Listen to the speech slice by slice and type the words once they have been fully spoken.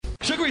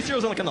Category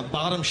cereals are like on the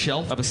bottom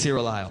shelf of a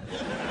cereal aisle.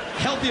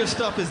 Healthier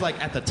stuff is like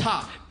at the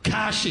top.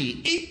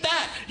 Kashi, eat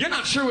that. You're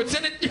not sure what's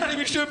in it. You're not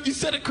even sure if you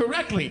said it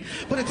correctly.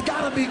 But it's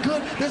gotta be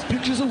good. There's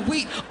pictures of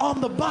wheat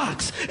on the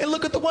box. And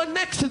look at the one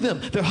next to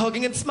them. They're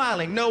hugging and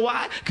smiling. Know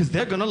why? Because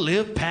they're gonna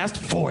live past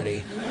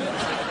 40.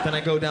 Then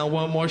I go down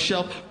one more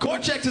shelf.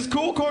 Corn Chex is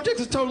cool. Corn Chex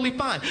is totally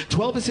fine.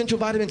 12 essential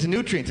vitamins and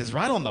nutrients is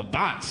right on the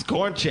box.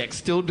 Corn Chex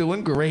still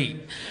doing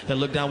great. Then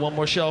look down one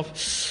more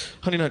shelf.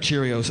 Honey Nut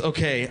Cheerios.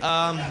 Okay,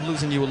 I'm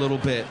losing you a little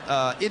bit.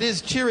 It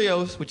is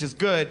Cheerios, which is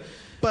good.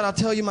 But I'll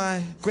tell you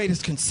my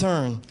greatest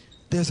concern.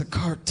 There's a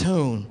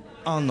cartoon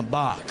on the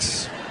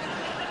box.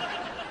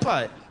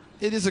 But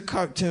it is a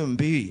cartoon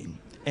bee,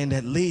 and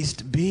at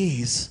least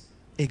bees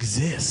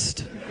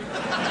exist.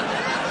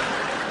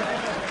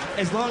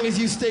 As long as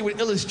you stay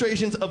with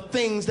illustrations of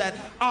things that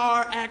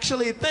are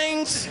actually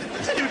things,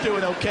 you're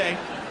doing okay.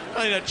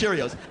 Honey Nut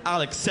Cheerios,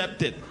 I'll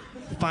accept it.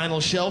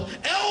 Final shelf.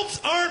 Elves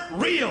aren't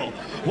real.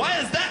 Why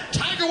is that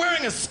tiger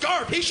wearing a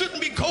scarf? He shouldn't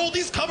be cold.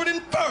 He's covered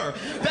in fur.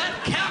 That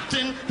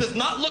captain does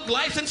not look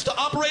licensed to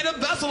operate a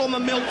vessel on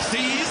the milk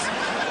seas.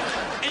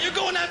 And you're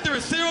going after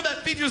a cereal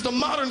that features the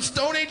modern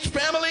Stone Age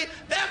family?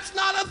 That's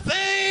not a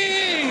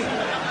thing.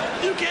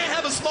 You can't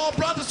have a small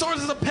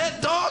brontosaurus as a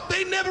pet dog.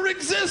 They never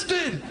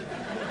existed.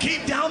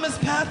 Keep down this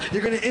path,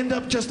 you're going to end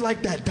up just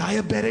like that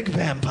diabetic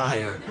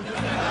vampire.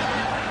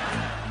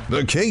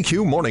 The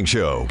KQ Morning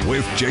Show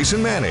with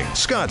Jason Manning,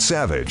 Scott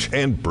Savage,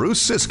 and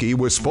Bruce Siskey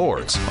with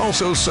sports.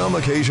 Also some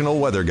occasional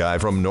weather guy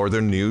from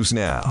Northern News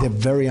Now. They're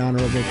very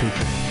honorable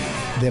people.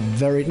 They're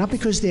very, not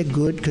because they're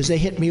good, because they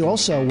hit me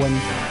also when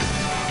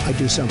I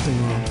do something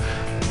wrong,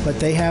 but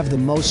they have the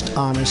most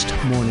honest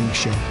morning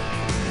show.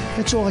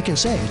 That's all I can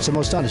say. It's the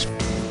most honest.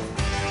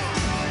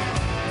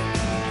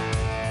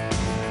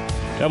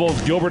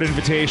 Devils Gilbert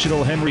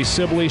Invitational, Henry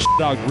Sibley,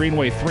 out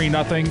Greenway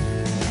 3-0.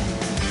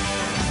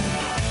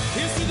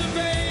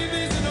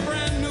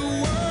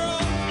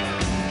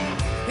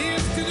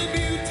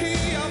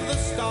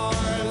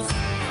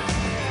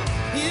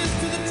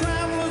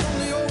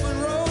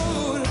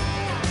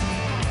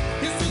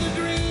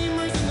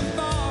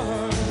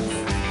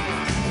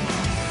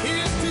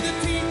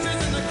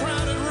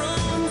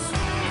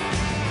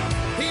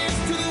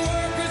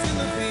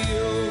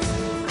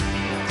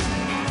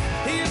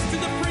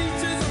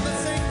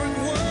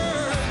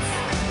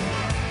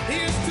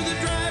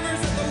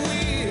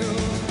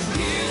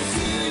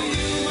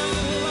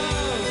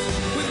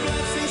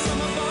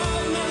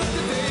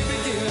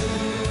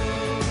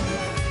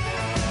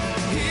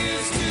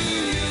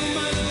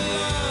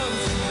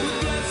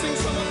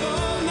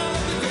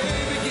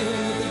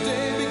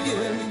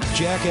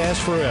 Jackass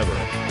forever.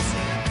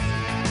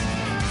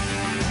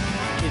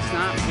 It's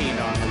not paint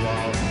on the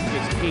wall.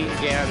 It's paint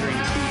gathering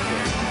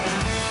secrets.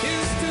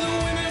 Here's to the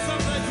winners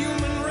of the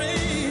human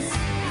race.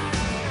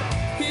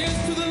 Here's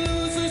to the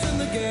losers in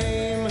the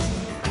game.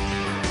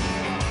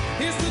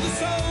 Here's to the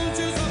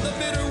soldiers of the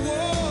bitter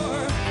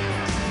war.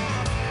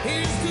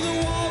 Here's to the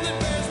wall that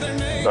bears their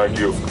name. Thank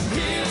you.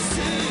 Here's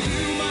to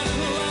you, my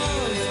little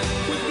loves,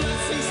 with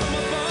blessings from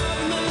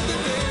above, none of the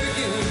day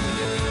begin.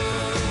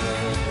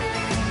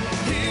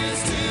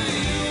 Here's to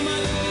you, my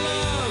little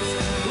loves,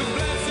 with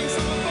blessings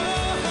from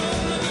above,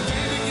 none of the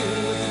day begin,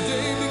 with the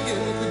day begin,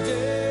 with the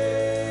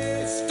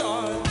day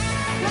start.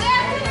 Good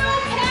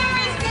afternoon,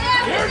 parents. Good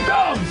afternoon. Here it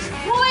comes.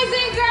 Boys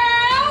and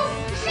girls.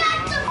 Shut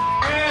the f*** up.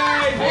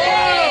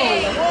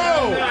 Hey.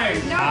 Whoa.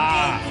 Nice. No,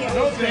 thank you.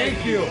 No,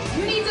 thank you.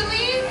 You need to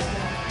leave?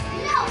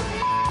 No.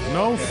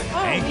 No,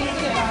 thank you.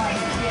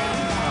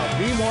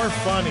 Be more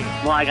funny.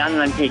 Well, I got it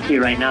on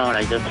KQ right now, and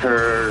I just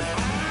heard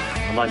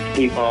a bunch of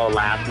people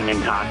laughing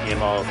and talking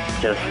about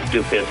just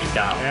stupid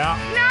stuff. Yeah.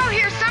 Now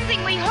here's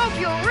something we hope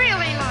you'll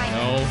really like.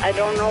 No. I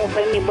don't know if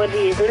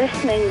anybody is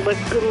listening, but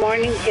good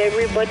morning to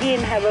everybody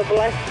and have a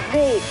blessed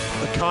day.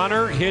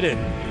 Connor Hidden.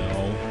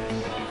 No.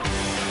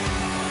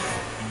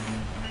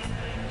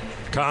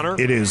 Connor?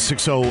 It is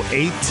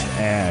 6:08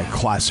 at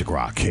Classic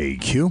Rock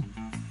KQ.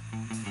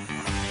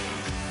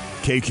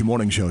 KQ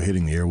Morning Show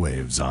hitting the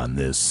airwaves on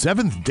this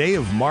 7th day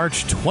of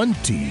March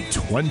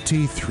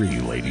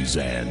 2023, ladies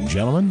and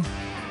gentlemen.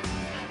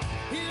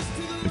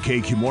 The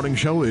KQ Morning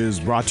Show is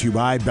brought to you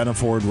by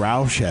Benaford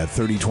Roush at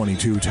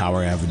 3022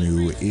 Tower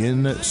Avenue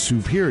in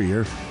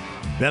Superior.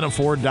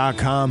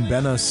 Benaford.com,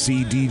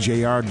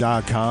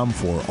 BenaCDJR.com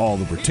for all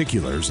the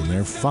particulars in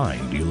their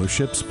fine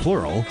dealerships,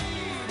 plural,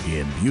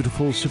 in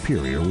beautiful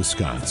Superior,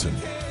 Wisconsin.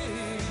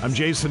 I'm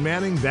Jason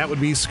Manning. That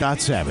would be Scott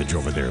Savage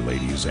over there,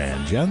 ladies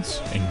and gents.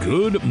 And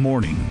good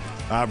morning.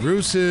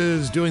 Bruce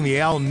is doing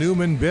the Al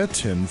Newman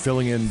bit and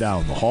filling in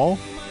down the hall.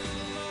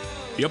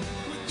 Yep.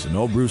 So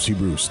no Brucey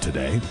Bruce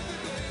today.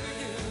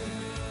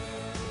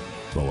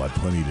 But we'll have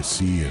plenty to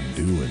see and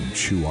do and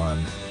chew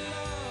on.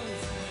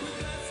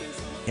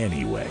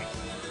 Anyway,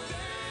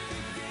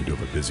 we do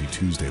have a busy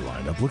Tuesday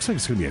lineup. Looks like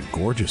it's going to be a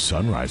gorgeous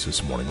sunrise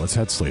this morning. What's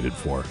that slated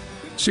for?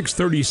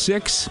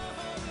 6:36.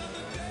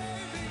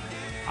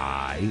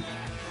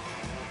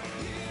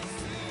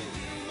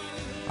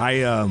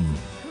 I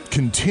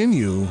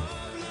continue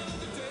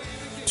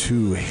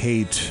to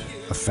hate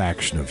a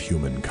faction of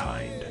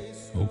humankind.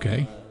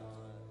 Okay.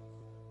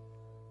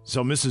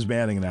 So Mrs.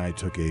 Manning and I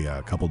took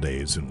a couple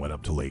days and went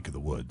up to Lake of the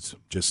Woods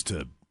just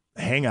to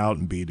hang out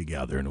and be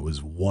together, and it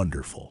was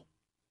wonderful.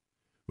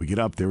 We get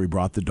up there, we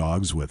brought the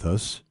dogs with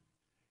us,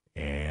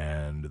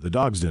 and the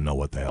dogs didn't know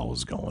what the hell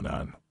was going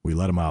on. We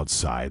let them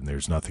outside, and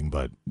there's nothing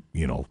but,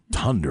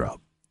 tundra.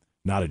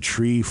 Not a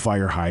tree,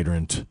 fire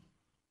hydrant,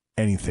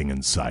 anything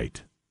in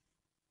sight.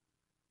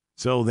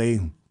 So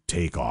they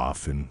take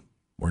off, and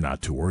we're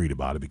not too worried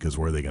about it because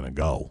where are they going to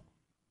go?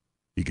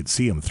 You could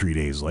see them 3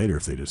 days later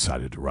if they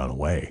decided to run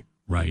away.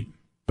 Right.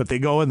 But they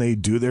go and they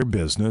do their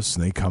business,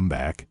 and they come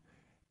back,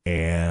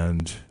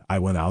 and I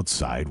went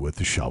outside with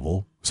the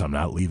shovel, so I'm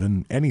not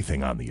leaving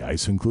anything on the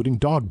ice, including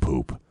dog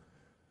poop.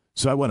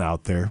 So I went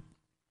out there,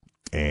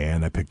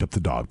 and I picked up the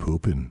dog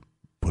poop and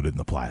put it in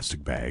the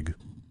plastic bag.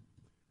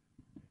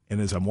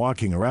 And as I'm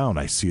walking around,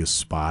 I see a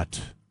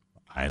spot,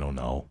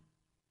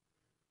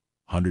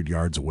 100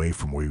 yards away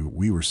from where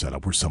we were set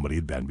up, where somebody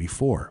had been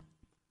before.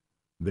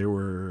 There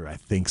were, I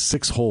think,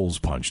 6 holes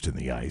punched in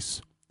the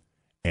ice,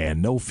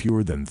 and no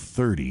fewer than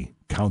 30,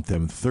 count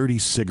them, 30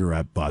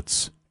 cigarette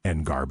butts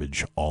and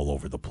garbage all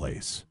over the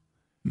place.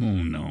 Oh,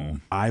 no.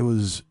 I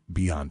was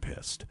beyond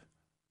pissed.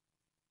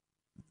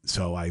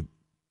 So I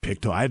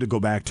had to go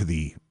back to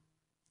the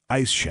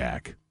ice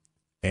shack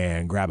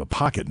and grab a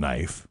pocket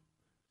knife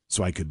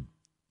so I could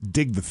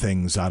dig the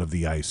things out of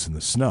the ice and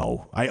the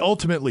snow. I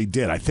ultimately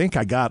did. I think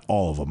I got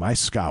all of them. I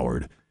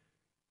scoured.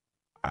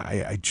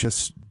 I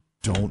just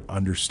don't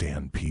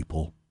understand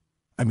people.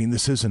 I mean,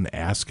 this isn't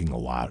asking a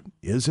lot,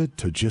 is it,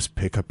 to just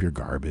pick up your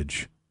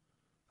garbage?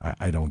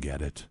 I don't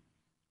get it.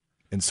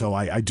 And so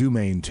I do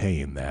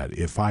maintain that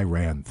if I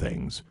ran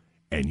things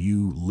and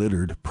you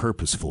littered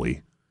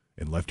purposefully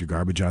and left your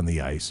garbage on the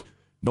ice,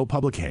 no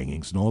public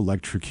hangings, no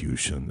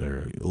electrocutions,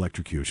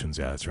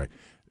 yeah, that's right.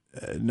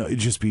 No, it'd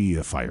just be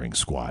a firing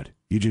squad.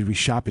 You'd just be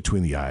shot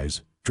between the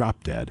eyes,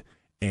 drop dead,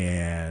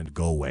 and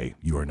go away.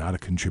 You are not a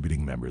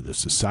contributing member of the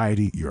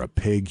society. You're a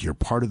pig. You're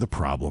part of the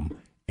problem,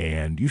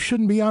 and you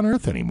shouldn't be on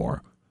Earth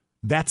anymore.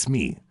 That's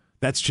me.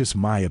 That's just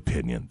my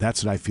opinion.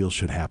 That's what I feel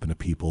should happen to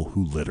people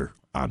who litter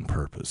on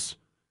purpose.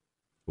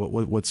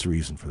 What's the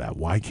reason for that?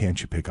 Why can't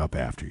you pick up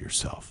after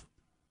yourself?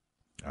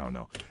 I don't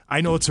know.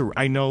 I know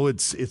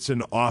it's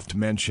an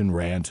oft-mentioned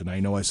rant, and I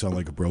know I sound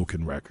like a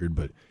broken record,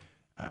 but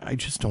I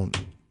just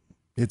don't.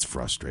 It's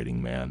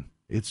frustrating, man.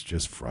 It's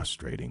just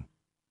frustrating.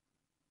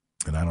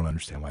 And I don't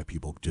understand why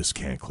people just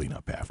can't clean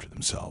up after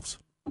themselves.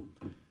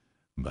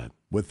 But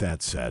with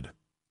that said,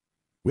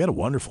 we had a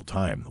wonderful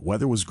time. The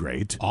weather was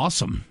great.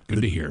 Awesome.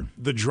 Good to hear.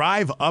 The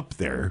drive up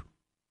there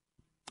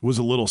was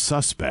a little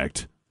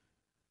suspect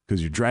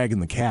because you're dragging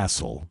the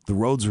castle. The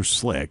roads are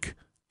slick,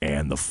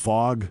 and the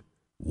fog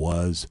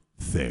was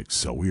thick.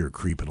 So we were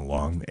creeping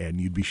along, and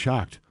you'd be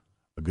shocked.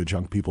 A good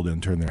chunk of people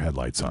didn't turn their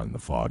headlights on in the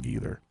fog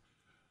either.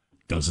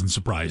 Doesn't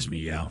surprise me,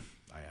 yeah.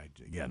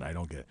 Again, I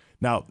don't get it.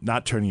 Now,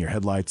 not turning your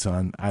headlights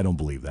on, I don't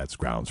believe that's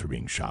grounds for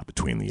being shot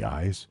between the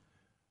eyes.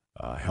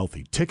 A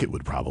healthy ticket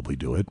would probably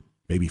do it.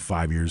 Maybe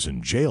 5 years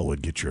in jail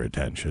would get your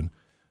attention,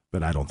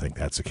 but I don't think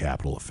that's a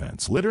capital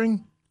offense.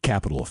 Littering,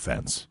 capital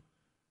offense.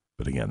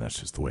 But again, that's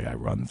just the way I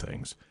run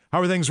things. How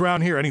are things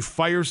around here? Any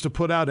fires to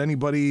put out?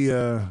 Anybody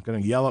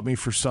going to yell at me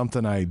for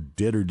something I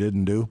did or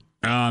didn't do?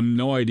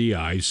 No idea.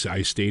 I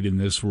stayed in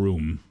this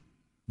room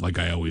like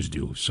I always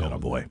do. So, oh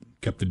boy.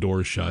 Kept the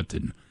door shut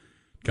and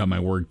got my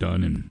work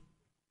done and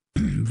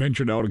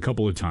ventured out a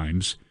couple of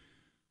times,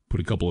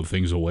 put a couple of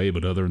things away.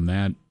 But other than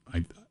that,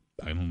 I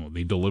don't know.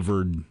 They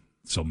delivered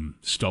some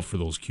stuff for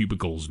those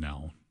cubicles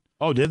now.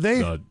 Oh, did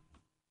they? I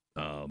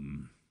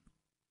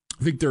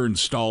think they're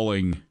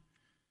installing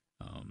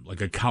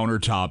like a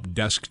countertop,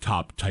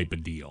 desktop type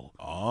of deal.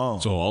 Oh.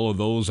 So all of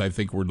those, I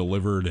think, were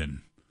delivered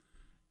and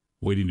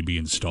waiting to be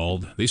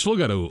installed. They still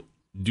got to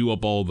do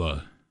up all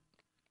the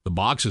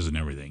boxes and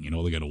everything. You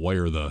know, they got to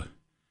wire the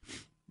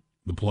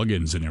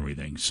plugins and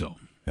everything. So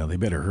now they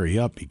better hurry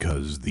up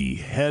because the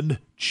head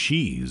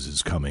cheese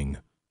is coming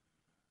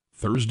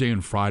Thursday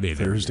and Friday.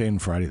 Thursday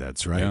and Friday,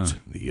 that's right.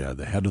 Yeah.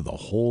 The head of the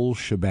whole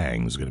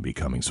shebang is going to be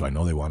coming. So I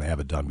know they want to have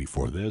it done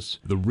before this.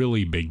 The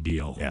really big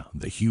deal. Yeah,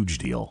 the huge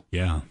deal.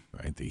 Yeah.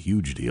 Right, the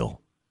huge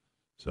deal.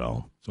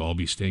 So I'll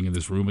be staying in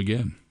this room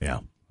again. Yeah.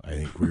 I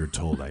think we were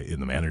told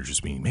in the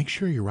manager's meeting, make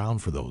sure you're around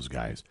for those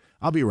guys.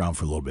 I'll be around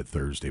for a little bit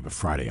Thursday, but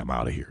Friday I'm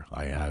out of here.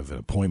 I have an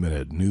appointment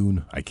at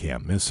noon. I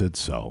can't miss it.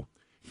 So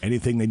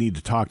anything they need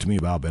to talk to me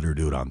about, better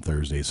do it on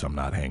Thursday so I'm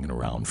not hanging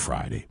around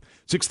Friday.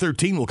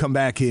 6:13, we'll come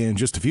back in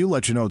just a few,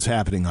 let you know what's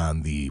happening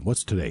on the,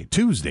 what's today,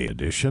 Tuesday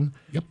edition.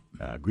 Yep.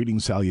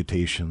 Greetings,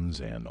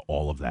 salutations, and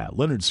all of that.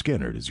 Leonard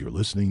Skinner, as you're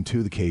listening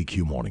to the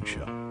KQ Morning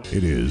Show.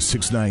 It is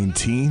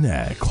 6:19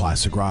 at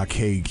Classic Rock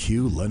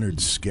KQ. Leonard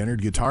Skinner,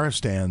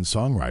 guitarist and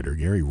songwriter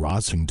Gary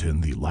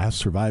Rossington, the last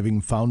surviving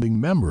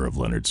founding member of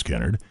Leonard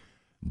Skinner,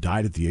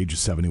 died at the age of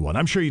 71.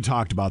 I'm sure you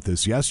talked about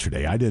this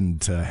yesterday. I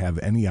didn't have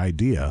any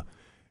idea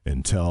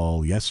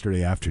until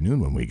yesterday afternoon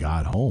when we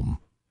got home.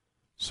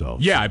 So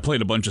yeah, I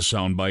played a bunch of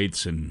sound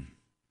bites, and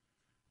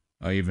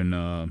I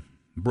even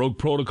broke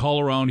protocol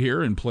around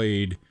here and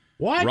played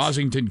What?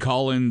 Rosington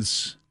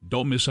Collins'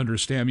 Don't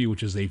Misunderstand Me,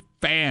 which is a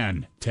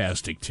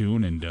fantastic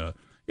tune. And,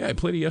 I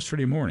played it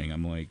yesterday morning.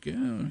 I'm like,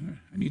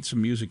 I need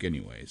some music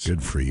anyways.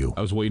 Good for you.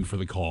 I was waiting for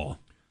the call.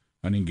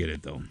 I didn't get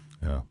it, though.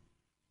 Yeah.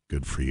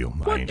 Good for you.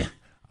 But,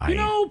 I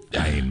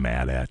ain't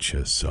mad at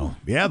you. So,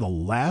 yeah, the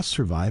last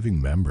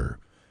surviving member.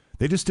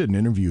 They just did an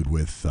interview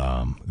with,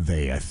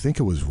 I think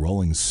it was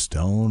Rolling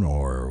Stone,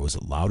 or was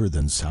it Louder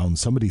Than Sound?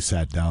 Somebody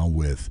sat down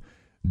with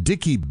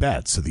Dickie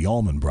Betts of the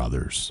Allman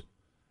Brothers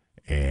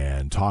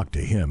and talked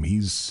to him.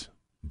 He's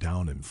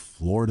down in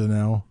Florida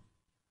now,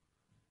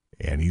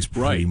 and he's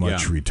pretty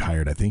much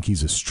retired. I think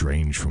he's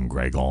estranged from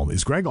Greg Allman.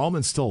 Is Greg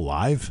Allman still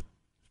alive?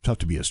 Tough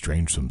to be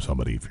estranged from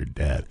somebody if you're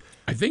dead.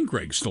 I think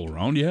Greg's still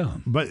around, yeah.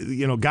 But,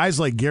 guys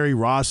like Gary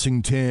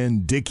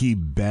Rossington, Dickie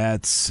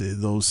Betts,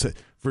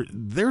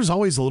 there's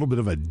always a little bit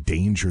of a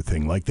danger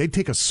thing. Like, they'd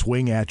take a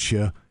swing at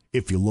you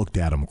if you looked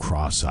at them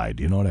cross-eyed.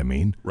 You know what I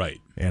mean? Right.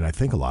 And I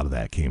think a lot of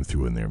that came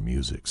through in their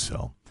music.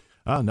 So,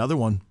 another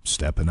one,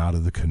 stepping out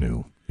of the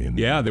canoe.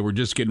 They were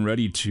just getting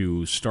ready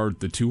to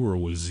start the tour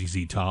with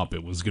ZZ Top.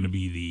 It was going to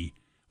be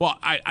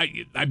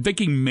I'm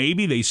thinking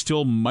maybe they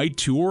still might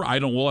tour.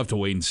 We'll have to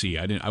wait and see.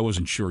 I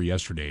wasn't sure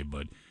yesterday,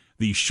 but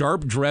the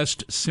Sharp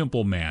Dressed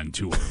Simple Man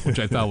tour, which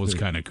I thought was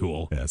kind of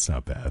cool. Yeah, it's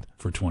not bad.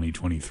 For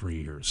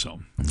 2023 or so.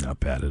 Not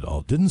bad at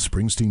all. Didn't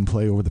Springsteen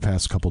play over the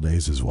past couple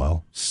days as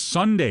well?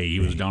 Sunday, he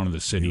was down in the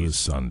city. It was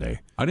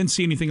Sunday. I didn't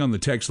see anything on the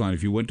text line.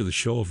 If you went to the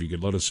show, if you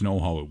could let us know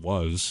how it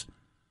was,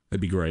 that'd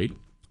be great.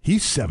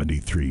 He's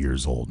 73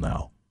 years old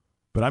now,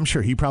 but I'm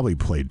sure he probably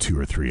played 2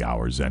 or 3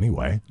 hours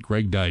anyway.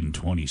 Greg died in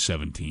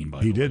 2017, by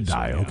the way. He did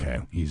die, okay.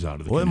 He's out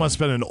of the Well, it must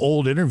have been an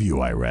old interview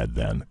I read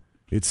then.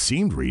 It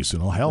seemed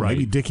recent. Well, hell,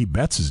 maybe Dickie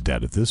Betts is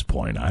dead at this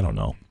point. I don't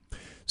know.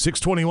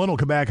 6:21 will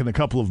come back in a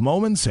couple of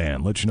moments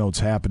and let you know what's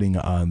happening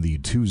on the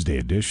Tuesday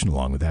edition.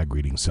 Along with that,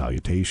 greetings,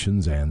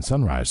 salutations, and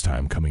sunrise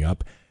time coming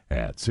up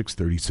at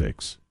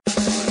 6:36.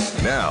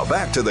 Now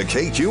back to the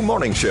KQ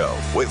Morning Show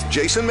with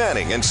Jason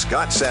Manning and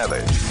Scott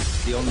Savage.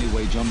 The only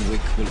way John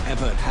Wick will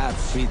ever have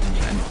freedom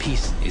and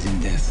peace is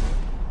in death.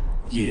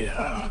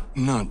 Yeah,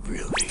 not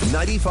really.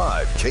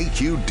 95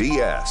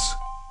 KQDS.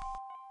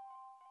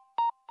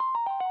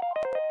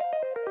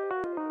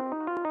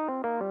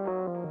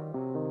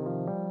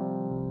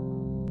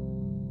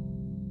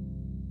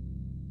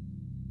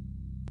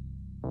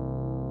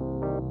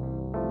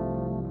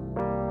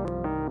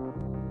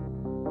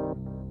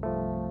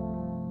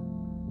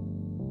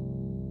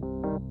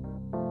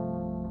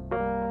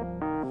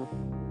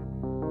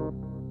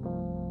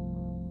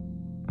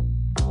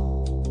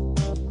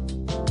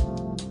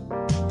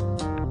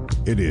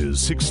 It is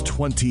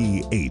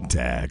 6:28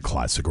 at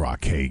Classic Rock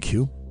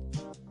KQ.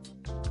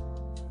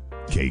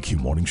 KQ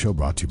Morning Show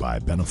brought to you by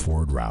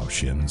Benaford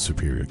Roush in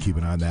Superior. Keep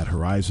an eye on that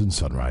horizon.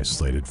 Sunrise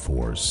slated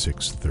for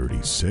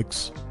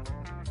 6:36.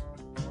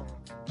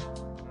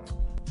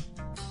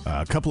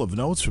 A couple of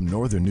notes from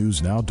Northern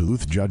News Now.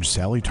 Duluth Judge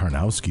Sally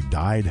Tarnowski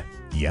died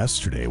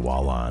yesterday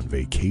while on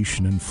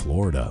vacation in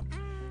Florida.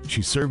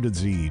 She served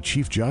as the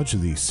chief judge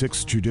of the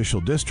 6th Judicial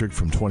District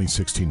from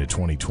 2016 to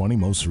 2020.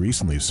 Most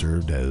recently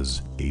served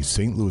as a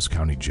St. Louis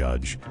County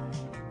judge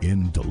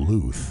in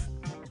Duluth.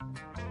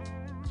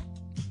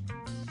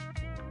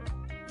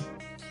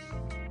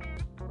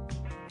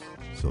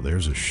 So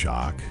there's a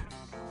shock.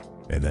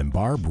 And then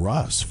Barb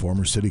Russ,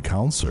 former city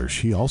councilor,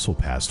 she also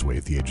passed away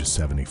at the age of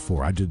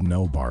 74. I didn't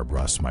know Barb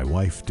Russ. My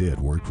wife did,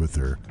 worked with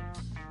her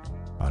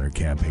on her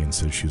campaign,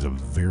 said she's a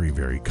very,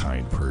 very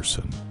kind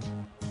person.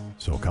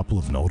 So a couple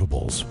of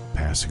notables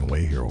passing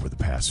away here over the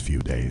past few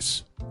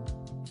days.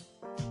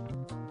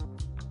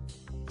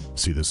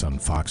 See this on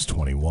Fox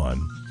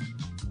 21.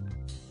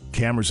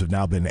 Cameras have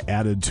now been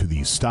added to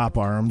the stop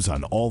arms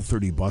on all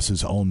 30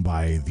 buses owned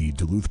by the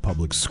Duluth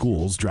Public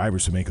Schools.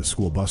 Drivers who make a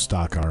school bus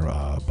stop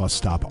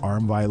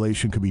arm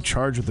violation could be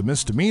charged with a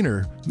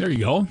misdemeanor. There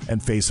you go.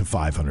 And face a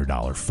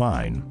 $500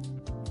 fine.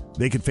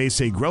 They could face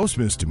a gross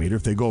misdemeanor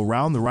if they go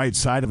around the right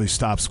side of a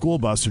stopped school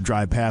bus or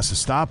drive past a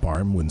stop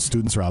arm when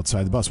students are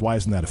outside the bus. Why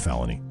isn't that a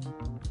felony?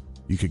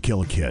 You could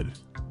kill a kid.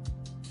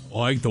 I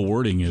like the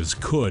wording is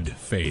could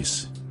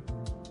face.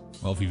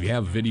 Well, if you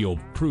have video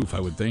proof, I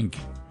would think.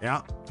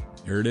 Yeah.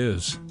 Here it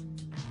is.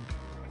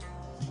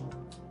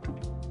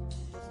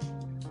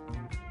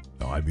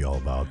 No, I'd be all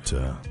about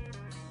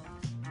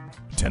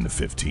 10 to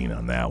 15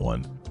 on that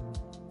one.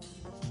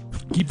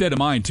 Keep that in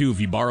mind, too, if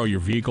you borrow your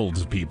vehicle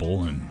to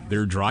people and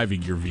they're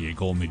driving your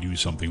vehicle and they do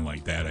something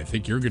like that. I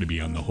think you're going to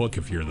be on the hook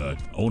if you're the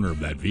owner of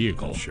that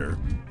vehicle. Sure.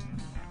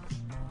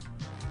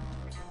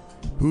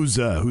 Who's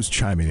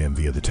chiming in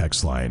via the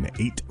text line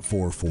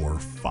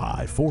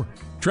 84454?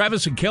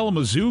 Travis in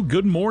Kalamazoo,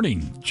 good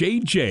morning.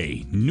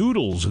 JJ,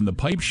 Noodles and the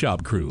Pipe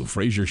Shop crew,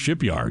 Fraser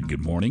Shipyard,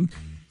 good morning.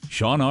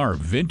 Sean R.,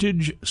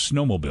 Vintage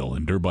Snowmobile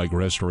and Dirt Bike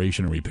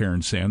Restoration and Repair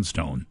in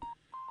Sandstone.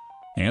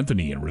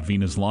 Anthony and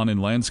Ravina's Lawn and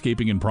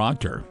Landscaping in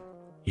Proctor.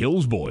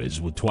 Hills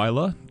Boys with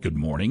Twyla, good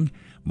morning.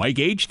 Mike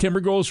H.,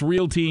 Timbergos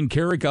Realty in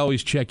Carrick,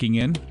 always checking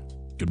in.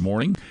 Good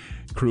morning.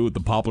 Crew at the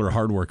Poplar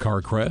Hardware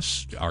Car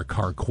Quest,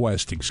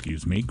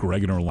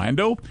 Greg in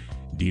Orlando.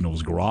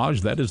 Dino's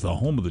Garage, that is the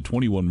home of the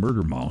 21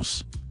 Murder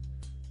Mouse.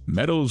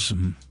 Meadow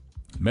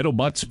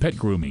Butts Pet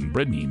Grooming,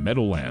 Brittany,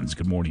 Meadowlands,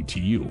 good morning to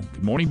you.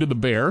 Good morning to the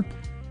Bear.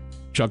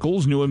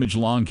 Chuckles, New Image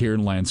Lawn Care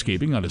and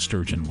Landscaping out of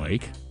Sturgeon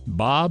Lake.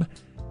 Bob,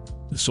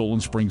 the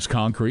Solon Springs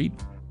Concrete.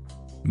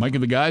 Mike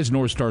and the guys,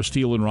 North Star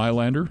Steel and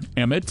Rylander.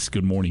 Emmett,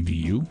 good morning to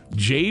you.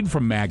 Jade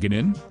from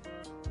Maganin.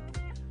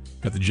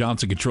 Got the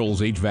Johnson Controls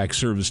HVAC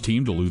service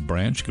team, Duluth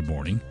Branch, good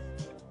morning.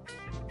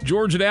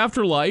 George at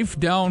Afterlife,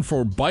 down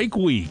for Bike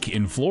Week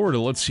in Florida.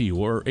 Let's see,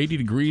 we're 80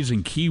 degrees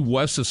in Key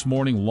West this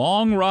morning.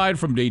 Long ride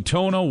from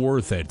Daytona,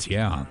 worth it.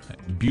 Yeah,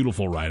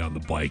 beautiful ride on the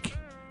bike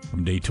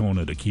from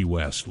Daytona to Key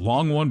West.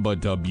 Long one,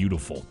 but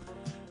beautiful.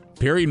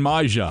 Perry and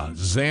Maja,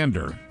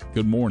 Xander,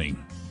 good morning.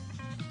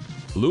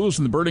 Lewis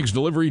and the Burnings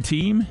delivery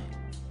team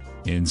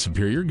in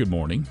Superior, good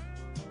morning.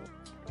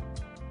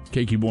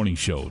 KQ Morning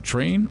Show,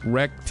 Train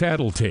Wreck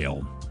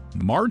Tattletale,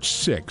 March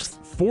 6th,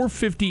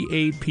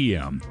 4:58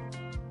 p.m.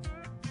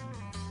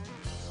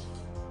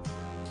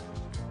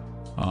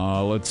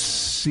 Let's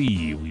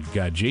see. We've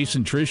got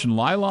Jason, Trish, and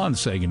Lila in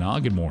Saginaw.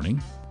 Good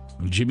morning.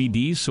 Jimmy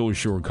D, So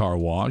Shore Car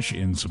Wash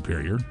in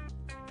Superior.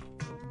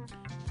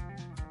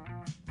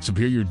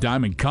 Superior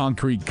Diamond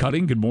Concrete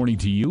Cutting. Good morning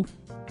to you.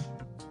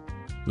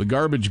 The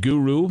Garbage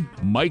Guru,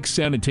 Mike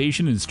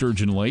Sanitation in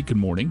Sturgeon Lake. Good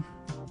morning.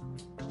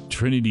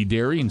 Trinity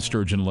Dairy in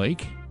Sturgeon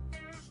Lake.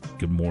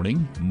 Good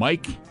morning.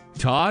 Mike,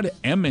 Todd,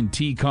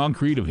 M&T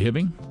Concrete of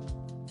Hibbing.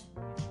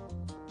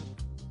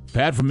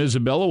 Pat from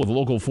Isabella with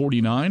Local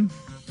 49.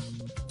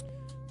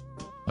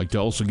 Like to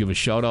also give a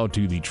shout out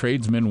to the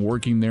tradesmen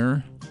working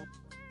there.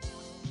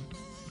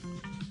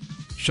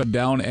 Shut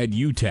down at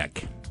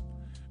UTEC.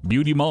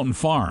 Beauty Mountain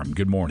Farm,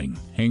 good morning.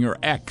 Hangar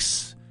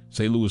X,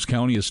 St. Louis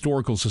County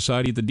Historical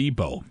Society at the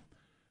Depot.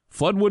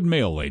 Floodwood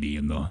Mail Lady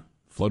in the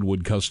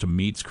Floodwood Custom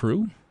Meats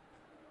crew.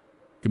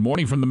 Good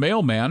morning from the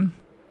mailman.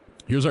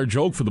 Here's our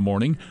joke for the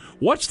morning.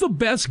 What's the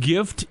best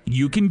gift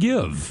you can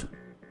give?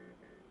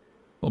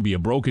 It'll be a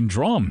broken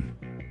drum.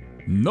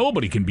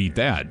 Nobody can beat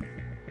that.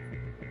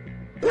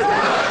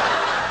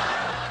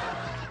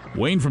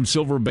 Wayne from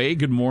Silver Bay,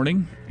 good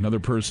morning. Another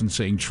person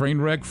saying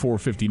train wreck,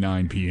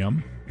 4:59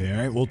 p.m. All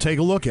right, we'll take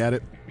a look at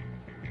it.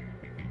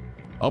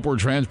 Upward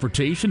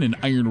Transportation in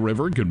Iron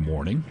River, good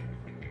morning.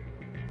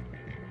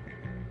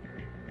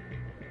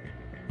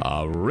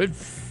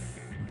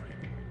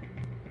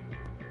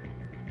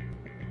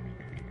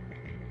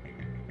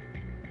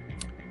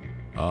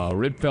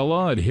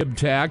 Ritfella at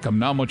Hibtac. I'm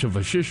not much of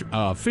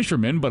a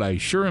fisherman, but I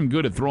sure am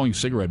good at throwing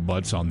cigarette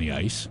butts on the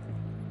ice.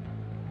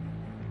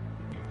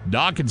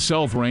 Doc in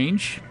South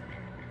Range.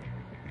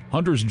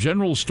 Hunter's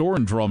General Store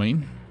in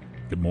Drumming.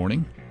 Good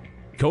morning.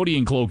 Cody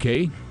in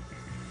Cloquet.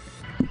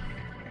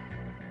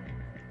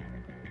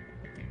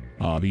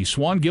 The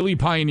Swan Gilly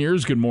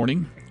Pioneers, good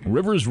morning.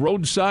 Rivers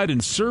Roadside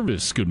and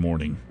Service, good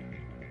morning.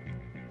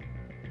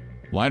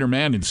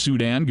 Linerman in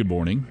Sudan, good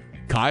morning.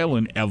 Kyle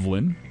and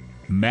Evelyn.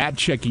 Matt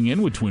checking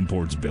in with Twin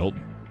Ports Built.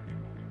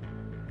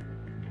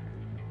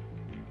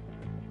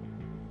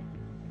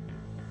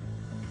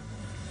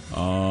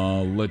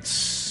 Let's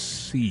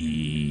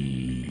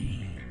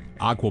see.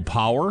 Aqua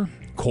Power.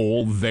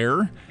 Cole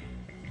there.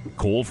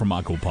 Cole from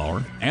Aqua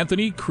Power.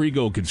 Anthony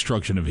Kriego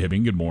Construction of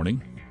Hibbing, good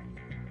morning.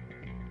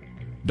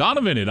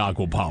 Donovan at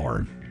Aqua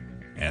Power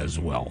as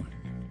well.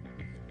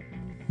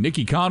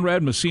 Nikki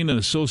Conrad, Messina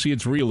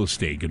Associates Real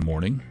Estate, good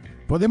morning.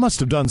 Well, they must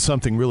have done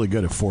something really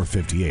good at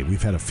 4:58.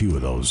 We've had a few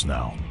of those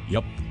now.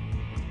 Yep.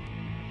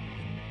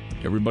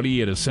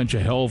 Everybody at Essentia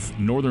Health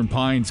Northern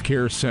Pines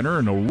Care Center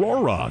in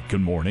Aurora,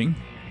 good morning.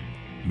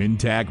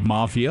 Mintac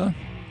Mafia,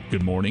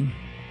 good morning.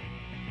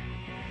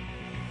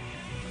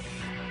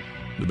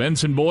 The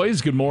Benson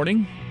Boys, good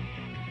morning.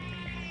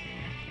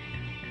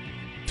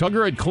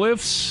 Tugger at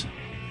Cliffs.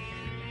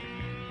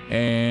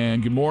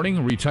 And good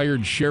morning,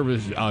 retired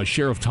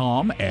Sheriff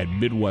Tom at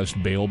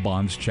Midwest Bail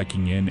Bonds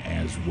checking in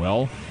as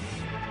well.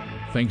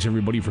 Thanks,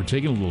 everybody, for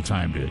taking a little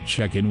time to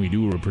check in. We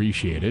do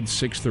appreciate it.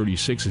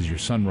 6:36 is your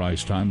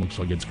sunrise time. Looks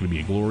like it's going to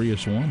be a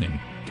glorious one. And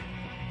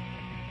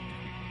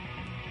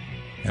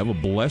have a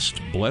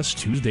blessed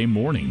Tuesday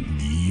morning.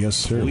 Yes,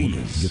 sir. Please.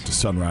 We'll get to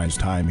sunrise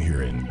time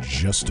here in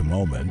just a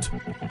moment.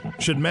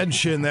 Should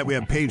mention that we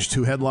have page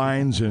 2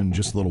 headlines and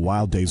just a little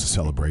Wild Days of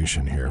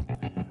celebration here.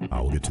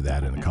 We'll get to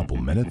that in a couple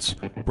minutes.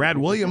 Brad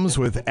Williams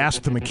with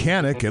Ask the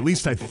Mechanic. At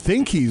least I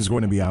think he's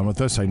going to be on with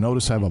us. I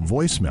notice I have a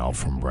voicemail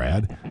from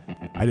Brad.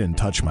 I didn't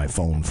touch my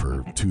phone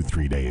for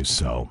 2-3 days,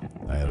 so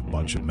I had a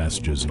bunch of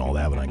messages and all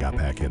that when I got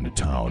back into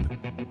town.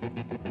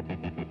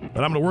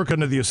 But I'm going to work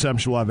under the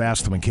assumption we'll have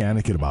Ask the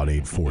Mechanic at about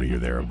 8:40 or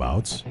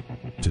thereabouts.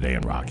 Today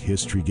in Rock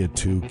History, get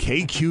to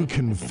KQ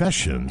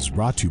Confessions,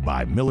 brought to you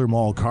by Miller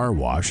Mall Car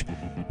Wash,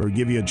 or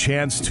give you a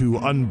chance to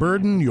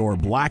unburden your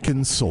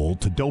blackened soul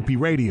to dopey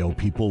radio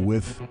people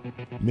with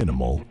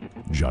minimal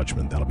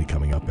judgment. That'll be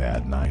coming up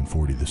at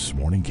 9:40 this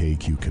morning,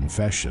 KQ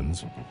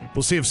Confessions.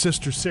 We'll see if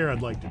Sister Sarah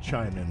would like to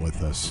chime in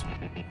with us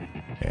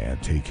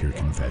and take your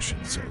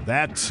confessions. So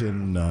that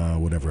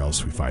and whatever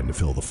else we find to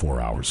fill the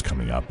 4 hours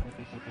coming up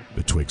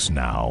betwixt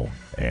now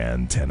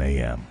and 10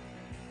 a.m.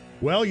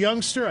 Well,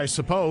 youngster, I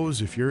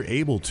suppose if you're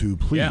able to,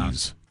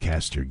 please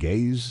cast your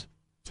gaze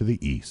to the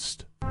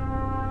east.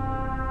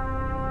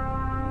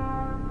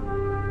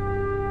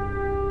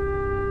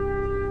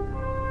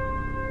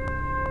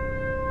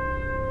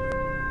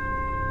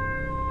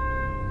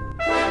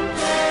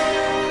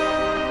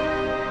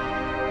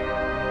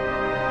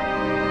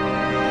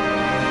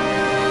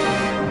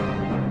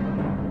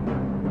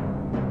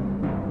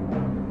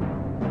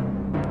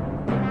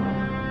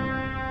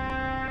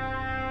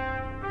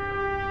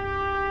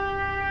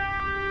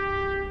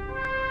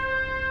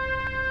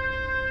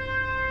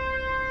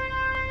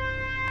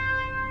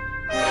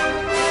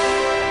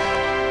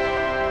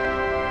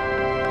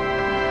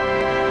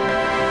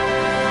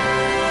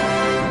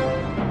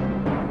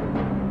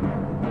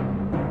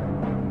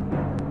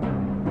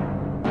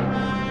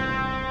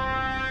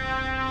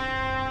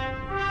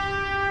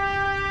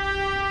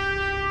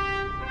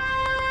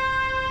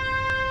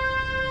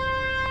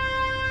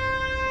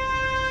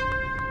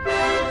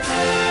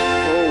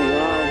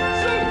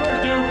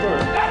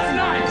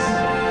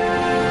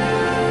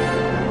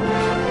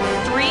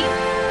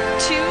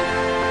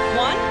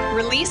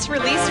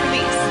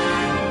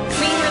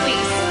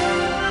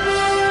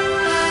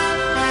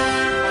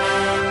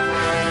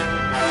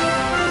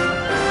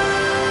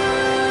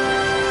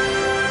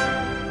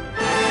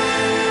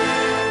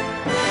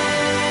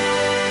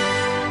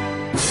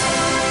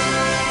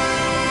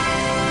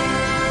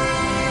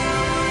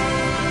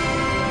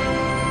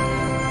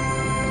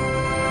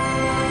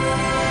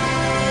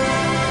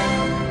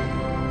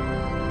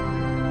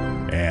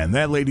 And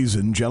that, ladies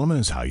and gentlemen,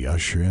 is how you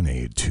usher in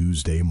a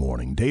Tuesday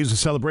morning. Days of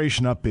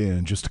celebration up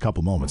in just a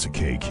couple moments at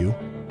KQ.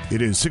 It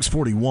is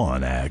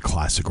 6:41 at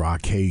Classic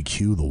Rock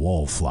KQ, the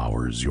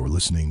Wallflowers. You're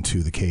listening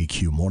to the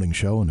KQ Morning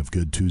Show, and a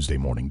good Tuesday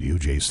morning to you,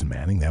 Jason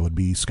Manning. That would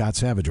be Scott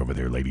Savage over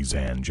there, ladies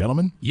and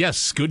gentlemen.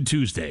 Yes, good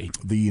Tuesday.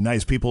 The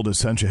nice people at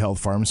Essentia Health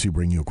Pharmacy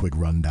bring you a quick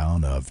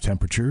rundown of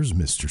temperatures.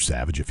 Mr.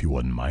 Savage, if you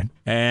wouldn't mind.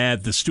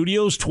 At the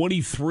studios,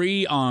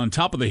 23 on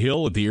top of the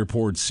hill. At the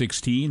airport,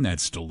 16.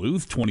 That's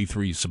Duluth.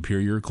 23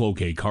 Superior.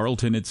 Cloquet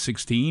Carleton at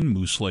 16.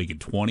 Moose Lake at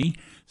 20.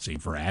 Same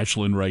for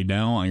Ashland right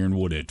now.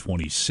 Ironwood at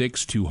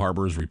 26. Two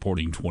Harbors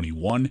reporting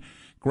 21.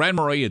 Grand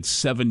Marais at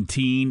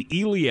 17.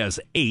 Ely has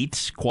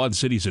 8. Quad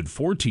Cities at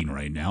 14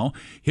 right now.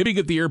 Hibbing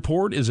at the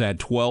airport is at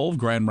 12.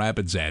 Grand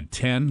Rapids at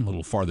 10. A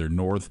little farther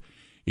north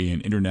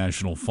in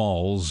International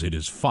Falls, it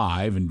is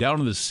 5. And down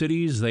in the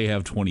cities, they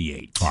have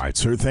 28. All right,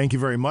 sir. Thank you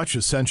very much.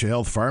 Essentia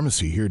Health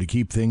Pharmacy here to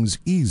keep things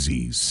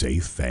easy,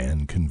 safe,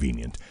 and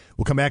convenient.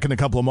 We'll come back in a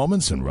couple of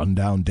moments and run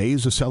down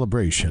days of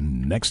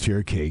celebration next here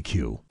at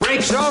KQ.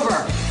 Break's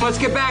over. Let's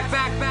get back.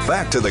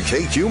 Back to the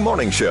KQ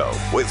Morning Show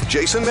with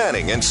Jason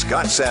Manning and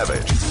Scott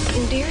Savage.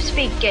 Do you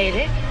speak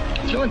Gaelic?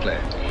 Fluently.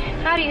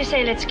 How do you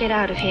say let's get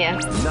out of here?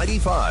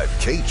 95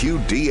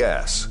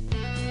 KQDS.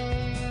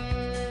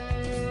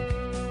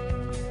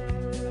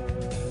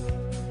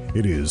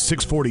 It is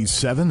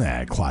 6:47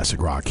 at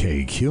Classic Rock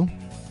KQ.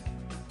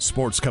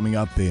 Sports coming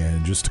up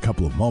in just a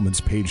couple of moments.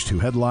 Page 2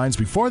 headlines.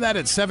 Before that,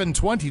 at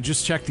 7:20,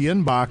 just check the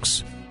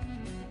inbox.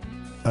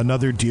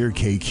 Another Dear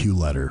KQ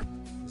letter,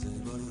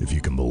 if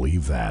you can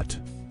believe that.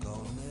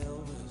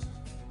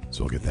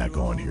 So we'll get that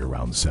going here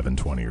around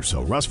 7:20 or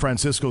so. Russ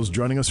Francisco's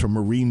joining us from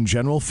Marine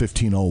General,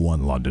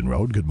 1501 London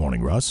Road. Good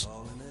morning, Russ.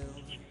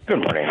 Good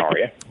morning. How are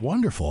you?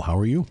 Wonderful. How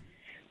are you?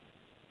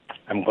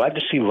 I'm glad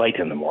to see light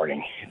in the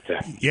morning.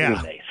 It's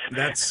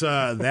nice.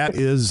 That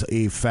is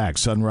a fact.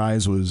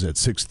 Sunrise was at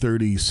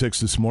 6:36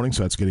 this morning,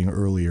 so that's getting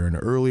earlier and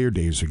earlier.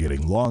 Days are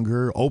getting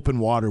longer. Open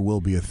water will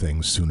be a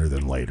thing sooner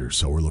than later,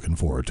 so we're looking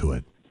forward to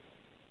it.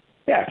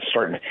 Yeah, it's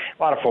starting.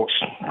 A lot of folks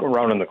go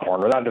around in the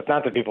corner. Not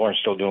that people aren't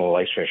still doing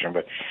ice fishing,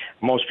 but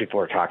most people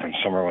are talking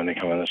summer when they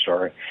come in the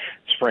store,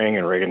 spraying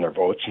and rigging their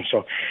boats. And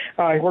so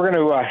we're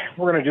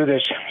gonna do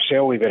this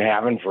sale we've been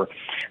having for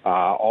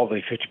all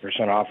the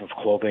 50% off of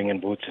clothing and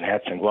boots and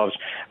hats and gloves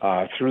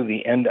through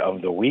the end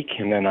of the week,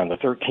 and then on the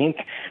 13th,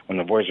 when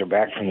the boys are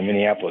back from the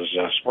Minneapolis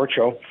Sports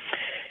Show,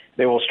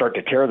 they will start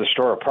to tear the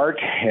store apart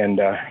and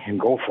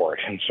go for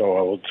it. And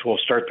so we'll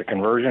start the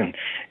conversion.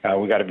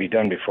 We got to be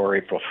done before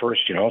April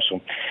 1st,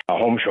 So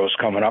home show's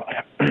coming up.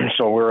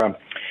 So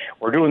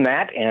we're doing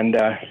that and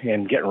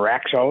getting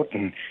racks out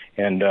and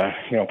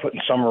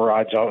putting summer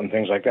rods out and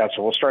things like that.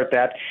 So we'll start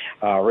that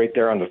right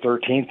there on the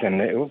 13th, and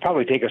it will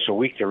probably take us a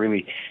week to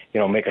really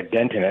make a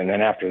dent in it, and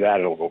then after that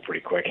it'll go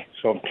pretty quick.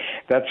 So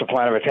that's the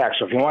plan of attack.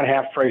 So if you want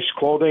half-price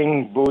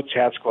clothing, boots,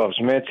 hats, gloves,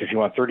 mitts, if you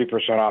want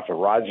 30% off of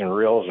rods and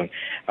reels and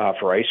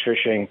for ice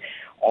fishing,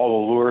 all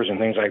the lures and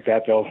things like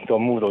that, they'll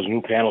move those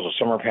new panels, the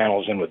summer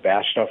panels in with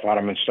bass stuff on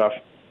them and stuff.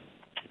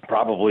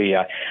 probably,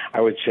 I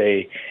would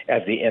say,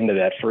 at the end of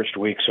that first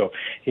week. So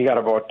you got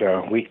about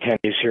week 10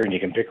 days here, and you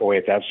can pick away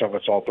at that stuff.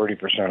 It's all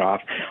 30%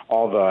 off.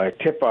 All the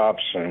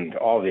tip-ups and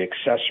all the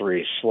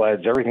accessories,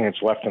 sleds, everything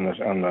that's left on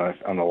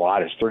the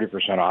lot is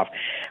 30% off.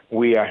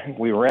 We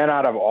ran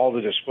out of all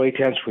the display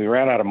tents. We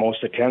ran out of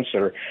most of the tents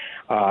that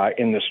are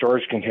in the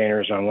storage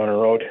containers on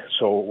Leonard Road.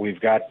 So we've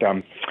got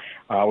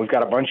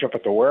a bunch up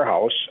at the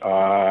warehouse,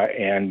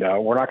 and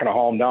we're not going to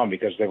haul them down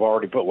because they've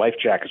already put life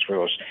jackets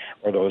where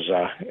those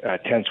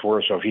tents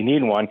were. So if you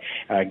need one,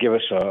 give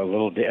us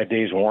a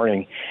day's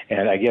warning.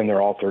 And again,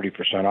 they're all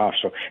 30% off.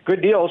 So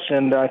good deals,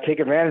 and take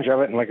advantage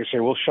of it. And like I say,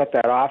 we'll shut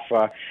that off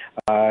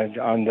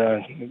on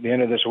the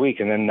end of this week,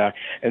 and then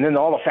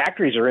all the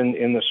factories are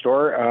in the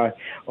store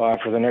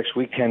for the next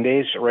week, 10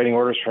 days, writing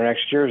orders for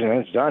next year's, and then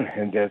it's done,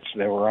 and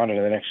we're on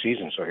into the next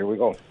season. So here we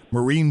go.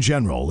 Marine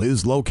General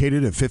is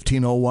located at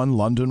 1501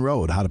 London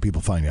Road. How do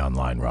people find you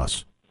online,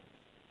 Russ?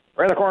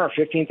 Right in the corner of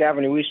 15th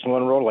Avenue East and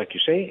London Road, like you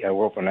say.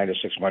 We're open 9 to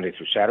 6 Monday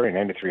through Saturday,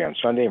 9 to 3 on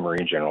Sunday,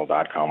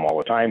 marinegeneral.com all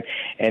the time.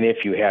 And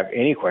if you have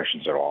any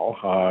questions at all,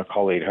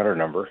 call the 800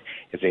 number.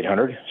 It's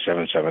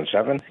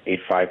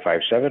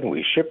 800-777-8557.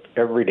 We ship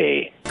every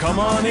day. Come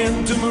on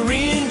into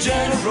Marine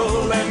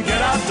General and get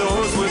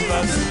outdoors with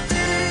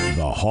us.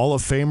 The Hall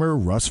of Famer,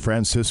 Russ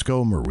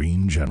Francisco,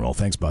 Marine General.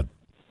 Thanks, bud.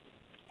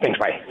 Thanks,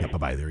 bye. Yeah,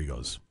 bye-bye. There he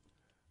goes.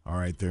 All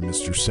right there,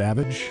 Mr.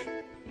 Savage.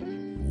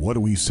 What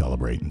are we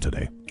celebrating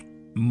today?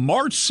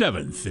 March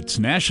 7th. It's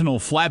National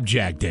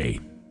Flapjack Day.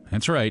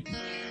 That's right.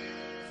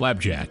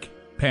 Flapjack.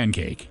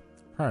 Pancake.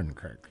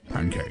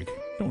 Pancake.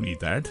 Don't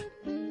eat that.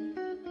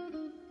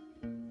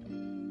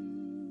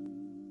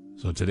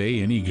 So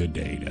today, any good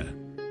day to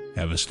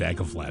have a stack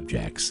of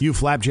flapjacks. You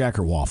flapjack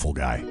or waffle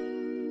guy?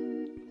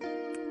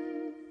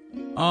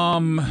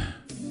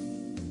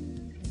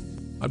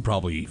 I'd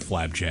probably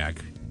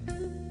flapjack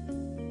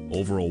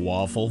over a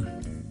waffle.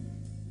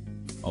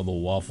 Although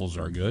waffles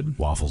are good.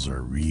 Waffles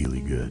are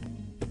really good.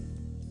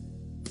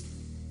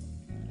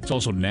 It's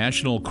also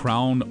National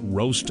Crown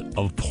Roast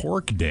of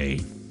Pork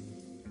Day.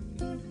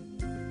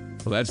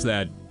 So that's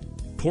that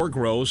pork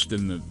roast,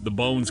 and the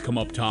bones come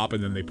up top,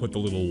 and then they put the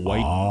little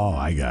white... Oh,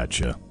 I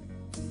gotcha.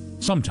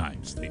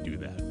 Sometimes they do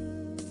that.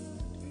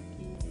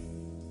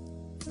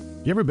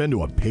 You ever been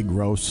to a pig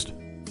roast?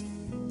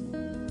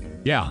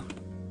 Yeah.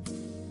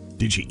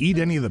 Did you eat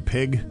any of the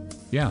pig?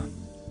 Yeah.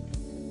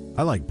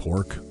 I like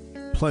pork.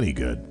 Plenty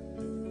good.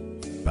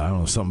 But I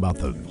don't know, something about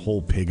the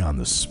whole pig on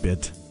the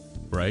spit.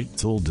 Right?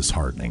 It's a little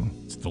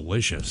disheartening. It's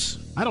delicious.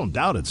 I don't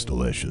doubt it's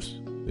delicious.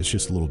 It's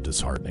just a little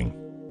disheartening.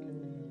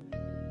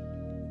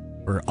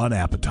 Or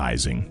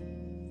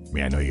unappetizing. I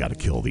mean, I know you got to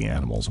kill the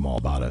animals. I'm all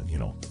about it. You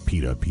know,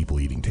 PETA, people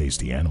eating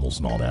tasty animals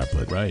and all that.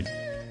 But right.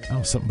 I don't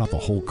know, something about the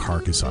whole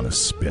carcass on a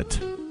spit.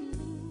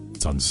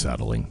 It's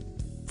unsettling.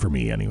 For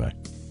me, anyway.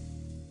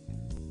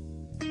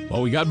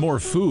 Well, we got more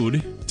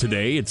food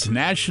today. It's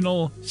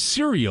National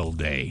Cereal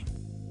Day.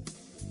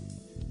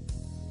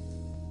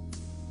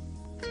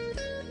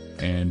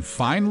 And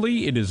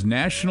finally, it is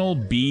National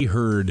Be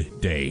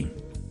Heard Day.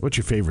 What's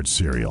your favorite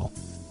cereal?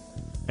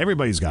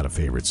 Everybody's got a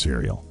favorite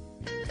cereal.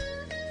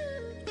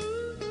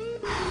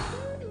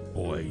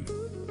 Boy,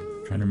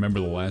 trying to remember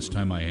the last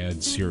time I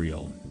had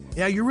cereal.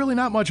 Yeah, you're really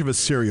not much of a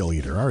cereal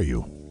eater, are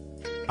you?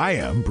 I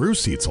am.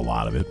 Bruce eats a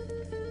lot of it.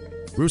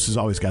 Bruce has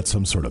always got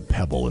some sort of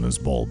pebble in his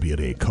bowl, be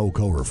it a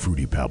cocoa or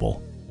fruity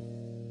pebble.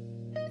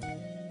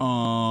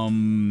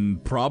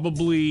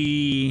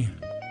 Probably...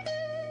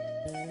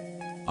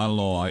 I don't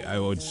know. I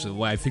would say,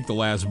 I think the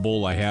last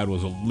bowl I had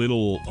was a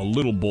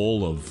little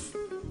bowl of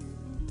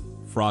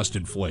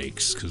Frosted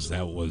Flakes, because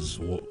that was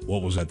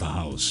what was at the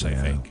house. I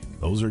think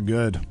those are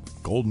good.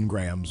 Golden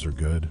Grahams are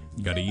good.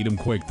 You got to eat them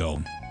quick,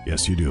 though.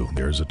 Yes, you do.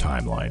 There's a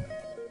timeline.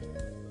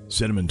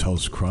 Cinnamon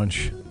Toast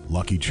Crunch,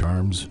 Lucky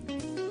Charms.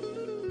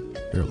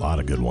 There are a lot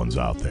of good ones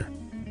out there.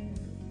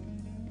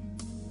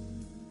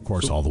 Of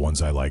course, all the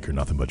ones I like are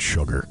nothing but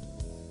sugar.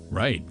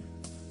 Right.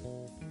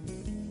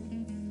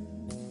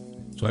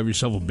 So have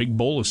yourself a big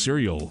bowl of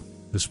cereal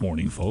this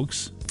morning,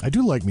 folks. I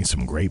do like me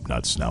some grape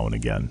nuts now and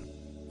again.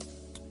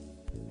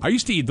 I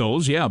used to eat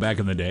those, yeah, back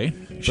in the day.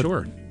 But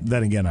sure.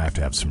 Then again, I have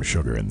to have some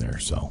sugar in there,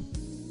 so.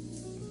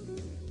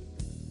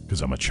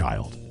 Because I'm a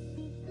child.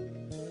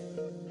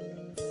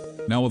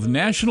 Now, with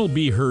National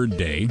Be Heard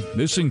Day,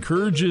 this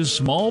encourages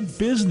small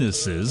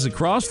businesses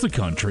across the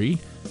country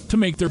to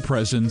make their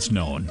presence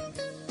known.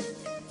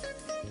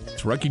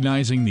 It's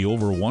recognizing the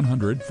over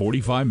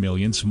 145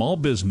 million small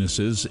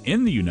businesses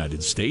in the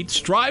United States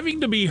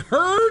striving to be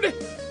heard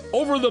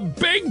over the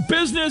big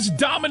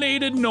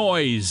business-dominated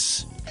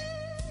noise.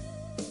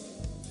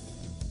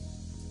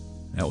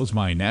 That was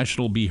my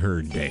National Be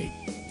Heard Day.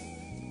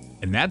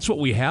 And that's what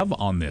we have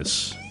on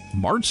this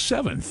March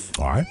 7th.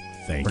 All right.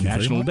 Thank you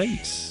National very much.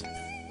 Days.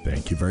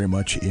 Thank you very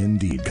much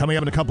indeed. Coming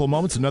up in a couple of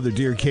moments, another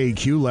Dear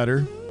KQ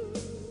letter.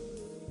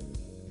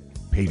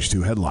 Page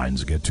 2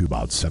 headlines get to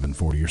about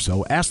 7:40 or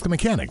so. Ask the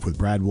Mechanic with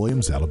Brad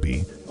Williams. That'll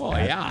be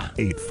at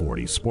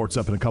 8:40. Sports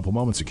up in a couple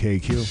moments at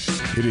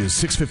KQ. It is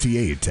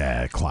 6:58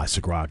 at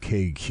Classic Rock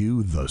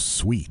KQ, The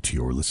Suite.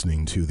 You're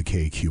listening to the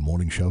KQ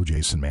Morning Show.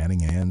 Jason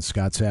Manning and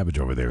Scott Savage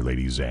over there,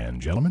 ladies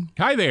and gentlemen.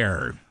 Hi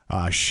there.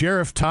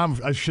 Sheriff Tom,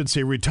 I should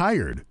say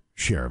retired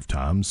Sheriff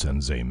Tom,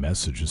 sends a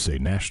message to say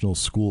National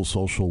School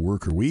Social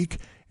Worker Week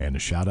and a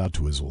shout out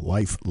to his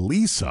wife,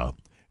 Lisa,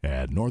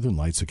 at Northern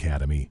Lights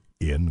Academy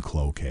in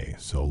Cloquet.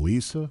 So,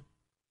 Lisa,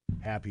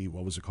 happy,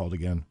 what was it called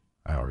again?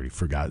 I already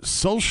forgot.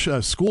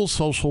 School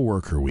Social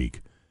Worker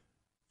Week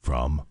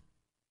from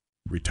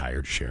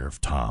retired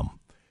Sheriff Tom.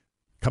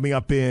 Coming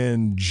up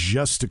in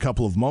just a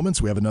couple of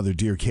moments, we have another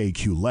Dear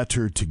KQ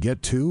letter to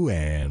get to,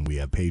 and we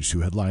have Page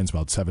 2 headlines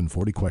about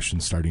 7:40.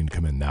 Questions starting to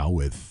come in now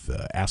with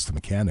Ask the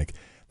Mechanic.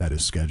 That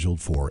is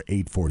scheduled for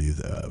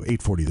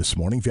 8:40 this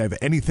morning. If you have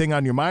anything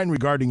on your mind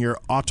regarding your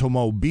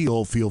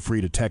automobile, feel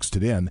free to text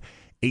it in.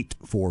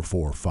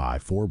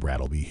 84454. Brad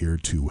will be here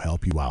to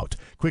help you out.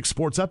 Quick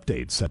sports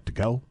update set to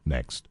go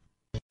next.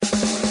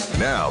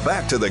 Now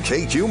back to the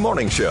KQ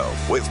Morning Show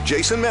with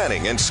Jason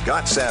Manning and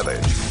Scott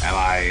Savage. Am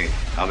I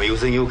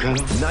amusing you,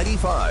 Colonel?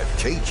 95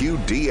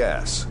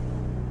 KQDS.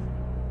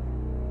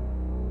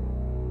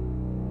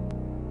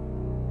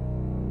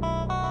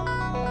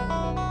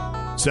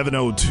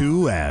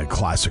 .702 at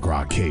Classic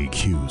Rock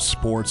KQ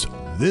Sports.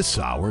 This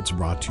hour, it's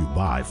brought to you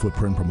by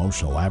Footprint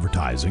Promotional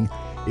Advertising.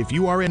 If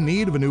you are in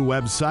need of a new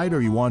website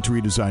or you want to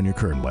redesign your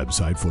current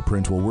website,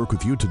 Footprint will work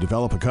with you to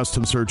develop a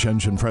custom search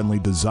engine-friendly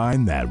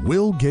design that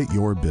will get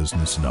your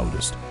business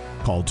noticed.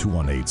 Call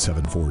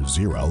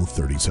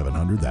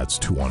 218-740-3700. That's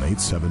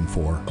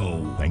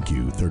 218-740. Thank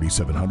you,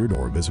 3700,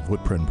 or visit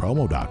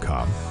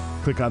footprintpromo.com.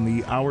 Click on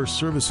the Our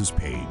Services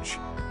page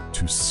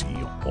to see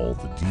all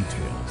the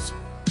details.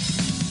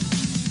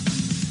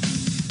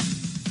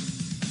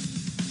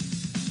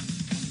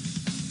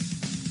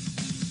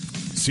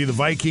 See, the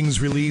Vikings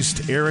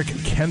released Eric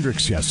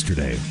Kendricks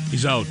yesterday.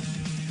 He's out.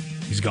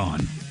 He's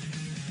gone.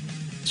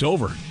 It's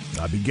over.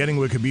 Beginning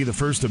what could be the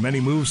first of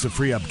many moves to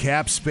free up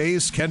cap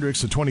space.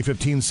 Kendricks, a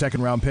 2015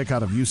 second-round pick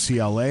out of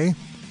UCLA,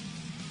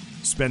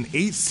 spent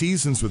 8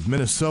 seasons with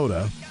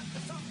Minnesota.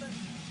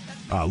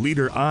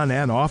 Leader on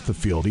and off the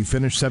field. He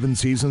finished 7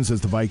 seasons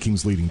as the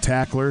Vikings' leading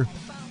tackler,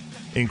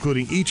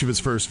 including each of his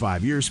first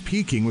 5 years,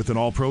 peaking with an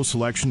All-Pro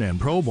selection and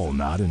Pro Bowl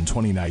nod in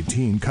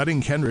 2019.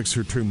 Cutting Kendricks,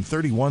 who turned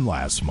 31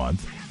 last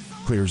month,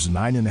 clears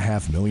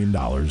 $9.5 million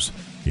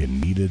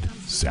in needed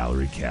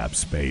salary cap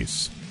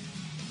space.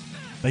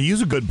 Now,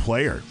 he's a good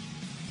player.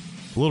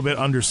 A little bit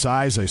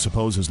undersized, I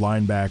suppose, as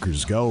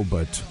linebackers go,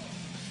 but,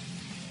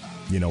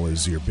 you know,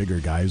 as your bigger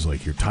guys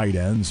like your tight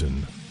ends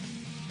and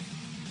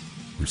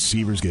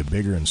receivers get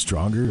bigger and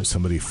stronger,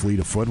 somebody fleet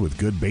of foot with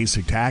good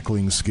basic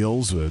tackling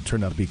skills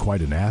turned out to be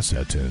quite an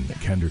asset, and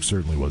Kendrick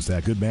certainly was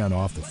that. Good man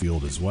off the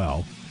field as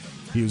well.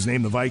 He was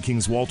named the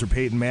Vikings' Walter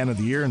Payton Man of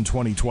the Year in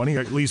 2020, or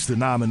at least the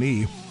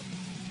nominee.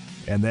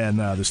 And then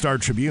the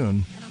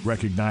Star-Tribune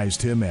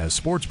recognized him as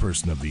Sports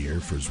Person of the Year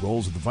for his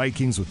roles with the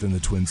Vikings within the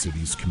Twin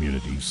Cities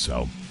community.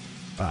 So,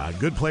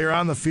 good player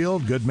on the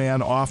field, good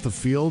man off the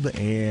field,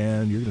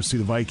 and you're going to see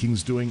the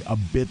Vikings doing a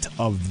bit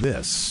of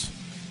this.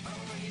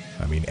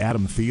 I mean,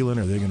 Adam Thielen,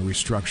 are they going to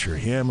restructure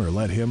him or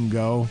let him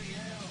go?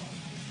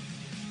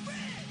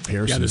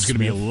 Harrison there's going to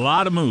be a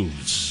lot of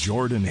moves.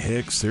 Jordan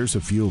Hicks, there's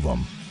a few of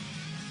them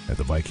that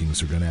the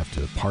Vikings are going to have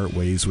to part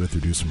ways with or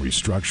do some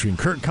restructuring.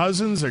 Kirk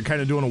Cousins, they're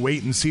kind of doing a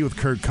wait and see with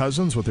Kirk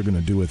Cousins, what they're going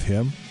to do with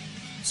him.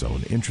 So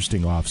an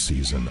interesting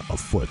offseason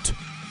afoot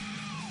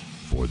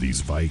for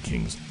these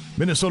Vikings.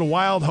 Minnesota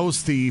Wild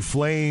hosts the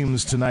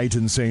Flames tonight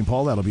in St.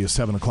 Paul. That'll be a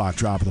 7 o'clock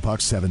drop of the puck,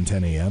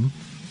 7:10 a.m.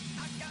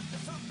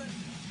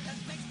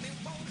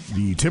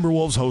 The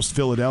Timberwolves host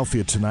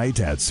Philadelphia tonight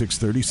at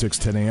 6:30,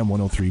 6:10 a.m.,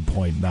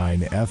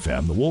 103.9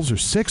 FM. The Wolves are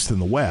 6th in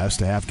the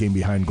West, a half game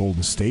behind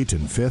Golden State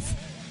in 5th,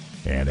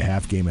 and a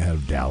half game ahead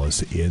of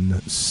Dallas in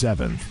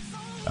 7th.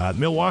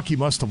 Milwaukee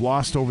must have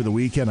lost over the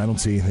weekend. I don't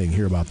see anything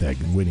here about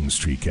that winning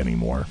streak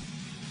anymore.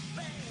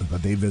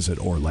 But they visit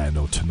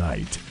Orlando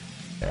tonight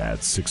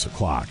at 6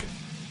 o'clock.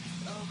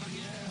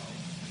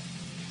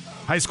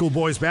 High school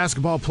boys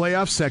basketball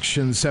playoffs,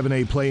 Section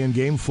 7A play-in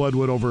game.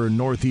 Floodwood over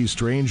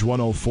Northeast Range,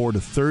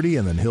 104-30,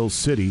 and then Hill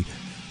City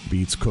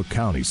beats Cook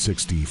County,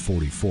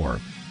 60-44.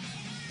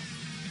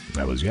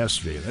 That was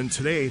yesterday. And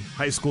today,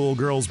 high school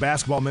girls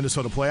basketball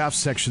Minnesota playoffs,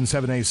 Section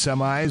 7A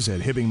semis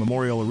at Hibbing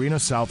Memorial Arena,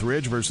 South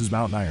Ridge versus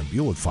Mountain Iron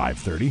Buell at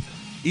 5:30.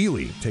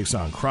 Ely takes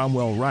on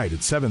Cromwell Wright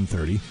at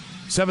 7:30.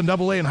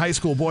 7AA and high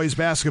school boys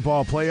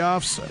basketball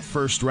playoffs.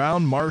 First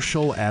round,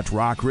 Marshall at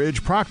Rock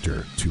Ridge,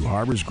 Proctor, Two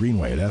Harbors,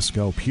 Greenway at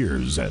Esco,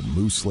 Piers at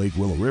Moose Lake,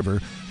 Willow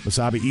River,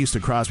 Wasabi East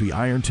at Crosby,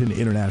 Ironton,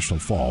 International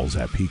Falls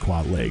at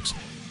Pequot Lakes.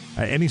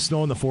 Any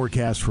snow in the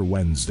forecast for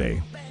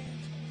Wednesday?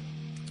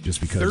 Just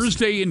because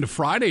Thursday into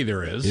Friday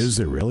there is. Is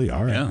there really?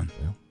 All right. Yeah.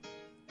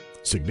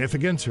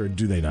 Significant, or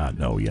do they not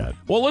know yet?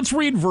 Well, let's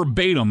read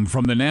verbatim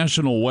from the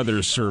National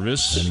Weather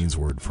Service. That means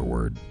word for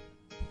word.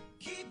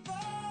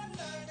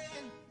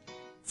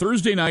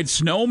 Thursday night,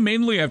 snow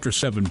mainly after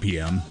 7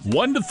 p.m.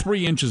 1 to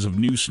 3 inches of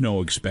new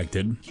snow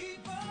expected.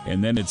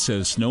 And then it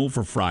says snow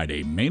for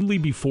Friday, mainly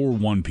before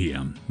 1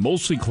 p.m.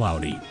 Mostly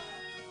cloudy.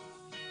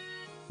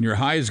 Your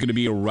high is going to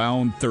be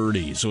around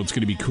 30, so it's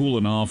going to be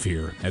cooling off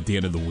here at the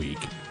end of the week.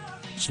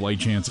 Slight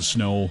chance of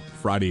snow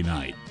Friday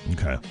night.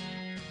 Okay.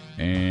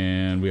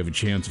 And we have a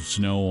chance of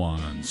snow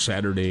on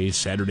Saturday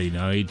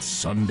night,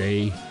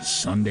 Sunday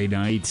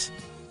night.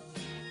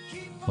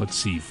 Let's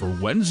see, for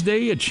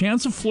Wednesday, a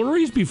chance of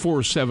flurries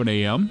before 7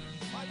 a.m.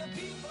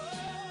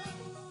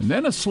 And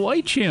then a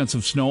slight chance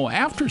of snow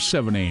after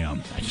 7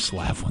 a.m. I just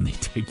laugh when they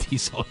take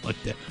these out like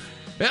that.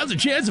 There's a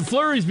chance of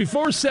flurries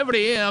before 7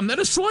 a.m., then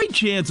a slight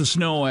chance of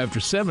snow after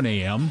 7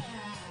 a.m.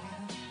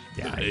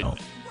 Yeah, I know.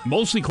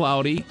 Mostly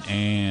cloudy,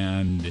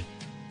 and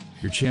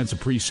your chance of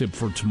precip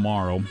for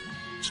tomorrow,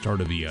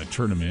 start of the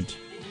tournament,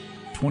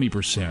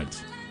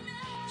 20%.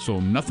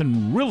 So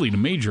nothing really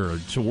major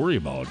to worry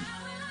about.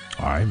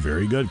 All right,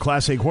 very good.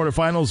 Class A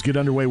quarterfinals get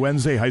underway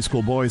Wednesday. High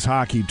school boys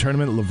hockey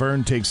tournament.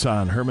 Laverne takes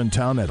on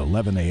Hermantown at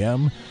 11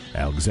 a.m.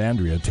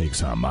 Alexandria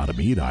takes on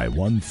Matamidi at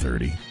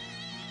 1:30.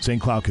 St.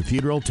 Cloud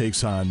Cathedral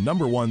takes on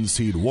number 1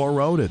 seed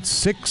Warroad at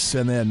 6,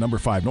 and then number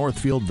 5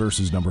 Northfield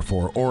versus number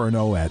 4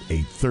 Orono at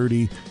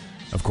 8:30.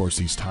 Of course,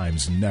 these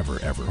times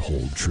never, ever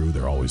hold true.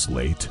 They're always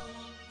late.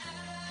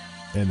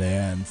 And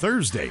then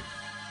Thursday,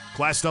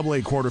 Class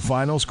AA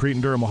quarterfinals,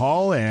 Cretin-Durham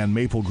Hall and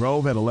Maple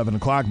Grove at 11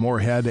 o'clock.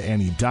 Moorhead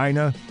and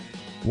Edina,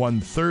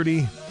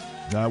 1:30.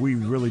 We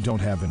really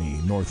don't have any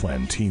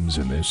Northland teams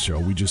in this show.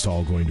 We just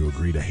all going to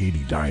agree to hate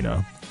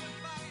Edina.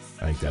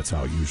 I think that's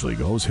how it usually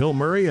goes. Hill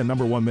Murray and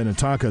number 1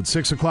 Minnetonka at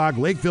 6 o'clock.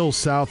 Lakeville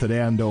South at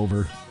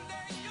Andover.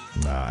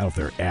 I don't know if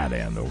they're at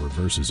Andover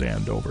versus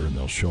Andover, and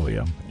they'll show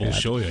you. We'll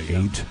show you,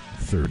 yeah.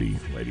 8:30,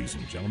 ladies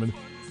and gentlemen.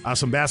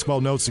 Some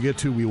basketball notes to get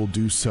to. We will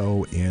do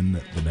so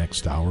in the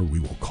next hour. We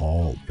will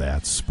call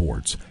that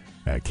sports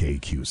at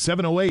KQ.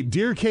 708,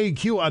 Dear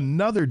KQ,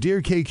 another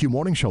Dear KQ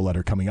Morning Show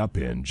letter coming up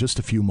in just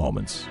a few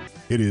moments.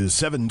 It is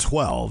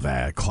 7:12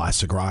 at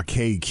Classic Rock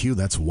KQ.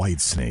 That's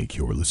Whitesnake.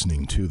 You're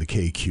listening to the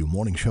KQ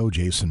Morning Show.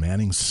 Jason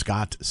Manning,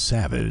 Scott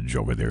Savage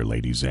over there,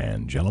 ladies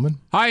and gentlemen.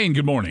 Hi, and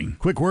good morning.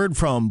 Quick word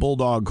from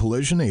Bulldog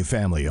Collision, a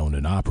family-owned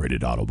and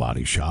operated auto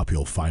body shop.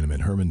 You'll find them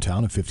in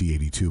Hermantown at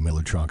 5082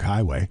 Miller Trunk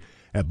Highway.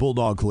 At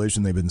Bulldog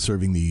Collision, they've been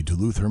serving the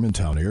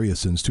Duluth-Hermantown area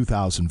since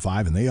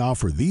 2005, and they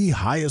offer the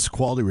highest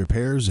quality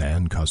repairs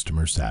and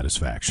customer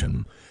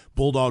satisfaction.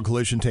 Bulldog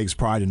Collision takes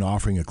pride in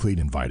offering a clean,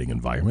 inviting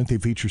environment. They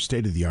feature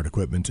state-of-the-art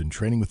equipment and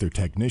training with their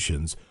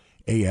technicians,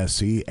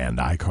 ASE and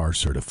ICAR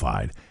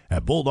certified.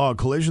 At Bulldog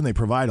Collision, they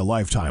provide a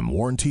lifetime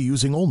warranty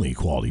using only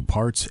quality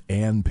parts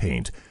and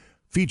paint,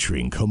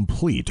 featuring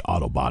complete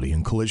auto body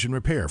and collision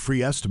repair,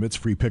 free estimates,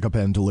 free pickup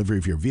and delivery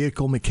of your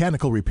vehicle,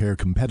 mechanical repair,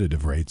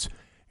 competitive rates,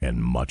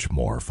 and much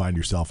more. Find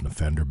yourself an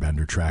offender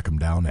bender. Track them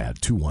down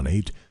at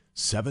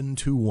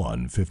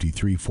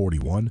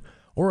 218-721-5341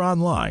 or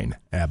online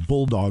at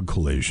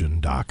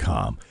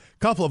bulldogcollision.com.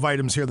 Couple of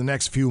items here the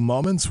next few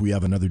moments. We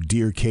have another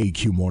Dear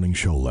KQ Morning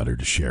Show letter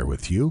to share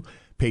with you.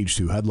 Page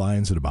 2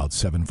 headlines at about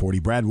 7:40.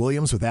 Brad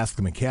Williams with Ask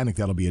the Mechanic.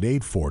 That'll be at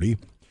 8:40.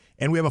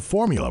 And we have a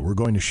formula we're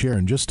going to share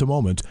in just a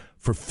moment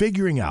for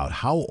figuring out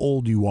how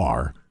old you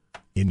are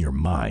in your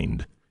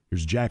mind.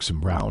 Here's Jackson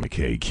Brown at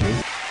KQ.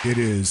 It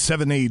is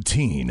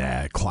 7:18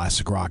 at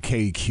Classic Rock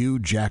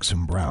KQ.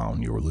 Jackson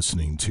Brown. You're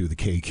listening to the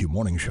KQ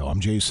Morning Show. I'm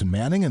Jason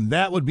Manning, and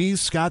that would be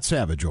Scott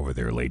Savage over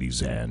there,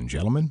 ladies and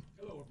gentlemen.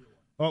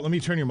 Oh, let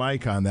me turn your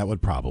mic on. That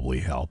would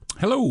probably help.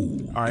 Hello.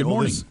 All right, good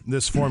morning.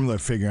 This formula,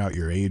 figuring out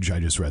your age, I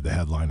just read the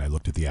headline. I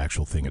looked at the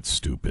actual thing. It's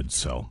stupid,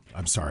 so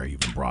I'm sorry I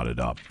even brought it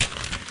up.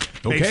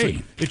 Okay.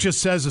 Basically, it just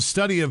says a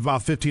study of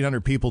about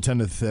 1,500 people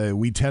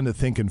we tend to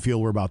think and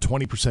feel we're about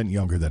 20%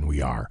 younger than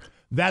we are.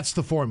 That's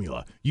the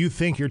formula. You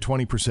think you're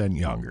 20%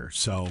 younger.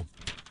 So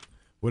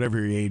whatever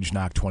your age,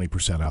 knock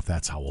 20% off.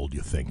 That's how old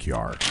you think you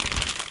are.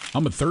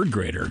 I'm a third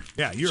grader.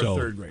 Yeah, you're a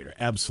third grader.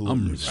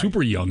 Absolutely. I'm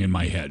super young in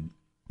my head.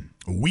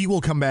 We will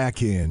come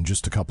back in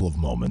just a couple of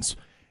moments.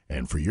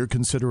 And for your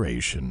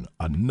consideration,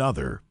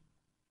 another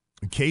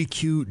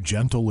KQ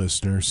gentle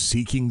listener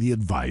seeking the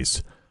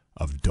advice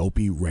of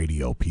dopey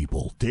radio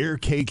people. Their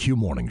KQ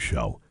Morning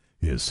Show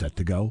is set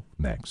to go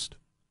next.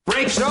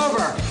 Break's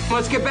over.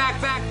 Let's get back.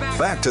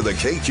 Back to the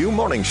KQ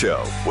Morning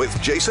Show with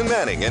Jason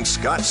Manning and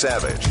Scott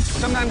Savage.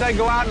 Sometimes I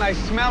go out and I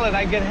smell it.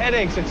 I get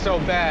headaches. It's so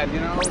bad, you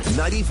know.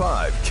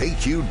 95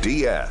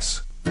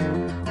 KQDS.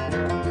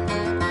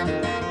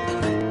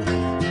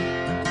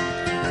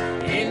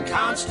 In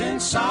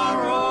constant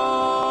sorrow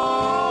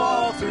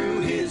all through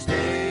his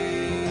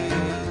days.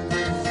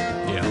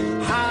 Yeah.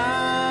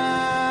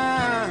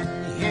 I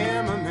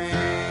am a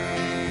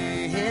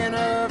man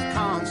of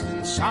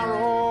constant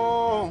sorrow.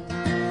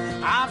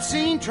 I've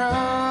seen trouble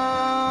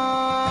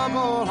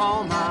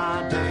all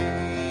my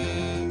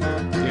day.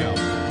 Yeah.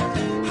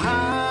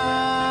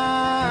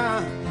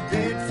 I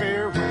bid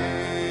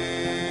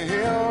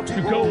farewell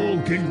to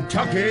old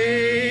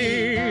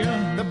Kentucky,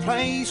 the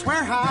place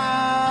where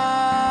I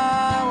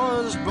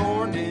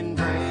born and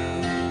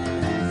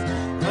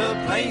raised, the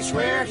place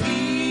where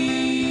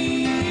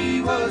he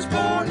was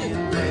born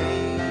in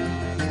rain.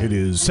 It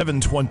is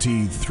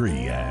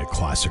 7:23 at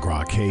Classic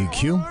Rock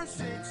KQ.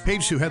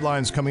 Page 2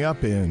 headlines coming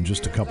up in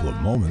just a couple of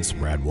moments.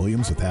 Brad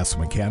Williams with Ask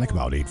the Mechanic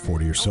about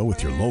 8:40 or so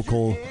with your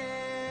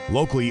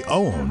locally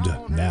owned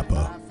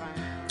Napa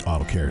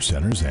Auto Care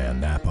Centers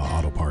and Napa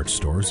Auto Parts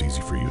stores.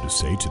 Easy for you to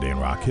say. Today in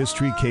rock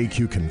history,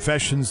 KQ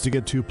confessions to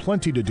get to,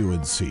 plenty to do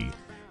and see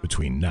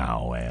between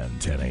now and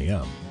 10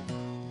 a.m.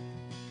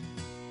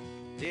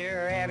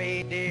 Dear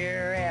Abby,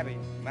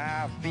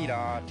 my feet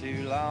are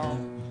too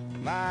long.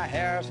 My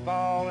hair's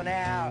falling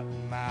out,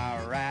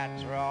 my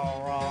rights are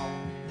all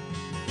wrong.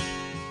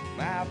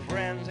 My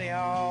friends, they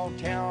all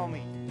tell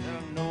me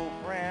they're no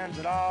friends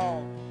at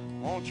all.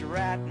 Won't you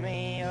write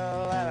me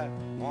a letter?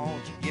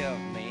 Won't you give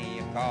me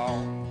a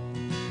call?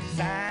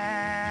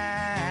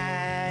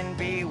 Sign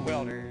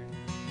Bewildered.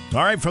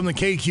 All right, from the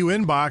KQ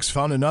inbox,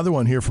 found another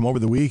one here from over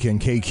the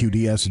weekend,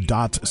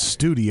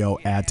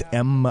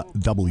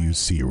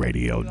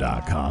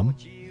 KQDS.studio@mwcradio.com.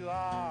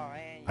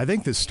 I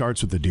think this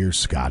starts with the Dear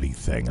Scotty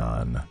thing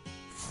on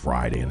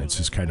Friday, and it's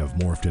just kind of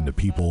morphed into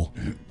people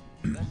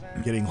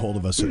getting hold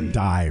of us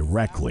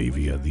directly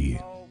via the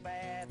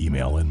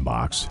email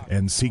inbox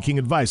and seeking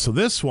advice. So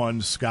this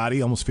one,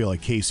 Scotty, almost feel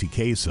like Casey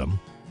Kasem.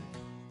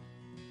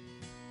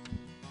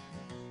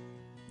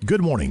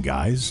 Good morning,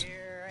 guys.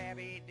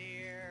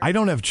 I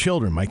don't have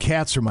children. My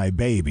cats are my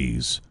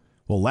babies.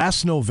 Well,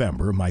 last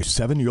November, my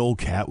 7-year-old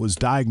cat was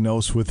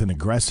diagnosed with an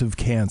aggressive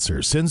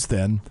cancer. Since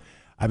then,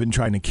 I've been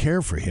trying to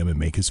care for him and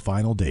make his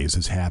final days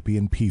as happy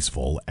and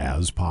peaceful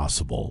as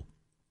possible.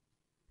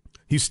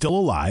 He's still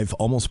alive,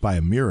 almost by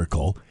a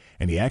miracle,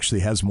 and he actually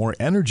has more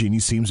energy and he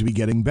seems to be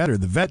getting better.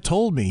 The vet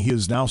told me he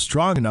is now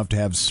strong enough to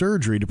have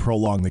surgery to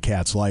prolong the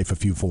cat's life a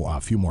few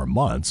more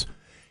months.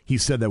 He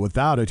said that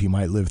without it, he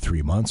might live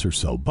 3 months or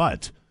so,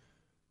 but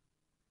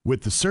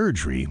with the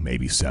surgery,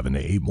 maybe 7 to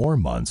 8 more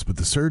months, but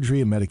the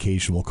surgery and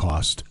medication will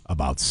cost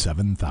about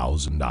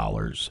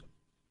 $7,000.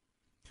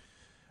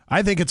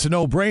 I think it's a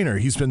no-brainer.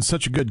 He's been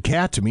such a good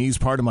cat to me. He's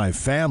part of my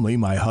family.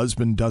 My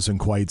husband doesn't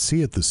quite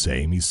see it the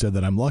same. He said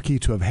that I'm lucky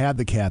to have had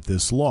the cat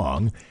this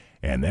long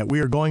and that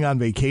we are going on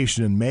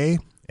vacation in May,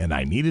 and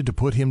I needed to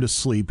put him to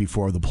sleep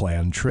before the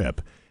planned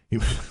trip.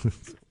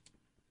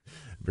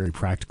 Very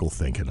practical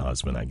thinking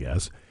husband, I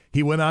guess.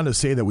 He went on to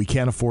say that we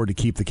can't afford to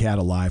keep the cat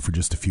alive for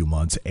just a few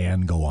months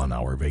and go on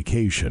our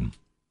vacation.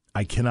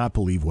 I cannot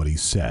believe what he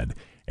said,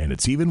 and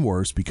it's even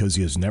worse because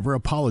he has never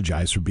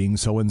apologized for being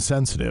so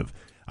insensitive.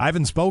 I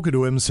haven't spoken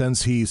to him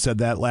since he said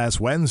that last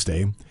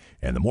Wednesday,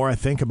 and the more I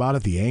think about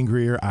it, the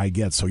angrier I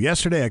get. So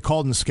yesterday I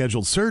called and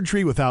scheduled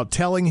surgery without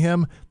telling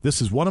him,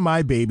 this is one of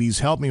my babies,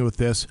 help me with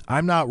this.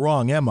 I'm not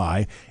wrong, am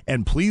I?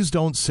 And please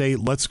don't say,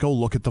 let's go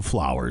look at the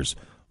flowers.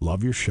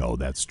 Love your show.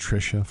 That's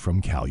Tricia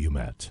from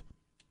Calumet.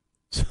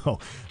 So,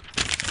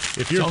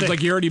 if you're sounds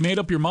like you already made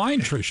up your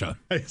mind, Tricia.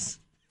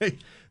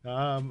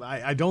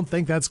 I don't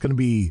think that's going to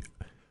be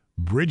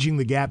bridging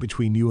the gap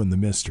between you and the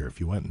mister if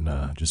you went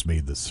and just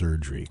made the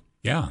surgery.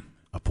 Yeah.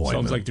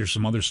 Appointment. Sounds like there's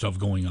some other stuff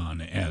going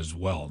on as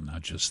well,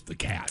 not just the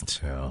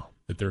cat. Yeah.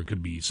 That there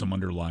could be some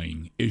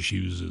underlying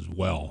issues as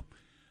well.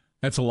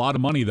 That's a lot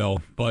of money,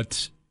 though.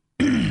 But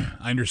I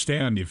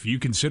understand if you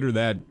consider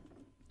that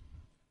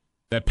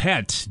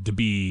pet to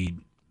be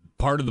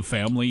part of the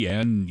family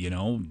and,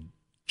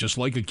 just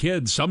like a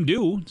kid, some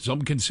do.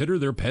 Some consider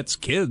their pets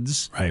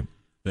kids. Right.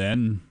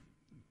 Then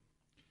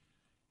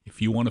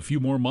if you want a few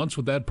more months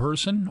with that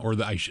person,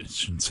 or I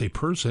shouldn't say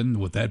person,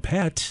 with that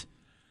pet,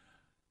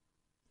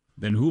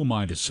 then who am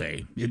I to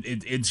say?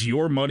 It's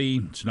your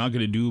money. It's not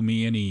going to do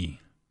me any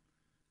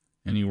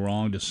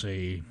wrong to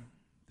say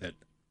that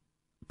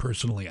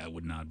personally I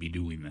would not be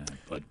doing that.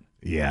 But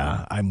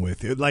yeah, I'm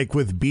with you. Like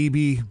with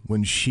BB,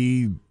 when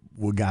she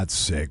got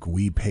sick,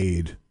 we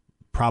paid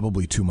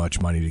probably too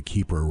much money to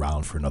keep her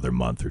around for another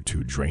month or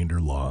two, drained her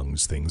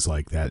lungs, things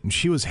like that. And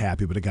she was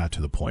happy, but it got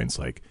to the point, it's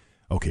like,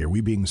 okay, are we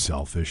being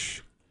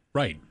selfish?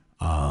 Right.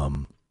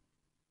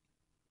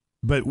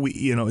 But we,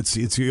 it's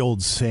the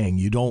old saying,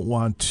 you'd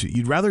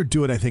rather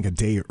do it, I think, a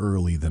day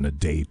early than a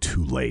day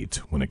too late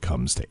when it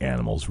comes to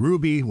animals.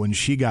 Ruby, when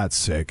she got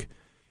sick,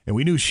 and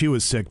we knew she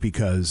was sick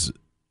because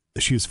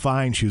she was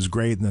fine, she was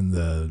great, and then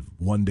the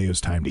one day it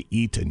was time to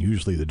eat, and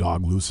usually the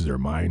dog loses her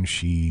mind.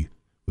 She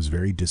was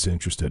very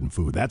disinterested in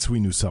food. That's when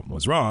we knew something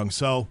was wrong.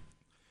 So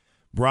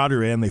brought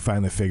her in. They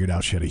finally figured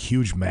out she had a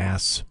huge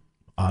mass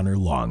on her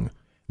lung.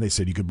 They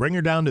said you could bring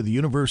her down to the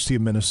University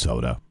of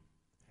Minnesota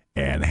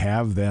and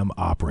have them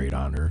operate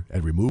on her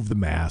and remove the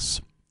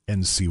mass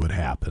and see what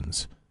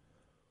happens.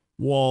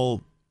 Well,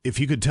 if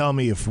you could tell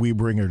me if we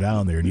bring her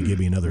down there and you give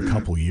me another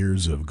couple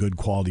years of good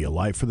quality of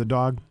life for the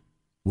dog,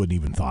 wouldn't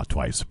even thought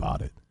twice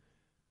about it.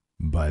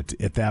 But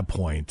at that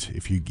point,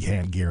 if you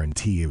can't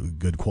guarantee a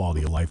good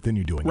quality of life, then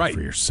you're doing it for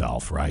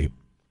yourself, right?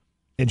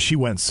 And she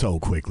went so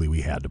quickly,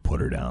 we had to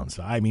put her down.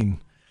 So, I mean,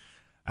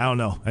 I don't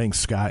know. I think,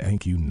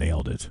 Scott, you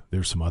nailed it.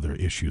 There's some other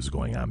issues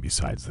going on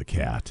besides the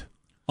cat.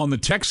 On the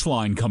text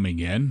line coming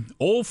in,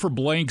 oh, for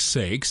blank's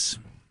sakes,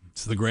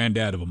 it's the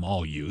granddad of them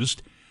all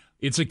used.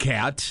 It's a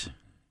cat,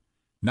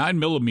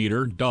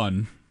 9mm,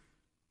 done.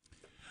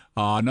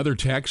 Another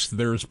text,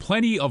 there's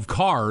plenty of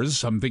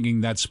cars, I'm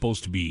thinking that's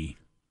supposed to be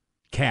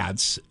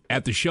cats,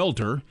 at the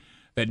shelter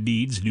that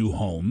needs new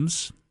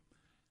homes.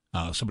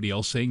 Somebody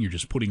else saying you're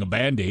just putting a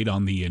Band-Aid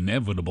on the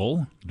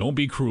inevitable. Don't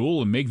be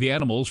cruel and make the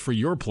animals for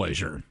your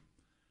pleasure.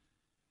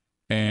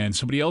 And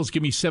somebody else,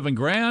 give me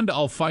 $7,000.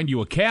 I'll find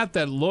you a cat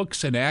that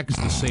looks and acts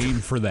the same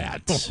for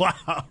that.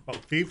 Wow.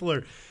 People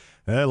are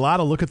a lot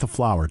of look at the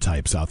flower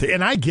types out there.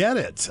 And I get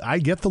it. I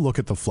get the look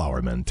at the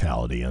flower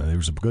mentality. And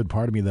there's a good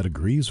part of me that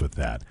agrees with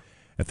that.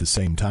 At the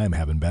same time,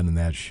 having been in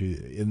that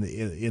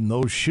in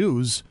those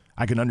shoes,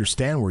 I can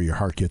understand where your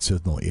heart gets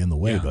in the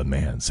way. Yeah. But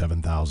man,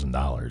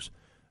 $7,000,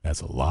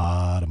 that's a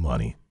lot of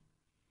money.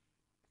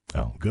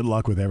 Oh, good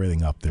luck with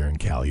everything up there in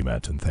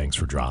Calumet, and thanks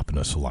for dropping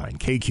us a line.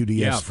 KQDS.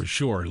 Yeah, for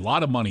sure. A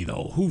lot of money,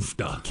 though.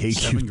 Hoofda.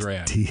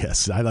 $7,000.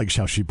 KQDS. I like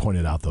how she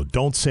pointed out, though.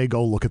 Don't say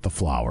go look at the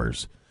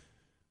flowers.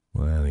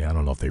 Well, I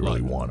don't know if they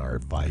really want our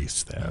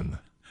advice then.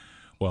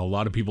 Well, a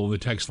lot of people in the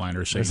text line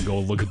are saying go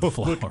look at the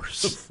flowers. Look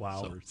at the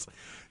flowers. So.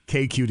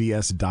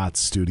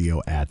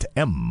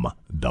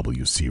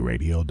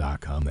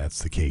 KQDS.studio@mwcradio.com.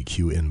 That's the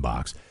KQ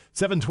inbox.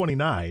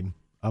 729,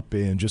 up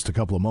in just a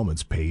couple of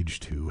moments, page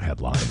 2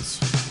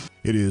 headlines.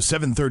 It is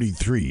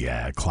 7:33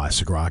 at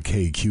Classic Rock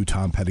KQ.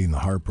 Tom Petty and the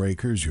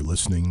Heartbreakers. You're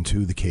listening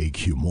to the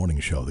KQ Morning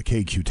Show. The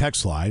KQ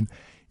text line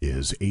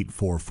is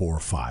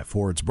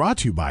 84454. It's brought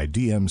to you by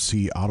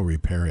DMC Auto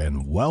Repair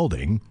and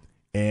Welding.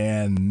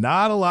 And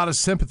not a lot of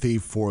sympathy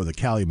for the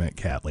Calumet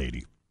cat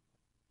lady.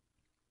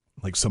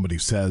 Like somebody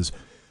says,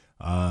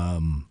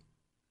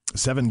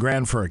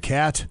 $7,000 for a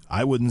cat.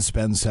 I wouldn't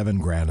spend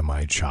 $7,000 on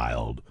my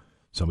child.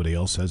 Somebody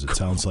else says it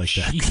sounds like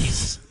that.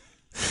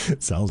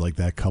 It sounds like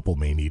that couple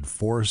may need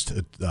forced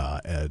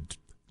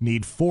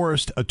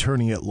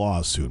attorney at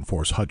law soon.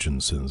 Forrest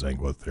Hutchinson's, I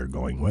think what they're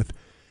going with.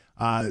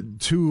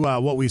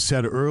 To what we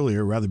said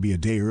earlier, rather be a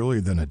day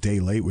earlier than a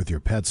day late with your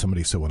pet.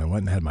 Somebody said, when I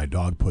went and had my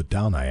dog put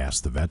down, I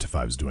asked the vet if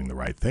I was doing the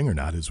right thing or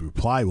not. His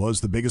reply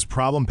was, the biggest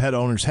problem pet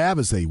owners have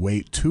is they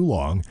wait too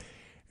long,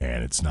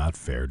 and it's not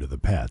fair to the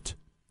pet.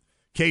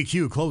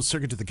 KQ, closed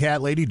circuit to the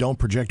cat lady. Don't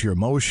project your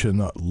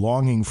emotion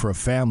longing for a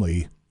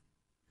family.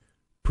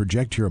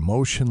 Project your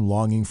emotion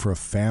longing for a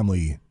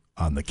family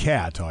on the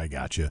cat. Oh, I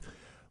got you.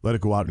 Let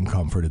it go out in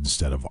comfort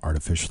instead of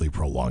artificially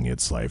prolonging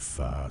its life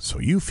so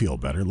you feel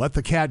better. Let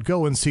the cat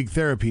go and seek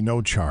therapy.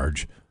 No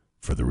charge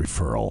for the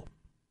referral.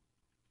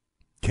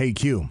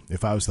 KQ,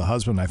 if I was the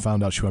husband, I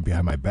found out she went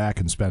behind my back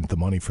and spent the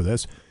money for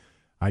this,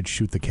 I'd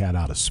shoot the cat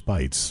out of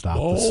spite. Stop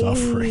the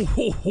suffering.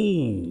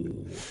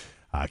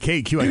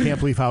 KQ, I can't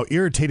believe how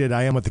irritated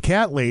I am with the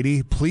cat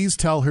lady. Please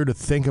tell her to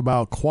think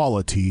about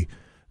quality,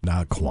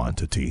 not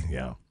quantity.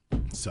 Yeah.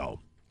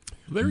 So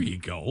there you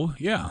go.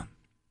 Yeah.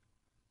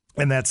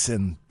 And that's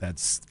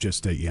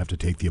just that you have to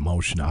take the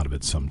emotion out of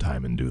it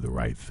sometime and do the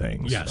right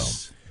thing.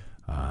 Yes.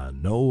 So,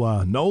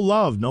 no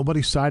love.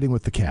 Nobody siding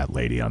with the cat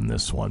lady on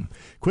this one.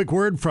 Quick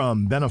word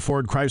from Benna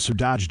Ford, Chrysler,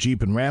 Dodge,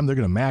 Jeep, and Ram. They're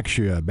going to match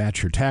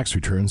your tax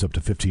returns up to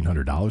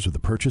 $1,500 with the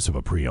purchase of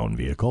a pre-owned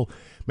vehicle.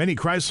 Many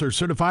Chrysler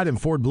certified and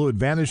Ford Blue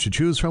Advantage to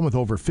choose from with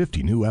over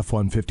 50 new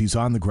F-150s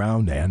on the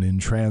ground and in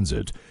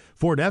transit.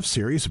 Ford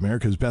F-Series,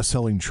 America's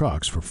best-selling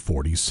trucks for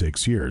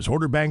 46 years.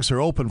 Order banks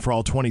are open for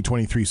all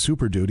 2023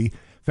 Super Duty.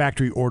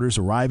 Factory orders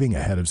arriving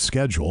ahead of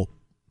schedule.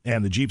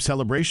 And the Jeep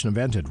Celebration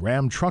event at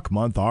Ram Truck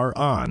Month are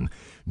on.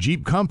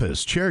 Jeep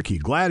Compass, Cherokee,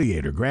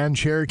 Gladiator, Grand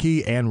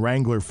Cherokee, and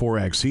Wrangler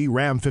 4xe,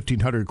 Ram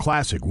 1500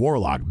 Classic,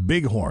 Warlock,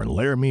 Bighorn,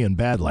 Laramie, and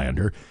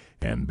Badlander.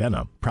 And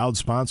Benna, proud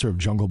sponsor of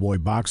Jungle Boy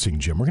Boxing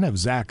Gym. We're going to have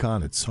Zach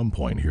on at some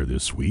point here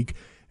this week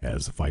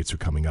as the fights are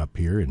coming up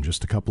here in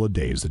just a couple of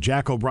days. The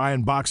Jack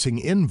O'Brien Boxing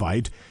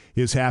Invite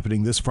is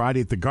happening this Friday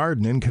at the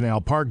Garden in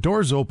Canal Park.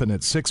 Doors open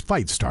at 6,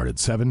 fights start at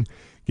 7.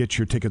 Get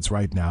your tickets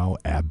right now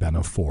at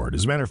Benna Ford.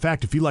 As a matter of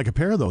fact, if you'd like a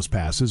pair of those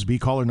passes, be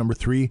caller number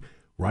 3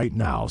 right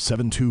now,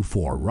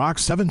 724-ROCK,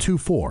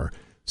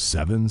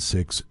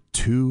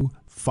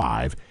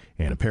 724-7625.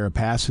 And a pair of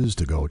passes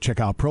to go check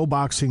out pro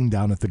boxing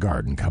down at the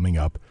Garden coming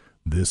up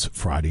this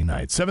Friday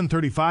night.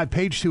 7:35,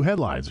 page 2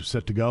 headlines are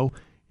set to go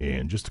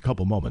in just a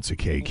couple moments at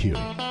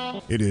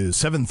KQ. It is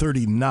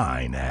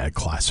 7:39 at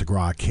Classic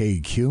Rock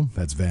KQ.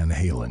 That's Van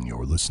Halen.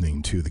 You're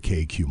listening to the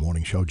KQ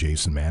Morning Show.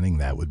 Jason Manning,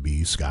 that would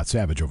be Scott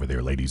Savage over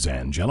there, ladies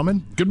and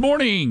gentlemen. Good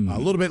morning. A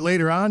little bit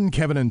later on,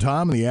 Kevin and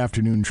Tom in the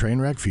afternoon train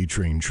wreck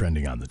featuring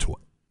Trending on the Trending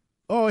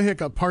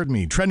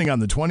on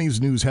the 20s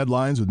news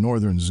headlines with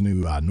Northern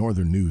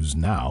News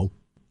Now.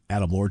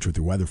 Adam Lorch with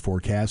your weather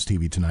forecast.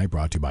 TV Tonight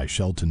brought to you by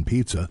Shelton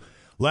Pizza.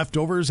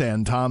 Leftovers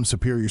and Tom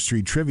Superior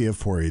Street Trivia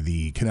for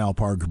the Canal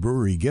Park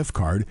Brewery gift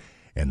card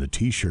and the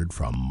T-shirt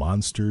from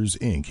Monsters,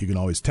 Inc. You can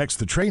always text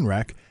the train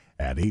wreck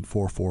at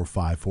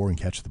 84454 and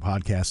catch the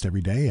podcast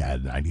every day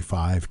at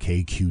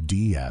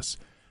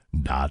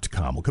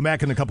 95kqds.com. We'll come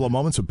back in a couple of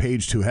moments with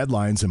page 2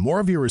 headlines and more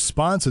of your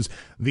responses.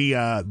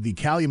 The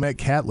Calumet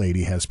cat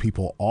lady has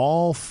people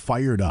all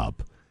fired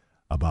up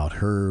about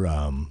her,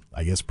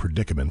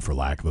 predicament, for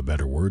lack of a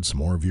better word. Some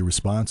more of your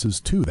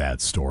responses to that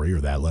story,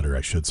 or that letter,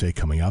 I should say,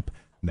 coming up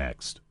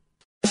next.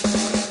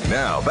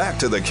 Now, back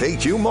to the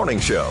KQ Morning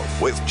Show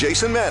with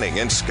Jason Manning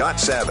and Scott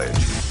Savage.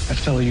 That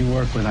fellow you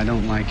work with, I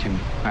don't like him.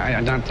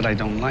 Not that I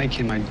don't like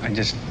him, I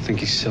just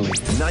think he's silly.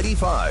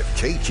 95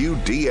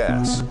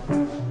 KQDS.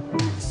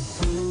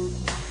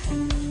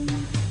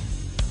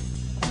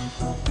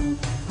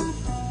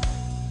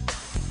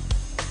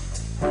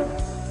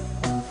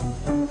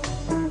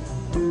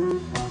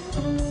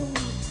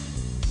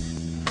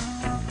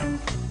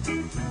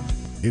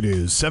 It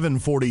is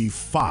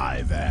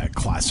 7:45 at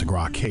Classic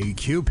Rock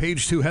KQ.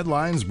 Page 2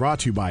 headlines brought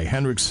to you by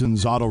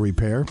Hendrickson's Auto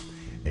Repair,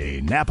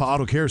 a Napa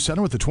Auto Care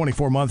Center with a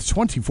 24-month,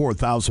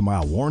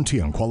 24,000-mile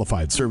warranty on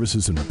qualified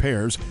services and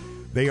repairs.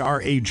 They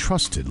are a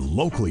trusted,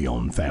 locally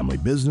owned family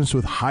business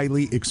with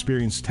highly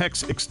experienced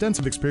techs,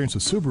 extensive experience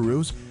with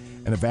Subarus,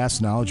 and a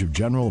vast knowledge of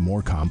general and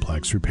more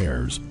complex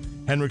repairs.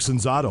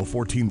 Hendrickson's Auto,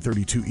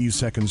 1432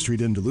 East 2nd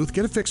Street in Duluth.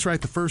 Get it fixed right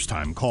the first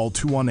time. Call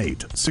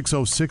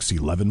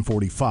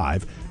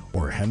 218-606-1145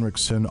 or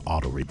Hendrickson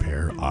Auto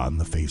Repair on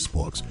the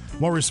Facebooks.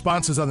 More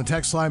responses on the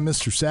text line,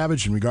 Mr.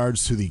 Savage, in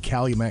regards to the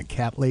Calumet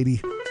cat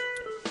lady.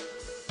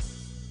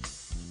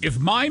 If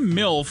my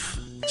MILF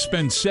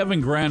spent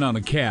 $7,000 on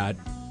a cat,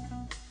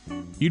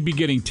 you'd be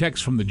getting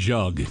text from the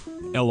jug,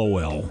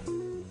 LOL.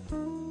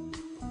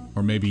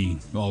 Or maybe,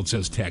 well, it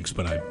says text,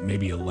 but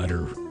maybe a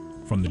letter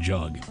from the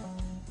jug.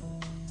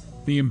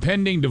 The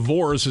impending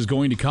divorce is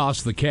going to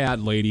cost the cat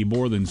lady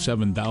more than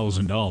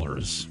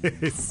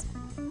 $7,000.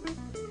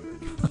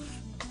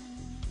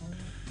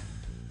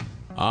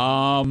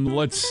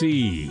 Let's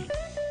see.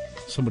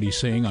 Somebody's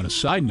saying on a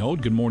side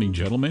note, good morning,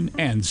 gentlemen,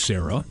 and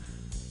Sarah.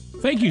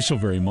 Thank you so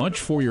very much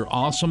for your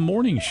awesome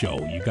morning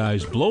show. You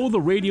guys blow the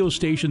radio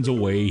stations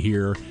away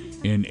here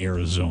in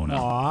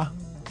Arizona. Aw.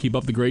 Keep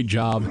up the great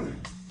job.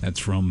 That's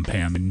from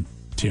Pam and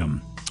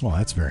Tim. Well,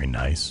 that's very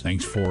nice.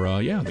 Thanks for,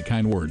 the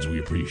kind words. We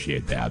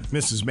appreciate that.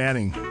 Mrs.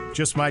 Manning,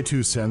 just my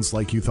 2 cents,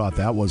 like you thought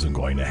that wasn't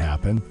going to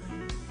happen.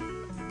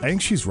 I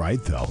think she's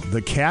right, though.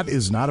 The cat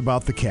is not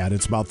about the cat,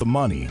 it's about the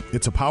money.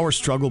 It's a power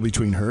struggle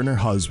between her and her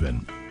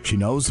husband. She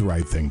knows the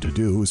right thing to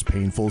do. As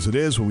painful as it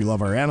is, when we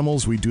love our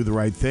animals, we do the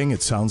right thing.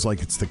 It sounds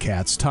like it's the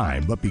cat's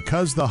time. But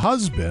because the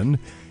husband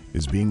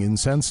is being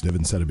insensitive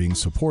instead of being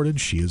supported,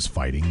 she is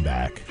fighting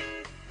back.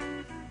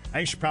 I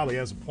think she probably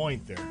has a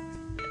point there.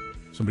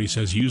 Somebody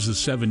says use the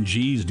 7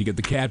 Gs to get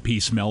the cat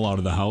pee smell out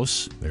of the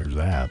house. There's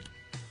that.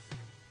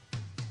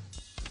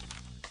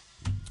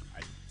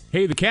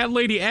 Hey, the cat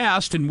lady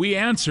asked, and we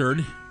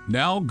answered.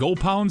 Now go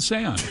pound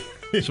sand.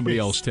 Somebody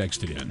else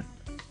texted in.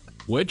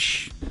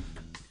 Which,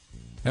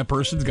 that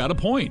person's got a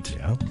point.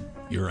 Yeah.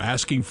 You're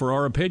asking for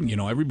our opinion. You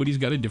know, everybody's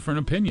got a different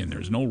opinion.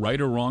 There's no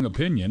right or wrong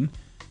opinion.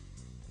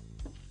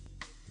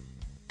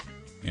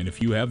 And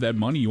if you have that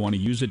money, you want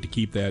to use it to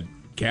keep that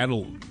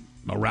cattle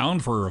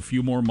around for a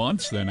few more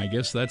months, then I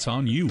guess that's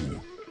on you.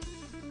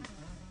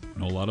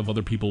 A lot of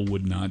other people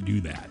would not do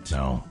that.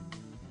 No.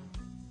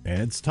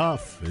 And it's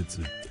tough.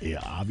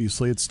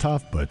 Obviously it's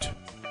tough, but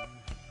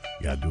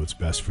you got to do what's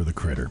best for the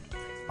critter.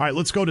 All right,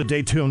 let's go to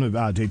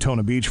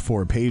Daytona Beach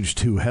for page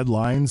 2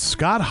 headlines.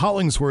 Scott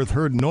Hollingsworth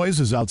heard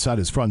noises outside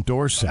his front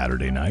door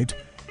Saturday night,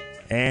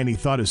 and he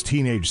thought his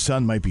teenage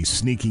son might be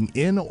sneaking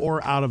in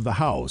or out of the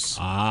house.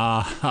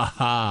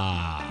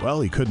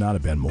 Well, he could not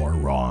have been more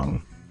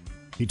wrong.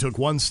 He took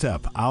one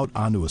step out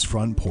onto his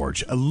front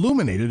porch,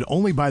 illuminated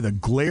only by the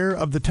glare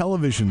of the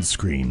television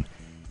screen,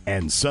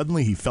 and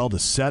suddenly he felt a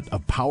set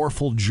of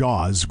powerful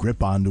jaws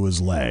grip onto his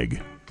leg.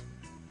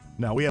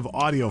 Now, we have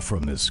audio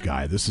from this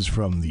guy. This is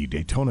from the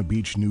Daytona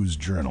Beach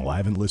News-Journal. I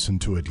haven't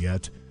listened to it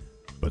yet,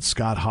 but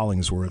Scott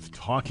Hollingsworth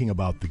talking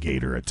about the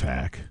gator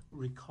attack.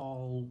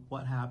 Recall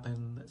what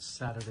happened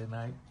Saturday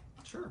night?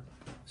 Sure.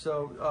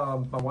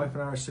 So my wife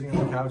and I are sitting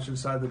on the couch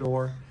inside the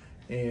door,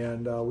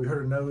 and we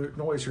heard another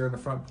noise here on the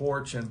front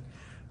porch, and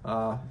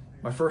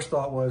my first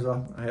thought was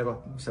I have a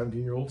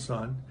 17-year-old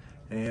son,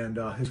 and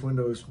his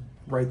window is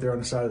right there on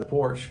the side of the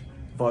porch.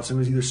 I thought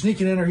somebody was either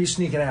sneaking in or he's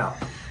sneaking out.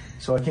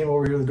 So I came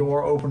over here to the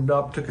door, opened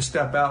up, took a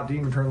step out, didn't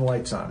even turn the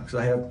lights on because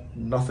I have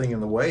nothing in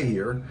the way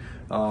here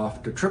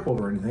to trip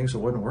over anything, so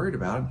I wasn't worried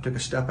about it. Took a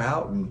step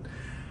out, and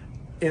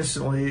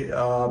instantly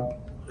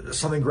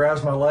something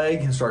grabs my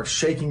leg and starts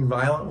shaking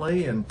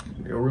violently and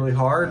really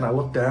hard, and I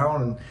looked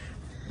down, and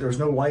there was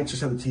no lights,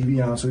 just had the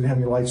TV on, so we didn't have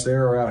any lights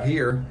there or out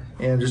here,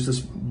 and just this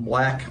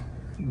black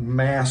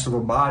mass of a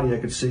body I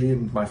could see,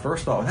 and my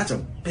first thought, that's a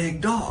big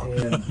dog.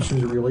 And as soon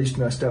as it released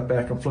me, I stepped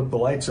back and flipped the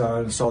lights on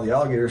and saw the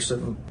alligator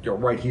sitting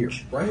right here.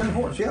 Right on the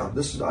porch, yeah.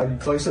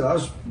 Like I said, I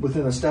was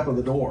within a step of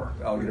the door.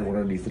 Alligator went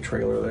underneath the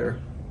trailer there.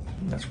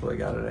 And that's where they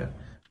got it at.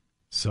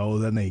 So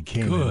then they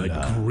came Good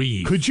in.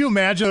 grief. Could you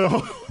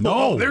imagine?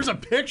 No. There's a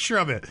picture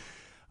of it.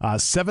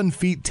 7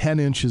 feet 10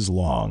 inches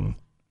long.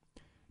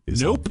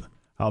 Nope.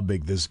 How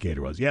big this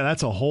gator was. Yeah,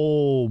 that's a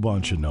whole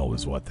bunch of no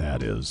is what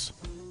that is.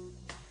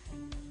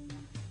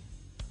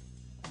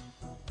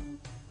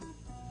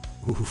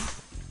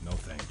 Oof. No,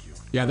 thank you.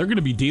 Yeah, they're going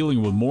to be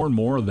dealing with more and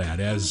more of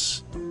that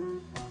as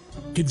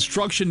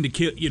construction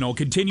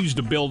continues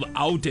to build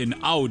out and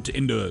out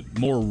into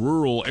more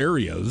rural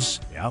areas.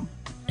 Yep.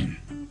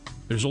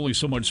 there's only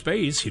so much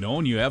space,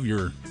 and you have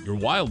your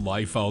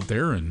wildlife out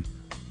there, and,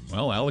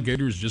 well,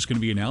 alligator is just going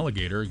to be an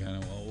alligator. Kind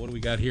of, well, what do we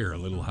got here? A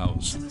little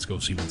house. Let's go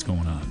see what's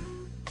going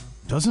on.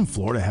 Doesn't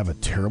Florida have a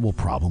terrible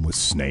problem with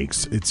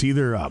snakes? It's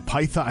either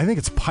python. I think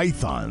it's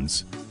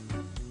pythons.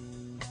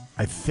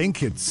 I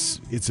think it's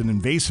an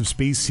invasive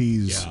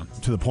species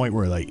to the point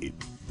where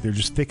they're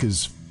just thick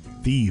as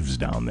thieves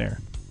down there.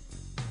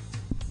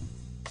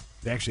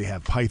 They actually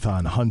have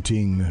python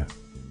hunting.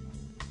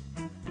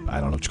 I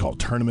don't know what you call it,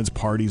 tournaments,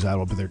 parties. I don't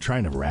know, but they're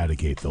trying to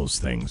eradicate those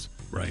things,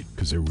 right?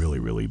 Because they're really,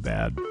 really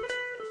bad.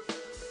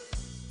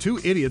 2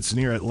 idiots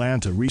near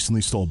Atlanta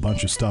recently stole a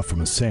bunch of stuff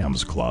from a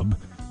Sam's Club.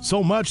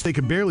 So much they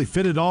could barely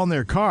fit it all in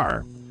their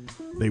car.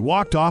 They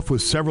walked off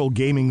with several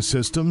gaming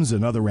systems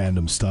and other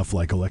random stuff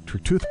like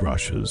electric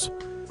toothbrushes.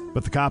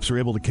 But the cops were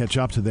able to catch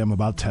up to them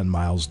about 10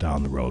 miles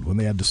down the road when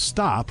they had to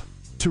stop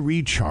to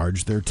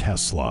recharge their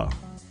Tesla.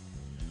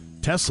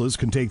 Teslas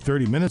can take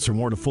 30 minutes or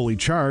more to fully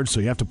charge, so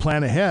you have to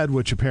plan ahead,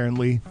 which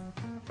apparently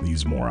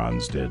these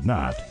morons did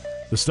not.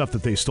 The stuff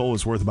that they stole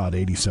is worth about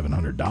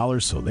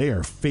 $8,700, so they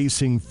are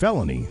facing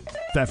felony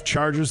theft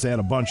charges. They had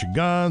a bunch of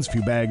guns, a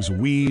few bags of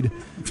weed,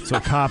 so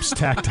cops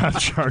tacked on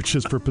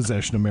charges for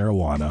possession of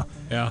marijuana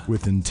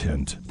with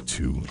intent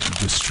to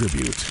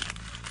distribute.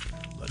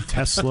 The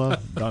Tesla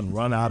done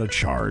run out of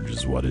charge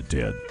is what it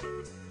did.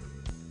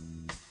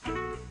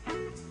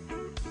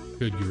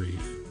 Good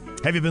grief.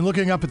 Have you been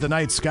looking up at the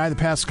night sky the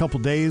past couple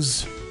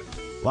days?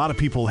 A lot of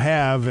people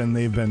have, and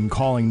they've been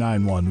calling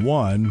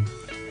 911,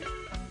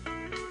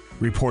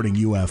 reporting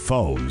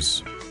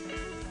UFOs.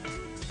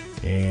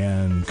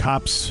 And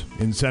cops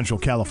in Central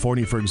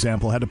California, for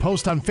example, had to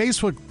post on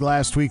Facebook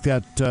last week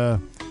that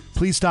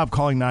please stop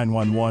calling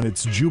 911.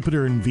 It's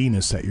Jupiter and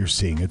Venus that you're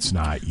seeing. It's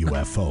not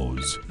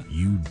UFOs.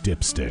 You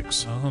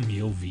dipsticks.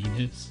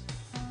 Venus.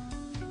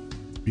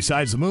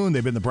 Besides the moon,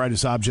 they've been the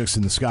brightest objects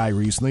in the sky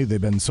recently.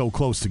 They've been so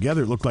close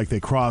together, it looked like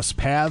they crossed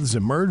paths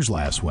and merged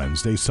last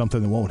Wednesday,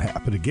 something that won't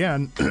happen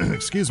again,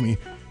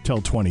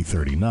 till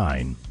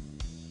 2039.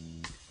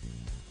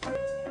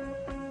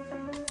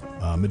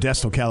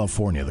 Modesto,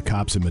 California. The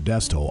cops in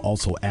Modesto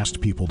also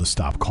asked people to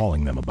stop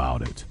calling them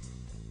about it.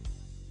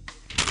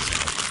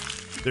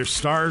 They're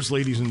stars,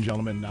 ladies and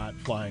gentlemen, not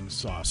flying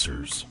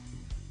saucers.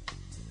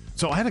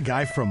 So I had a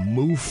guy from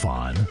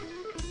MUFON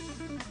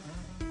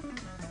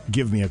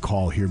give me a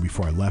call here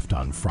before I left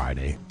on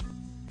Friday.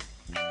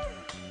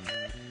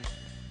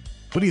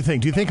 What do you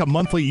think? Do you think a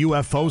monthly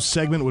UFO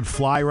segment would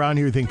fly around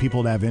here? You think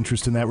people would have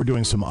interest in that? We're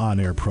doing some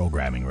on-air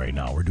programming right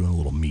now. We're doing a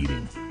little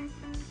meeting.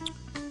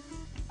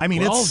 I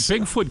mean, it's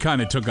Bigfoot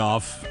kind of took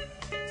off,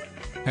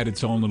 had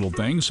its own little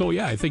thing. So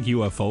yeah, I think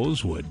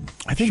UFOs would.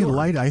 I think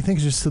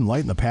just in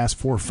light in the past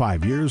 4 or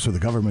 5 years where the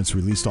government's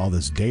released all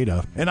this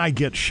data, and I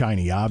get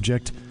shiny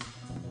object,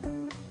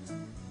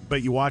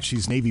 but you watch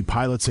these Navy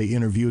pilots they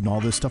interviewed and all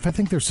this stuff. I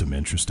think there's some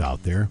interest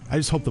out there. I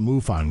just hope the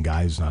MUFON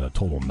guy's not a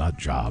total nut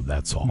job.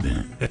 That's all.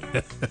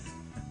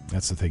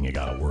 That's the thing you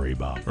got to worry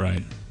about.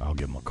 Right. I'll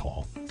give him a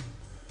call.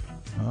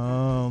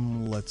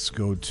 Let's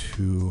go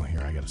to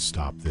here. I got to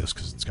stop this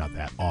because it's got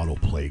that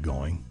autoplay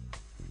going.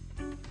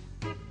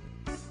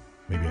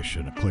 Maybe I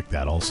shouldn't have clicked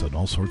that. All of a sudden,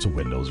 all sorts of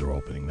windows are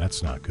opening.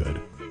 That's not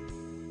good.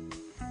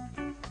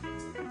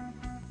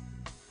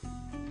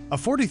 A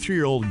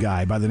 43-year-old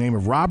guy by the name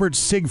of Robert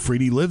Siegfried.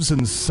 He lives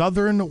in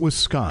southern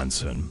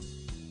Wisconsin.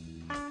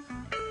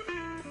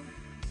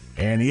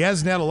 And he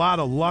hasn't had a lot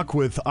of luck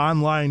with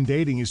online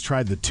dating. He's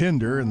tried the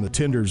Tinder, and the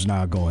Tinder's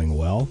not going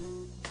well.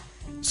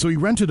 So he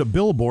rented a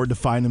billboard to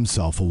find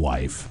himself a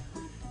wife.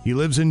 He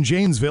lives in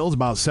Janesville, it's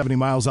about 70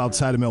 miles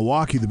outside of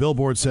Milwaukee. The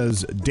billboard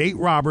says, "Date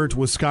Robert,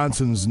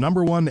 Wisconsin's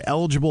 #1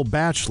 eligible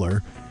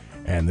bachelor."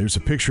 And there's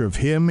a picture of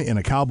him in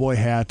a cowboy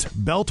hat,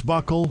 belt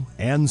buckle,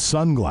 and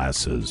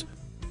sunglasses.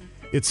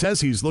 It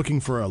says he's looking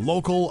for a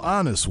local,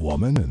 honest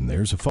woman, and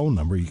there's a phone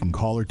number you can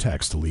call or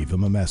text to leave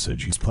him a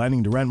message. He's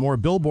planning to rent more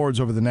billboards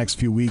over the next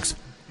few weeks,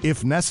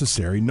 if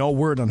necessary. No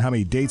word on how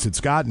many dates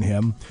it's gotten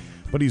him,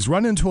 but he's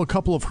run into a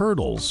couple of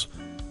hurdles.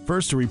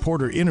 First, a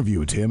reporter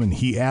interviewed him, and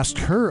he asked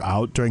her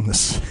out during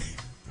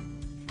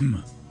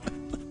the...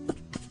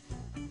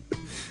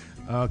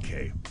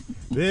 Okay.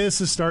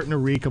 This is starting to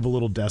reek of a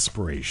little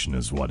desperation,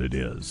 is what it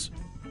is.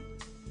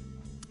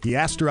 He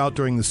asked her out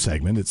during the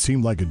segment. It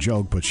seemed like a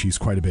joke, but she's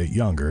quite a bit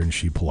younger, and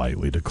she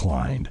politely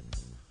declined.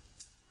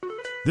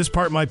 This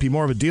part might be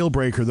more of a deal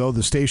breaker, though.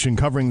 The station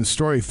covering the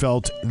story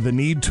felt the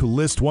need to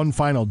list one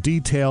final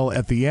detail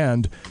at the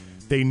end.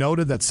 They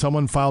noted that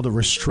someone filed a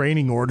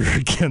restraining order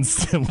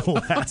against him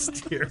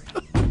last year.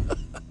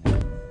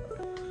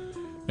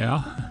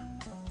 Yeah.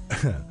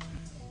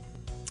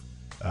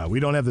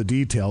 We don't have the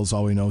details.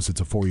 All we know is it's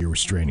a 4-year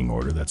restraining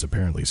order that's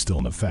apparently still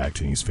in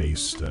effect, and he's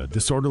faced a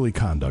disorderly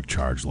conduct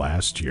charge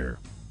last year.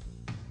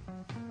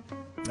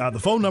 The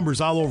phone number's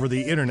all over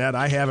the internet.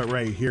 I have it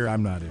right here.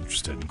 I'm not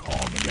interested in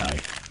calling the guy,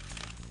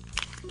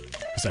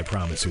 because I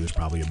promise you there's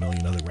probably a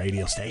million other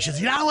radio stations.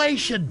 You know what we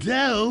should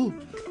do?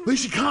 We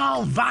should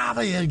call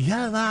Bobby and get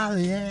him out of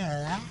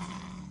here.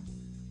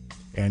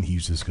 And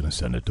he's just going to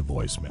send it to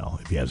voicemail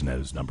if he hasn't had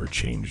his number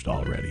changed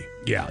already.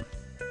 Yeah.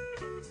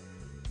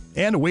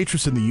 And a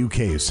waitress in the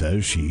UK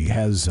says she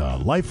has a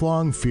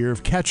lifelong fear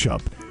of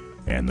ketchup,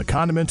 and the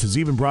condiment has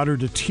even brought her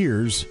to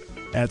tears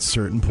at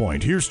certain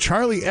point. Here's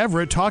Charlie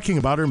Everett talking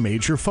about her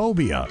major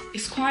phobia.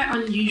 It's quite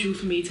unusual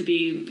for me to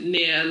be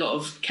near a lot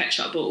of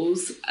ketchup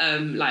bottles.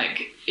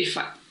 If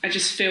I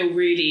just feel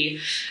really,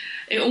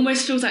 it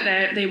almost feels like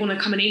they want to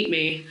come and eat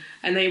me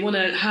and they want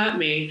to hurt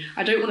me.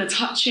 I don't want to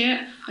touch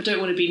it. I don't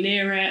want to be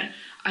near it.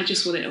 I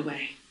just want it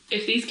away.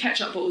 If these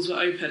ketchup bottles were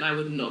open, I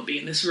would not be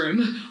in this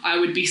room. I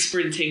would be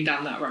sprinting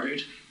down that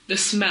road. The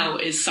smell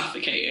is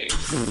suffocating.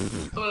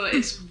 Oh,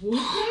 it's warm.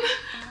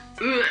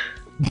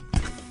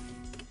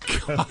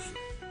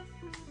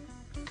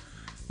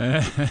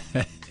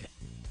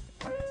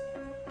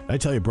 I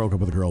tell you, I broke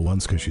up with a girl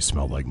once because she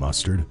smelled like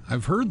mustard.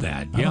 I've heard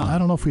that, yeah. I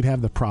don't know if we'd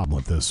have the problem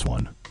with this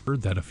one.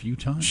 Heard that a few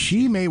times.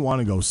 She may want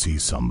to go see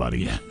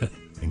somebody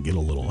and get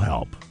a little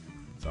help.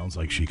 Sounds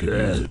like she could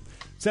use it.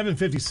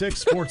 7:56,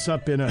 sports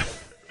up in a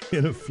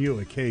few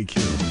at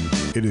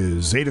KQ. It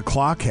is 8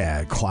 o'clock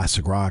at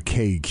Classic Rock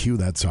KQ.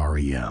 That's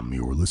REM.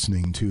 You were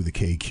listening to the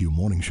KQ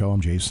Morning Show.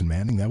 I'm Jason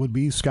Manning. That would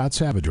be Scott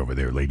Savage over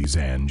there, ladies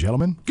and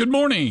gentlemen. Good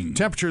morning.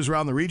 Temperatures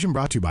around the region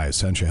brought to you by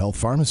Essentia Health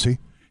Pharmacy.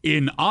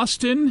 In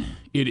Austin,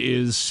 it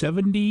is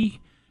 70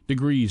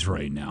 degrees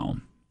right now.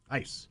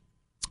 Nice.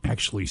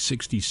 Actually,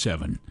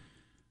 67.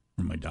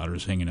 Where my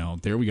daughter's hanging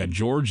out there. We got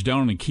George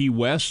down in Key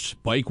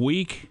West, Bike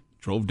Week.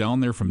 Drove down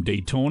there from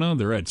Daytona.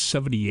 They're at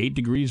 78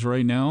 degrees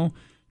right now.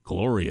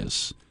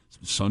 Glorious.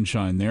 Some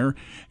sunshine there.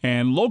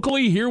 And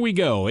locally, here we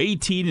go.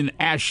 18 in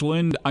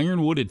Ashland,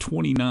 Ironwood at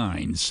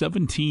 29,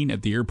 17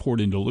 at the airport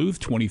in Duluth,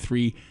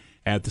 23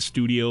 at the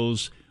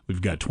studios.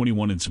 We've got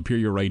 21 in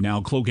Superior right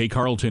now. Cloquet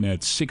Carlton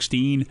at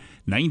 16,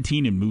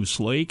 19 in Moose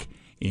Lake.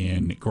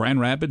 In Grand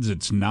Rapids,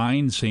 it's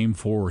 9. Same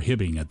for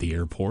Hibbing at the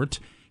airport.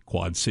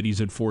 Quad Cities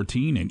at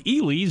 14, and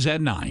Ely's at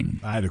 9.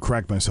 I had to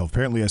correct myself.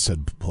 Apparently, I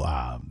said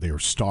they were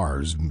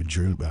stars,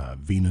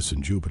 Venus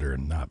and Jupiter,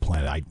 and not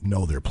planet. I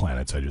know they're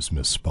planets. I just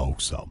misspoke.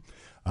 So,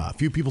 a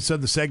few people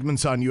said the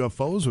segments on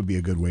UFOs would be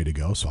a good way to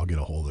go, so I'll get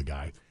a hold of the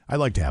guy. I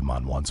like to have him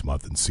on once a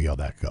month and see how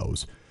that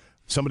goes.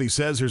 Somebody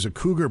says there's a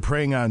cougar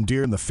preying on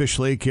deer in the Fish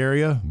Lake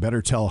area.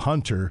 Better tell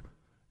Hunter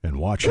and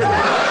watch out.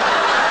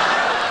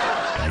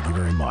 Thank you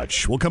very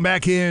much. We'll come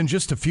back in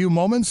just a few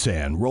moments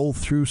and roll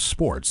through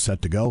sports.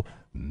 Set to go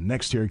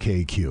next year,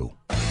 KQ.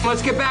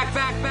 Let's get back.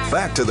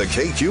 Back to the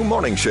KQ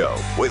Morning Show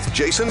with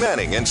Jason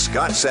Manning and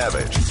Scott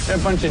Savage. They're a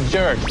bunch of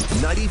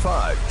jerks.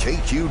 95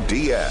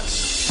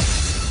 KQDS.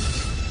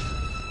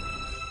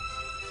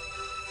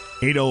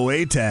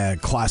 8:08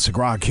 at Classic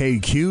Rock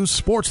KQ.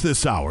 Sports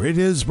this hour. It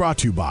is brought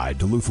to you by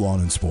Duluth Lawn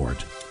and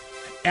Sport.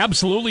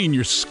 Absolutely, in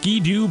your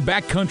Ski-Doo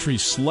backcountry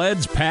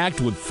sleds packed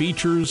with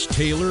features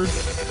tailored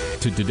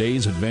to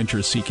today's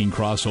adventure-seeking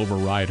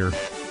crossover rider.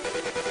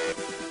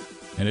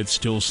 And it's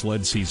still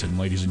sled season,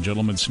 ladies and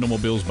gentlemen.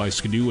 Snowmobiles by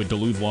Ski-Doo at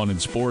Duluth Lawn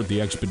and Sport,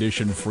 the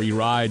Expedition, free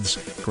rides,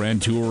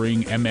 Grand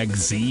Touring,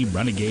 MXZ,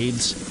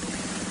 Renegades,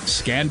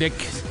 Scandic,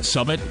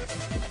 Summit,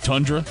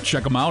 Tundra.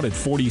 Check them out at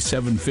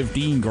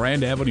 4715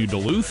 Grand Avenue,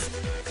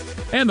 Duluth.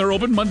 And they're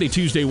open Monday,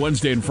 Tuesday,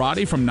 Wednesday, and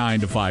Friday from 9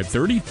 to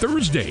 5:30.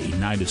 Thursday,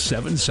 9 to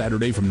 7.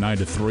 Saturday from 9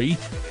 to 3.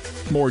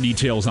 More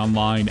details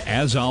online,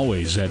 as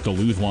always, at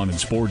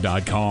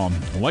DuluthLawnandSport.com.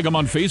 Like them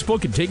on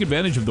Facebook and take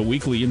advantage of the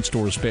weekly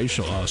in-store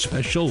specials,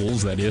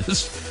 that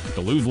is.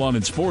 Duluth Lawn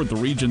and Sport, the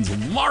region's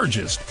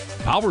largest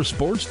power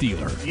sports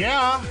dealer.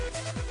 Yeah.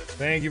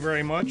 Thank you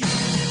very much.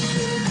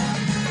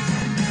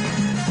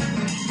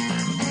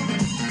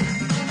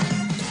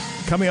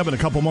 Coming up in a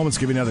couple moments,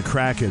 giving another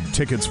crack at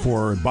tickets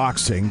for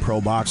boxing, pro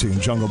boxing,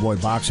 and Jungle Boy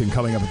boxing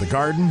coming up at the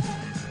Garden,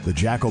 the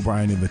Jack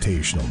O'Brien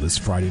Invitational this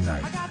Friday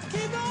night.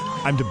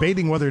 I'm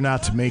debating whether or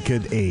not to make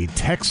it a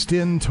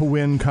text-in to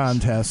win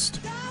contest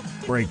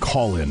or a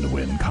call-in to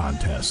win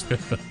contest.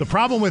 The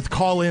problem with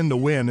call-in to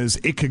win is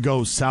it could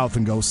go south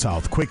and go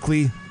south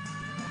quickly,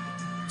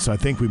 so I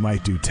think we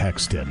might do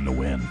text-in to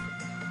win.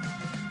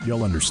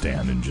 You'll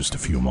understand in just a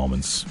few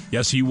moments.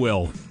 Yes, you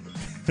will.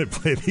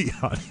 Play the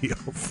audio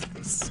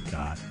for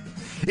Scott.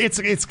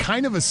 It's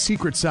kind of a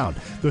secret sound.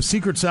 The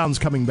secret sound's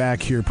coming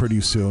back here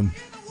pretty soon.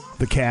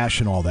 The cash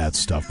and all that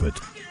stuff, but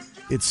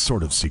it's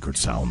sort of secret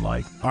sound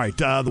like. All right,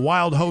 the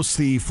Wild hosts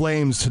the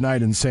Flames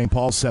tonight in St.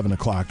 Paul, 7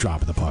 o'clock,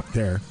 drop of the puck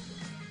there.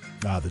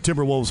 The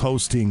Timberwolves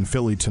hosting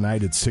Philly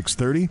tonight at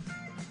 6:30.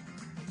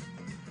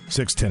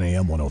 6:10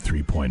 a.m.,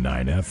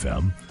 103.9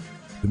 FM.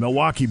 The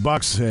Milwaukee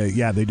Bucks, they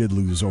did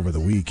lose over the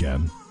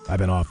weekend. I've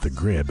been off the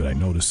grid, but I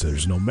noticed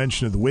there's no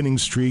mention of the winning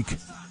streak.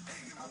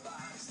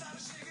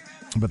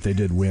 But they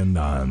did win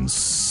on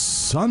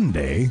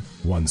Sunday,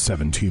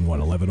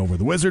 117-111 over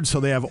the Wizards, so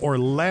they have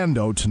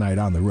Orlando tonight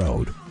on the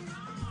road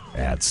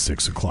at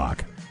 6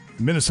 o'clock.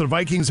 Minnesota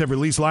Vikings have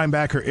released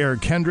linebacker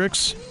Eric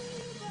Kendricks,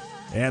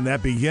 and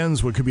that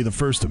begins what could be the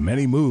first of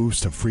many moves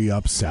to free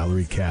up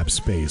salary cap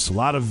space. A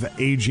lot of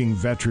aging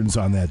veterans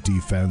on that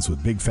defense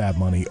with big fat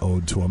money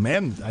owed to them,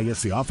 and I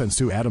guess the offense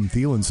too. Adam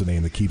Thielen's the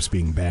name that keeps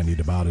being bandied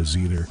about as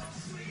either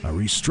a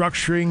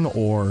restructuring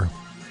or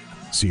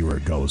see where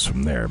it goes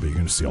from there. But you're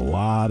going to see a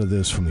lot of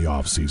this from the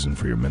offseason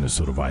for your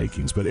Minnesota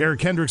Vikings. But Eric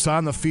Kendricks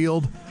on the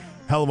field,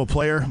 hell of a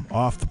player.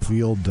 Off the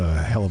field,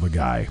 hell of a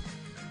guy.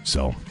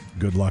 So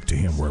good luck to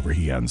him wherever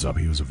he ends up.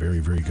 He was a very,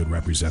 very good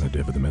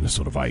representative of the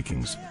Minnesota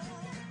Vikings.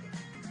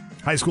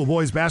 High school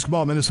boys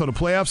basketball Minnesota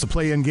playoffs. The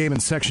play-in game in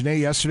Section A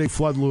yesterday.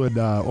 Floodwood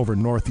over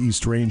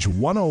Northeast Range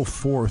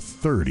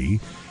 104-30.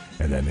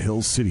 And then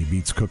Hill City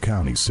beats Cook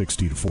County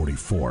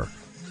 60-44.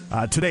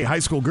 Today, high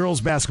school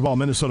girls basketball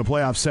Minnesota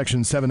playoffs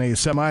Section 7A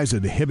semis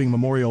at Hibbing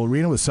Memorial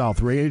Arena with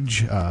South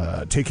Range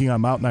taking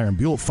on Mountain Iron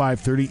Buell at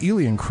 5:30.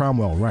 Ely and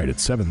Cromwell Wright at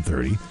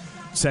 7:30.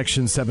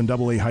 Section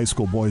 7AA high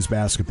school boys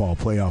basketball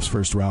playoffs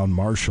first round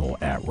Marshall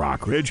at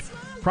Rockridge.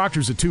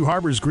 Proctor's at Two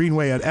Harbors,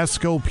 Greenway at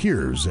Esco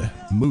Piers,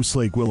 Moose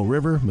Lake Willow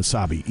River,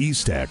 Mesabi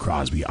East at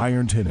Crosby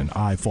Ironton, and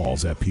I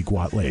Falls at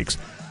Pequot Lakes.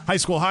 High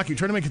school hockey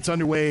tournament gets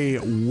underway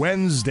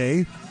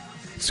Wednesday.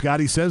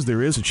 Scotty says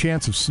there is a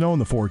chance of snow in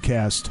the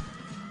forecast.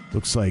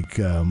 Looks like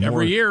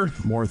every year.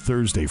 More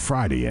Thursday,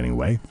 Friday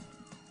anyway.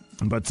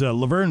 But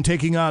Laverne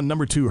taking on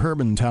number 2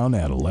 Hermantown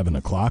at 11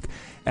 o'clock.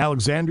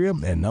 Alexandria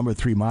and number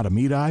 3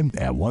 Matamidi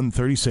at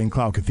 1:30. St.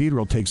 Cloud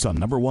Cathedral takes on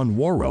number 1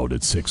 Warroad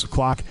at 6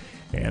 o'clock.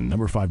 And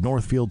number 5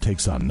 Northfield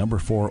takes on number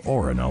 4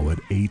 Orono at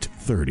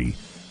 8:30.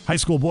 High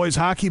school boys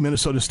hockey,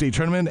 Minnesota State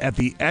Tournament at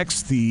the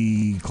X,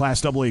 the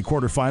Class AA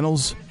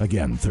quarterfinals.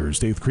 Again,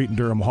 Thursday with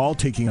Cretin-Durham Hall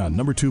taking on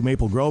number 2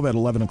 Maple Grove at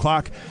 11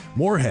 o'clock.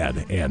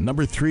 Moorhead and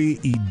number 3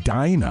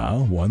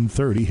 Edina,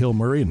 1:30. Hill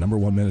Murray and number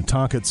 1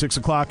 Minnetonka at 6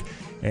 o'clock.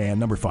 And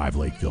number 5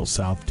 Lakeville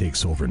South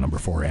takes over number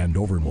 4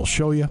 Andover, and we'll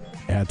show you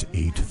at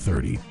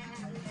 8:30.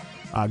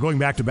 Going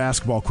back to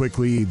basketball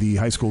quickly, the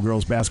high school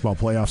girls basketball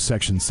playoffs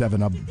Section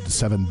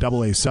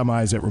 7AA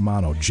semis at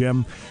Romano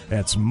Gym.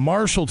 That's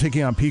Marshall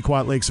taking on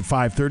Pequot Lakes at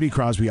 5:30.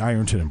 Crosby,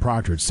 Ironton, and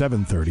Proctor at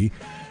 7:30.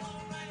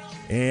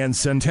 And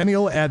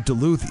Centennial at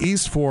Duluth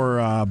East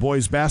for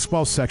boys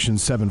basketball Section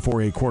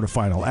 7-4A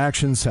quarterfinal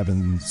action.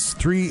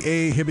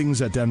 7-3A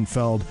Hibbings at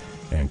Denfeld,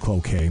 and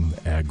Cloquet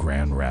at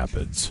Grand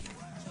Rapids.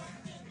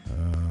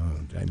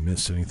 Did I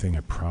miss anything?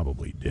 I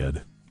probably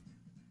did.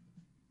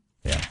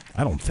 Yeah,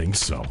 I don't think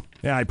so.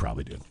 Yeah, I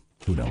probably did.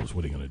 Who knows?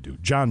 What are you going to do?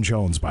 John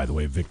Jones, by the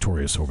way,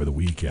 victorious over the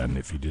weekend,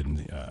 if you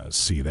didn't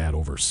see that,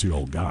 over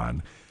Cyril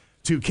Gahn,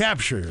 to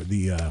capture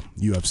the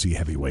UFC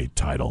heavyweight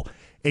title.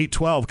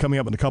 8:12 coming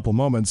up in a couple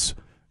moments.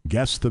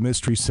 Guess the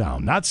mystery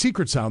sound. Not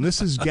secret sound.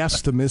 This is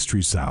Guess the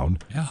Mystery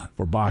Sound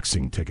for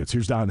boxing tickets.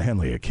 Here's Don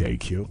Henley at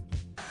KQ.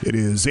 It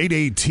is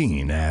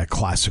 8:18 at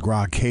Classic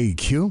Rock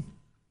KQ.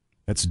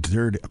 That's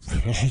dirty.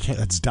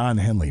 That's Don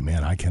Henley,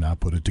 man. I cannot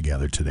put it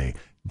together today.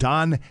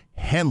 Don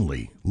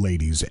Henley,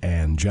 ladies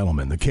and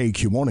gentlemen. The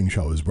KQ Morning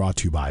Show is brought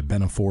to you by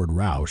Benaford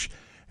Roush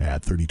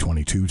at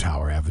 3022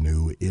 Tower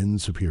Avenue in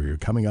Superior.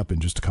 Coming up in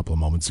just a couple of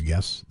moments,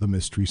 Guess the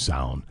Mystery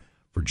Sound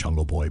for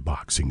Jungle Boy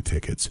boxing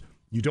tickets.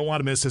 You don't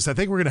want to miss this. I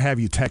think we're going to have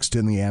you text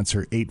in the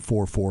answer,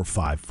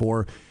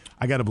 84454.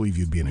 I got to believe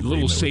you'd be in agreement.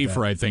 A little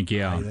safer, I think,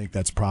 yeah. I think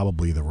that's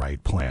probably the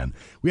right plan.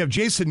 We have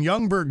Jason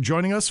Youngberg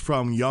joining us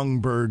from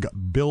Youngberg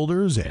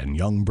Builders and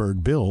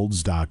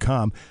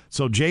youngbergbuilds.com.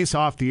 So, Jace,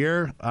 off the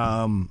air,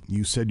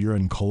 you said you're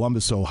in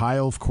Columbus,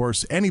 Ohio. Of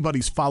course,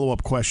 anybody's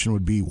follow-up question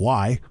would be,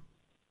 why?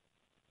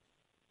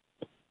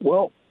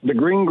 Well, the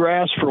green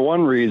grass for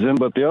one reason,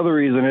 but the other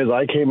reason is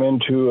I came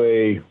into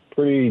a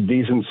pretty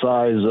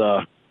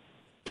decent-size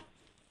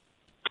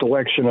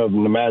selection of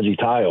Nemaji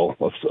tile,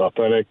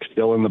 authentic,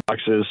 still in the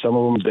boxes. Some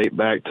of them date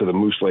back to the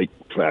Moose Lake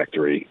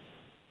factory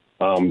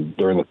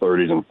during the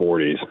 30s and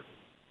 40s.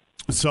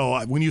 So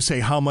when you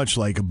say how much,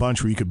 like a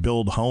bunch where you could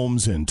build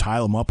homes and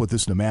tile them up with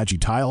this Nemaji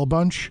tile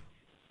bunch?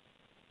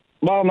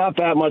 Well, not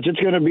that much.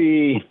 It's going to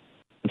be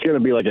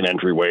like an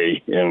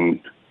entryway in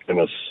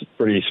a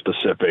pretty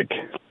specific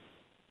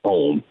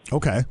home.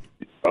 Okay.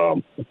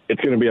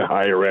 It's going to be a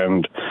higher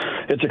end.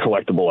 It's a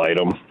collectible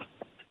item.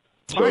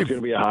 So it's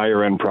going to be a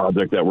higher-end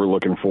project that we're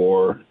looking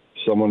for,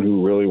 someone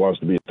who really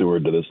wants to be a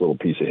steward to this little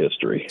piece of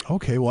history.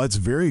 Okay, well, that's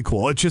very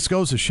cool. It just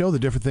goes to show the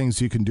different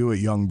things you can do at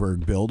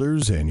Youngberg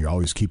Builders, and you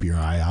always keep your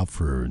eye out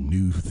for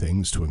new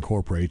things to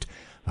incorporate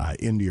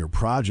into your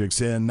projects,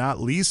 and not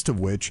least of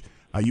which,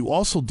 you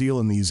also deal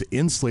in these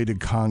insulated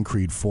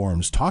concrete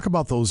forms. Talk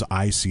about those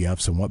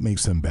ICFs and what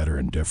makes them better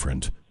and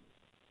different.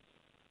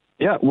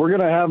 Yeah, we're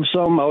going to have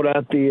some out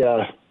at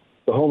the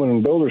Home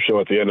and Builder Show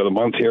at the end of the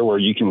month here, where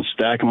you can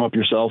stack them up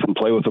yourself and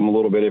play with them a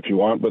little bit if you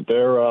want. But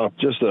they're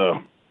just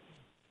an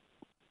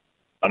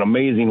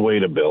amazing way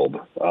to build.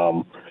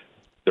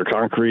 They're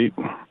concrete,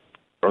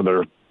 or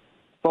they're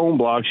foam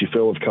blocks you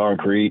fill with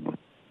concrete,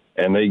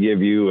 and they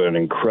give you an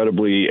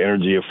incredibly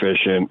energy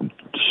efficient,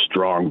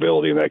 strong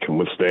building that can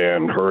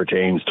withstand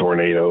hurricanes,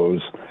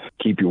 tornadoes,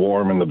 keep you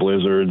warm in the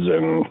blizzards,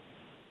 and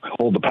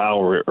hold the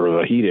power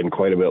or the heat in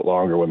quite a bit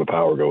longer when the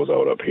power goes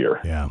out up here.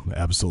 Yeah,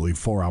 absolutely.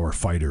 4-hour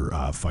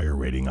fire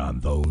rating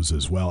on those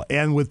as well.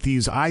 And with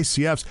these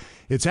ICFs,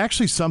 it's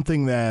actually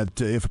something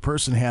that if a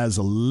person has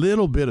a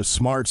little bit of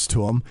smarts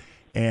to them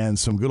and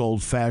some good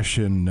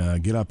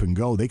old-fashioned get up and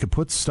go, they could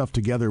put stuff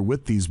together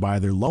with these by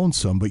their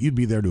lonesome, but you'd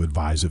be there to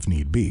advise if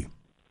need be.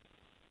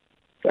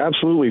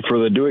 Absolutely. For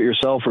the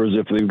do-it-yourselfers,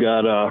 if they've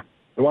got,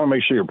 we want to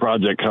make sure your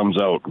project comes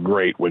out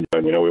great. We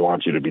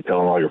want you to be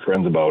telling all your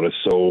friends about us.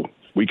 So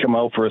we come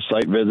out for a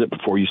site visit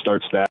before you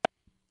start stacking.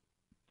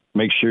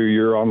 Make sure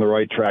you're on the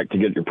right track to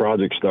get your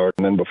project started.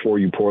 And then before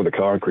you pour the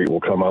concrete, we'll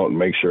come out and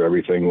make sure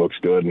everything looks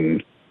good.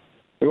 And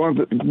we want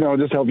to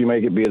just help you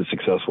make it be as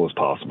successful as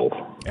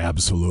possible.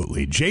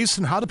 Absolutely.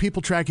 Jason, how do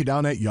people track you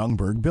down at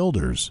Youngberg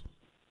Builders?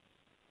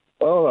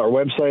 Well, our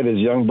website is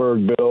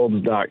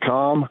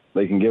youngbergbuilds.com.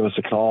 They can give us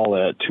a call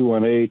at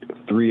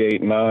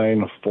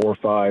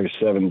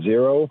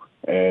 218-389-4570.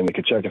 And they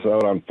can check us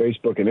out on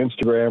Facebook and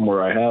Instagram,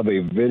 where I have a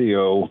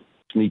video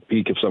sneak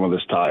peek of some of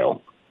this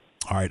tile.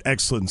 All right,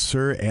 excellent,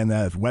 sir. And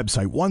that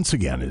website, once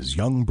again, is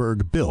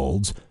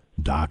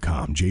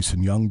youngbergbuilds.com.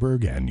 Jason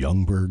Youngberg and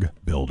Youngberg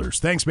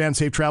Builders. Thanks, man.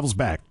 Safe travels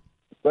back.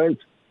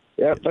 Thanks.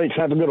 Yeah, thanks.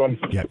 Have a good one.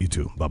 Yeah, you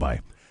too. Bye-bye.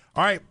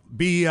 All right,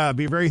 be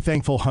very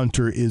thankful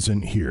Hunter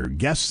isn't here.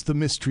 Guess the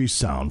mystery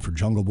sound for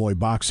Jungle Boy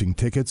boxing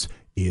tickets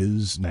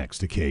is next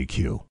to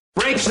KQ.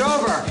 Break's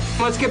over.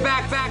 Let's get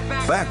back.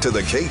 Back to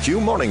the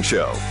KQ Morning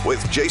Show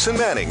with Jason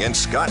Manning and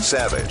Scott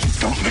Savage.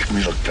 Don't make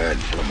me look bad in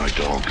front of my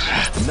dogs.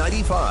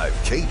 95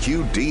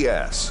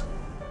 KQDS.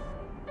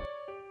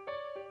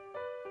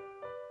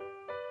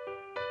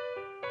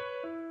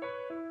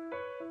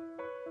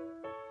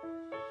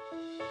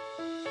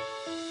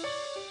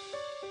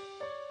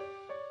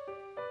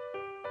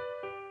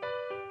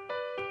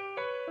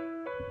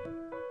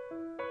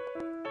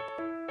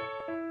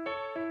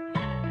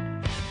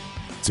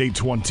 It's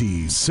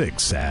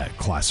 8:26 at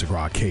Classic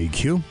Rock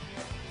KQ.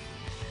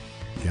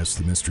 Guess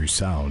the mystery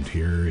sound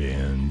here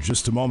in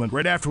just a moment.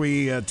 Right after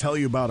we tell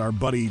you about our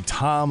buddy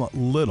Tom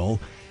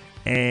Little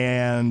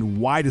and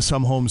why do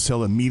some homes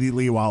sell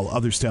immediately while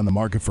others stay on the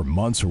market for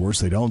months, or worse,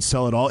 they don't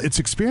sell at all. It's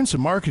experience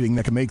and marketing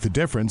that can make the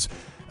difference.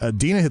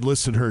 Dina had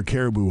listed her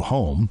Caribou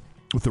home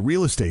with a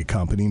real estate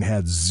company and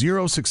had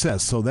zero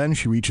success, so then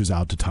she reaches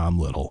out to Tom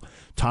Little.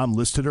 Tom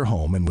listed her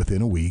home and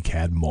within a week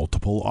had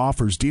multiple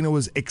offers. Dina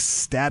was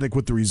ecstatic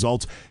with the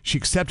results. She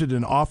accepted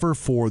an offer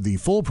for the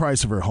full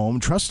price of her home.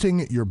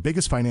 Trusting your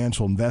biggest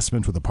financial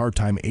investment with a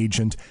part-time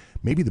agent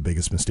may be the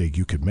biggest mistake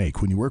you could make.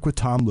 When you work with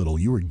Tom Little,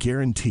 you are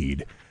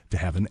guaranteed to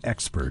have an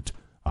expert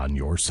on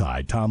your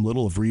side. Tom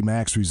Little of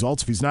RE/MAX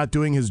Results. If he's not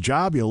doing his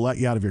job, he'll let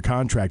you out of your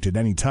contract at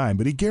any time,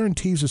 but he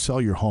guarantees to sell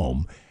your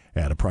home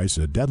at a price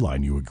and a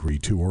deadline you agree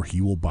to, or he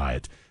will buy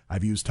it.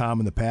 I've used Tom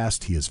in the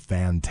past. He is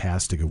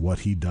fantastic at what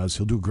he does.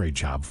 He'll do a great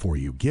job for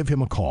you. Give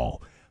him a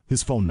call.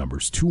 His phone number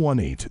is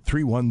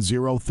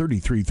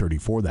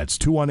 218-310-3334. That's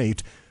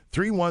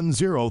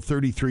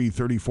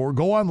 218-310-3334.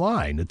 Go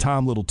online to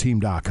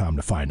TomLittleTeam.com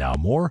to find out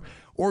more,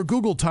 or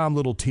Google Tom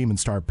Little Team and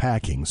start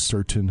packing.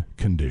 Certain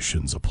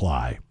conditions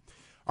apply.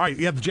 All right,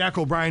 you have the Jack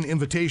O'Brien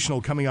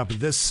Invitational coming up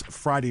this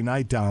Friday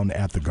night down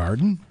at the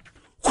Garden.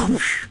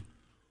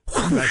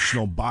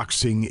 Professional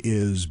boxing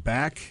is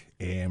back,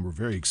 and we're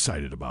very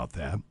excited about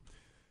that.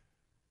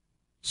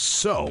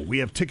 So we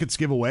have tickets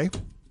giveaway.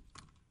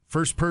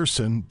 First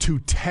person to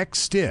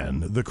text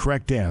in the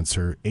correct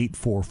answer,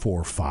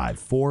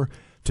 84454,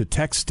 to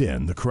text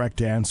in the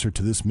correct answer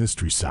to this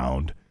mystery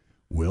sound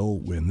will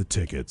win the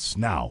tickets.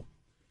 Now,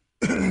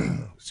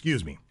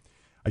 excuse me,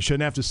 I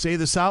shouldn't have to say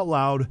this out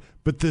loud,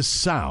 but this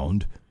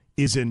sound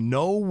is in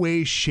no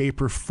way,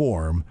 shape, or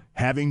form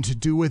having to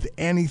do with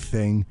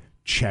anything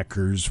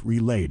Checkers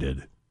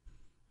related.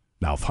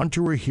 Now, if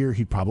Hunter were here,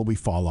 he'd probably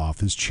fall off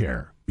his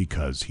chair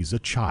because he's a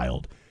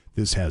child.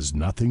 This has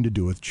nothing to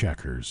do with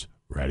Checkers.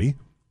 Ready?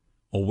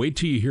 Oh, wait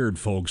till you hear it,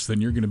 folks.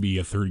 Then you're going to be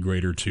a third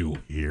grader, too.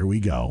 Here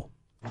we go.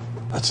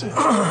 That's it.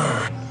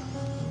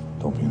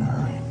 Don't be in a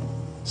hurry.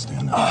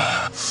 Stand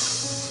up.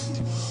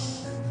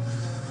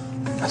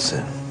 That's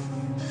it.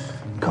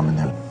 Come in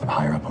there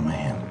higher up on my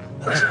hand.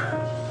 That's it.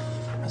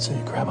 That's it.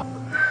 You grab up.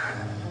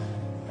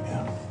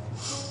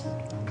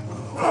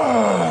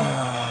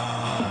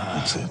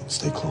 That's it.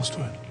 Stay close to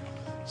it.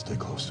 Stay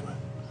close to it.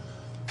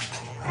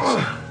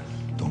 That's it.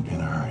 Don't be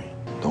in a hurry.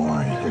 Don't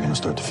worry. You're going to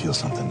start to feel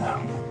something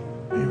now.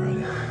 Are you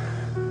ready?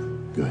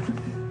 Good.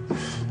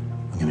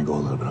 I'm going to go a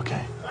little bit,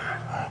 okay? All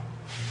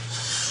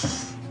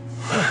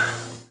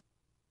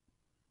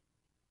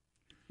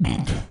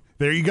right.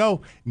 There you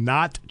go.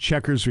 Not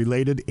Checkers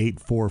related.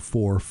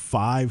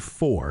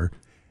 84454.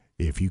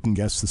 If you can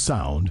guess the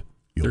sound,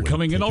 they're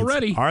coming in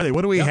already. Are they?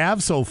 What do we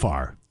have so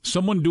far?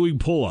 Someone doing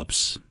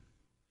pull-ups.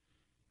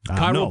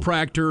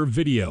 Chiropractor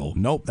video.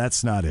 Nope,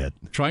 that's not it.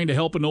 Trying to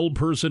help an old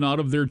person out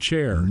of their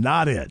chair.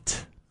 Not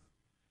it.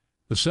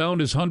 The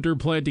sound is Hunter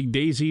planting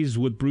daisies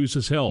with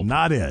Bruce's help.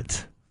 Not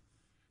it.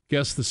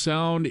 Guess the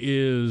sound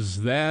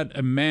is that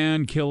a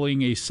man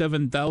killing a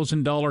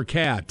 $7,000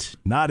 cat.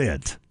 Not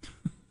it.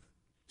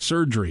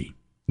 Surgery.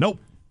 Nope.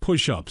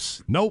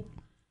 Push-ups. Nope.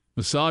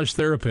 Massage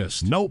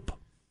therapist. Nope.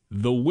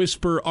 The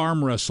whisper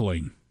arm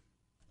wrestling.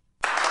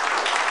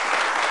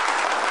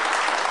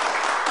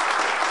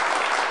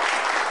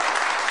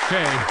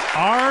 Okay.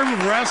 Arm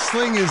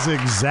wrestling is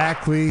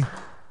exactly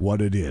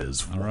what it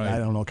is. All right. I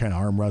don't know what kind of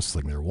arm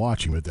wrestling they're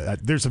watching, but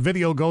there's a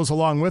video goes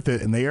along with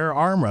it, and they are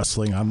arm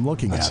wrestling. I'm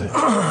looking at it.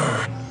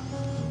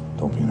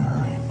 Don't be in a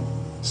hurry.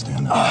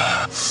 Stand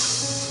up.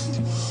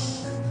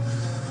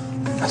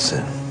 That's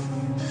it.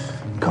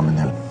 Come in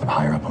there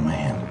higher up on my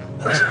hand.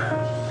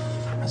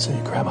 That's it.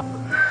 You grab up.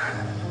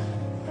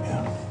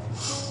 Yeah.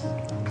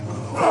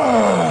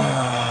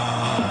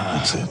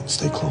 That's it.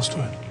 Stay close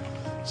to it.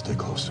 Stay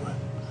close to it.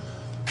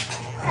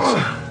 That's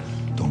it.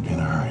 Don't be in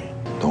a hurry.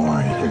 Don't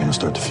worry. You're going to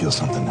start to feel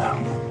something now.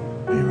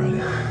 Are you ready?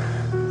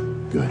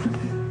 Good.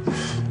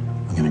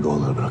 I'm going to go a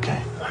little bit,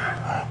 okay? All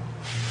right.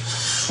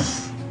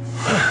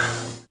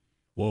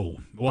 Whoa.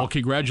 Well,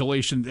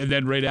 congratulations. And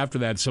then right after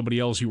that, somebody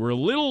else, you were a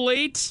little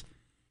late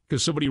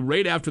because somebody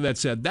right after that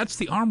said, that's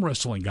the arm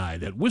wrestling guy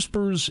that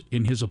whispers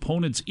in his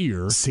opponent's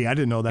ear. See, I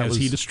didn't know that as was...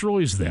 he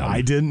destroys them.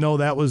 I didn't know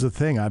that was a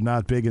thing. I'm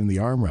not big in the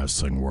arm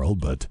wrestling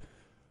world, but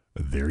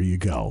there you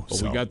go.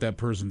 Well, we got that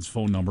person's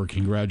phone number.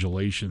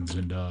 Congratulations.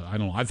 And I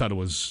don't know. I thought it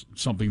was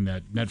something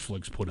that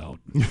Netflix put out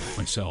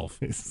myself,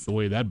 the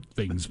way that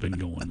thing's been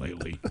going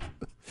lately.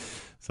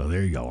 So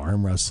there you go.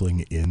 Arm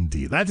wrestling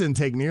indeed. That didn't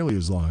take nearly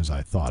as long as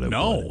I thought it would.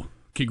 No.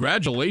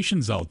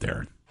 Congratulations out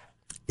there.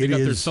 They got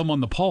their thumb on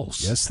the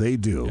pulse. Yes, they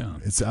do. Yeah.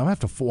 I'll have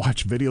to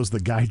watch videos of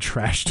the guy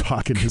trash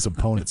talking his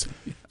opponents.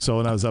 So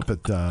when I was up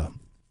at the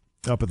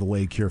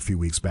lake here a few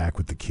weeks back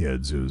with the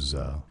kids, it was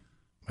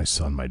my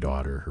son, my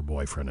daughter, her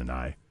boyfriend, and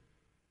I.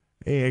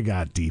 It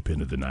got deep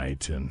into the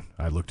night, and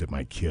I looked at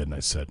my kid and I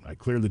said, I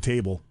cleared the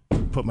table,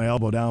 put my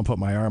elbow down, put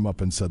my arm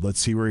up, and said, let's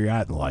see where you're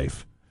at in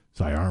life.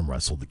 So I arm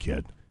wrestled the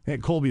kid.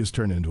 And Colby has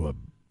turned into a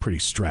pretty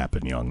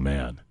strapping young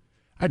man.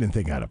 I didn't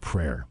think I had a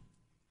prayer.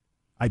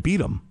 I beat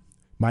him.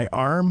 My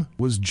arm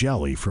was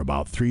jelly for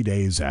about 3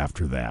 days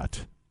after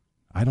that.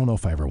 I don't know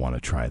if I ever want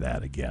to try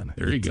that again.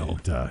 There you go.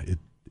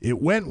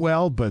 It went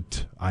well,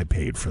 but I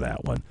paid for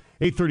that one.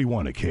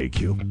 8:31 at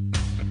KQ.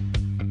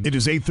 It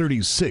is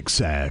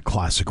 8:36 at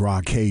Classic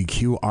Rock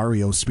KQ.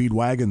 REO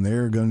Speedwagon.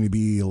 They're going to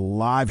be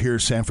live here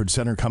at Sanford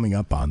Center coming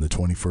up on the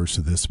 21st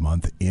of this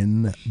month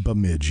in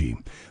Bemidji.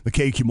 The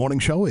KQ Morning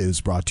Show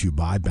is brought to you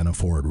by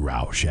Benaford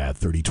Roush at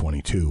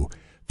 3022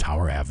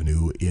 Tower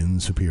Avenue in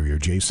Superior.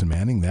 Jason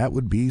Manning, that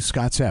would be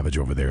Scott Savage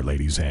over there,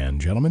 ladies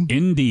and gentlemen.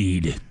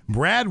 Indeed.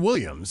 Brad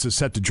Williams is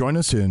set to join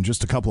us in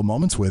just a couple of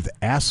moments with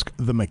Ask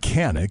the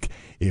Mechanic.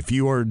 If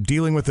you are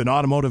dealing with an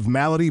automotive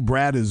malady,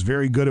 Brad is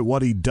very good at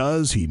what he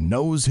does. He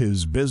knows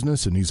his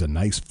business, and he's a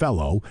nice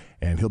fellow,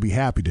 and he'll be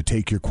happy to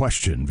take your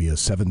question via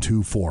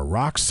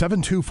 724-ROCK,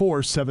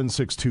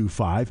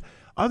 724-7625.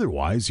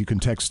 Otherwise, you can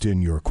text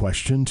in your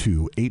question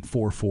to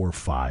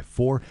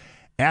 84454.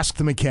 Ask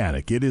the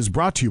Mechanic. It is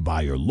brought to you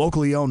by your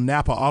locally owned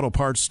Napa Auto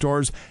Parts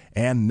stores,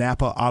 and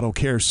Napa Auto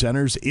Care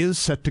Centers is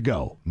set to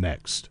go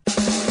next.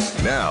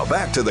 Now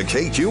back to the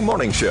KQ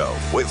Morning Show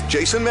with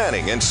Jason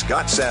Manning and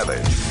Scott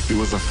Savage. He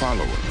was a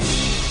follower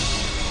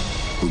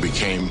who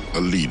became a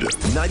leader.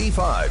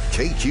 95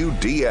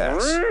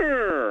 KQDS.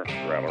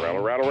 Rattle,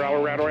 rattle, rattle,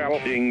 rattle, rattle, rattle.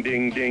 Ding,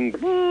 ding, ding.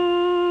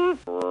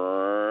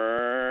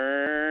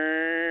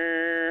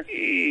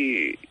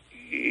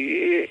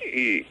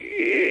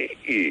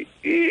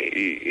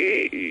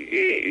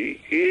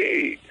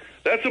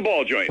 That's a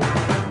ball joint.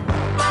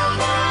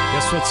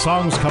 Guess what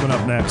song's coming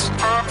up next?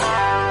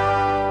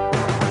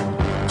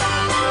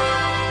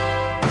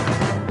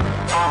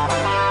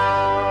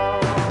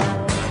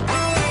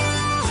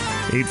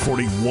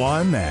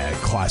 .841 at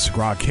Classic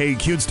Rock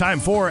KQ. It's time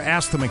for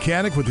Ask the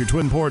Mechanic with your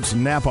Twin Ports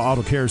Napa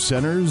Auto Care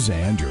Centers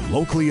and your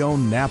locally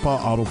owned Napa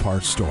Auto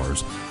Parts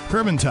stores.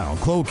 Kermantown,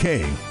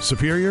 Cloquet,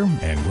 Superior,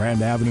 and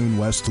Grand Avenue in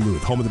West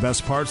Duluth. Home of the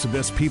best parts, the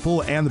best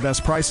people, and the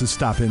best prices.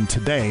 Stop in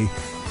today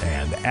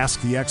and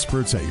ask the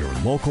experts at your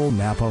local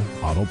Napa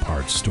Auto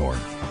Parts store.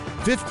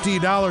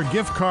 $50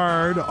 gift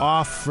card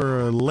off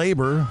for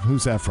labor.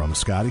 Who's that from,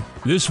 Scotty?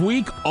 This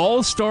week,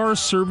 All-Star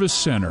Service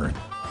Center.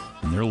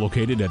 And they're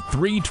located at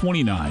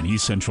 329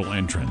 East Central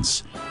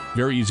Entrance.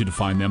 Very easy to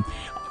find them.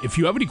 If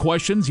you have any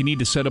questions, you need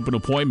to set up an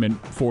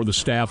appointment for the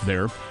staff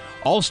there.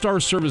 All-Star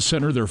Service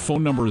Center, their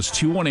phone number is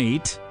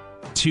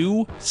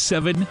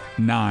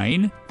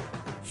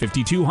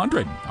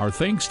 218-279-5200. Our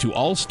thanks to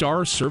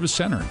All-Star Service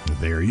Center.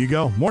 There you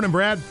go. Morning,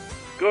 Brad.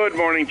 Good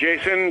morning,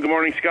 Jason. Good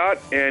morning, Scott.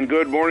 And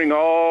good morning,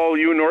 all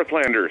you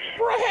Northlanders.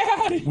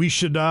 Brad! We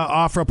should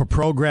offer up a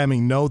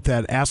programming note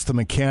that Ask the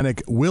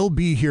Mechanic will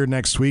be here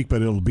next week,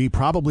 but it'll be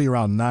probably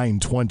around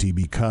 9:20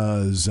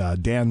 because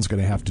Dan's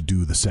going to have to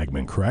do the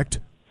segment, correct?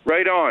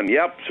 Right on,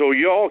 yep. So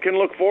you all can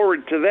look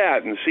forward to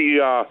that and see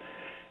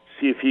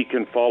if he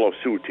can follow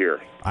suit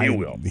here. He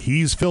will.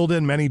 He's filled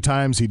in many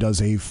times. He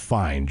does a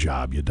fine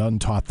job. You done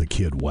taught the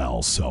kid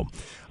well. So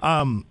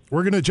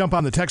we're going to jump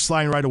on the text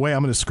line right away.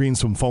 I'm going to screen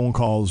some phone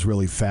calls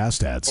really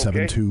fast at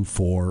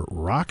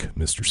 724-ROCK.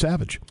 Mr.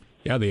 Savage.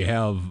 Yeah, they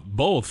have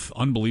both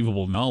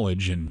unbelievable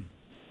knowledge, and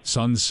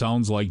son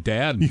sounds like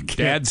dad, and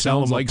dad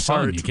sounds like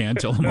son. You can't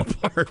tell them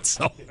apart.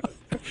 So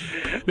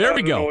there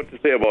we go. I don't know what to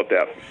say about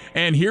that.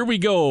 And here we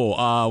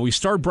go. We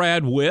start,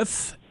 Brad,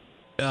 with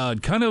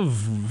kind of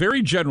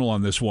very general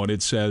on this one.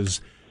 It says,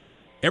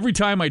 every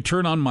time I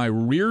turn on my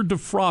rear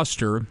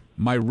defroster,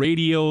 my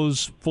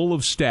radio's full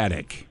of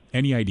static.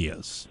 Any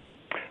ideas?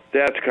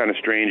 That's kind of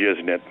strange,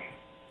 isn't it?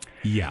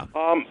 Yeah.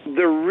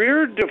 The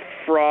rear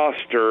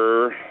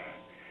defroster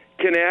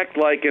can act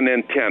like an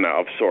antenna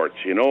of sorts.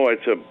 You know,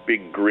 it's a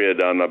big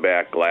grid on the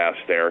back glass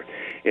there,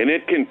 and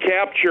it can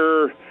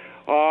capture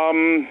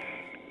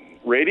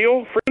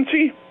radio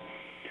frequency,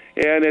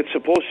 and it's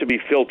supposed to be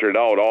filtered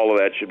out. All of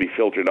that should be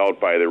filtered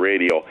out by the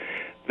radio.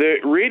 The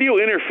radio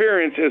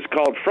interference is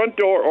called front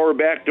door or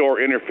back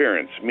door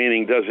interference,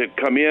 meaning does it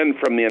come in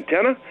from the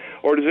antenna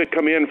or does it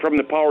come in from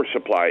the power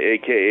supply,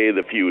 a.k.a.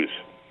 the fuse?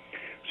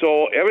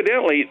 So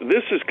evidently,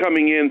 this is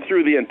coming in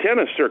through the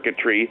antenna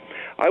circuitry.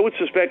 I would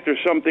suspect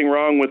there's something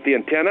wrong with the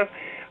antenna.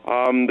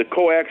 The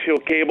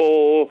coaxial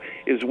cable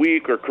is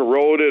weak or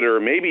corroded or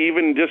maybe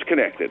even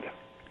disconnected.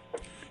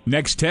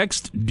 Next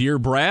text, Dear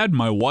Brad,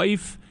 my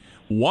wife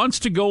wants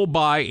to go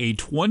buy a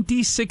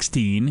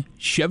 2016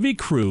 Chevy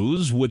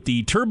Cruze with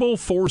the turbo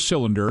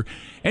 4-cylinder.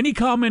 Any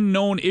common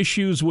known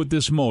issues with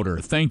this motor?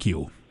 Thank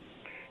you.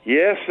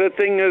 Yes, that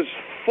thing is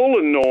full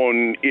of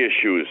known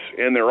issues,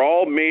 and they're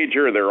all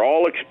major, they're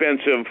all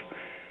expensive.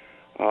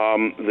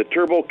 The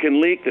turbo can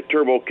leak, the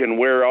turbo can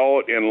wear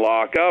out and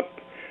lock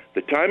up.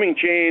 The timing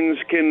chains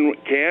can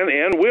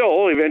and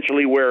will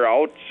eventually wear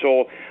out,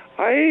 so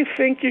I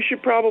think you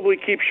should probably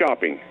keep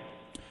shopping.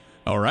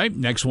 All right,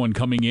 next one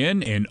coming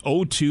in, an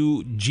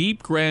 02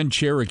 Jeep Grand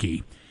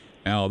Cherokee.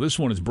 Now, this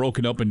one is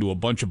broken up into a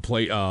bunch of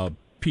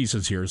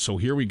pieces here, so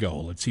here we go.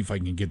 Let's see if I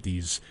can get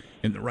these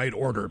in the right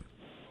order.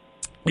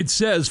 It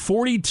says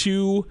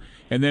 42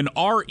 and then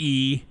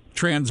RE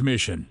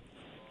transmission.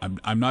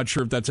 I'm not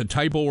sure if that's a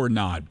typo or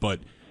not, but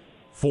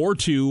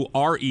 42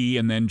 RE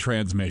and then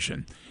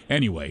transmission.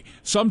 Anyway,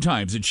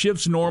 sometimes it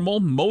shifts normal.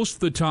 Most of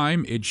the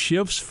time, it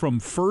shifts from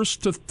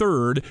first to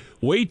third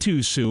way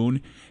too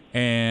soon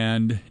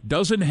and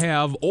doesn't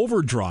have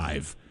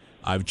overdrive.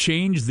 I've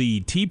changed the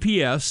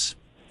TPS,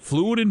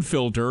 fluid and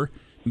filter,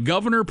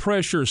 governor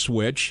pressure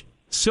switch,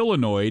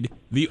 solenoid,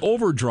 the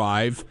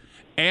overdrive,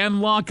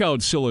 and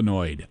lockout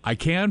solenoid. I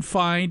can't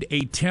find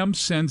a temp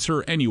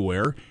sensor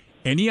anywhere.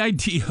 Any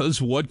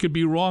ideas what could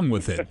be wrong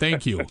with it?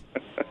 Thank you.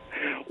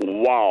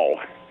 Wow.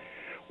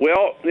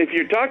 Well, if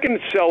you're talking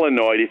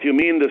solenoid, if you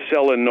mean the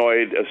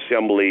solenoid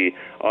assembly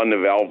on the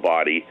valve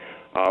body,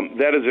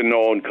 that is a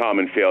known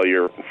common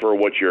failure for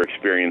what you're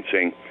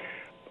experiencing.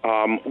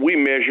 We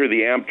measure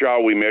the amp draw,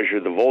 we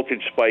measure the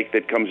voltage spike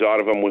that comes out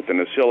of them with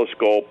an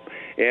oscilloscope,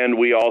 and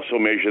we also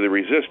measure the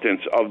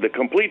resistance of the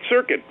complete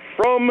circuit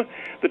from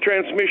the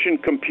transmission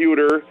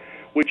computer,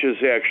 which is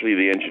actually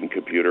the engine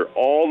computer,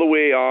 all the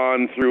way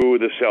on through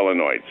the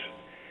solenoids.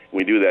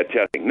 We do that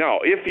testing. Now,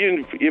 if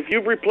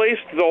you've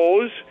replaced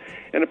those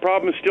and the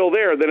problem is still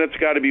there, then it's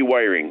got to be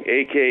wiring,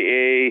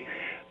 a.k.a.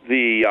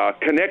 the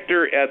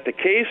connector at the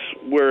case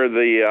where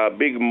the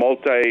big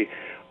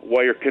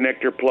multi-wire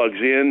connector plugs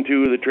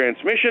into the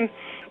transmission,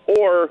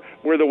 or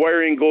where the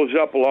wiring goes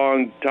up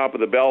along top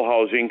of the bell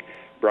housing.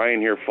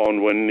 Brian here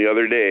found one the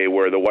other day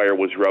where the wire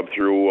was rubbed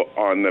through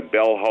on the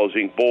bell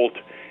housing bolt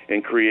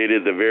and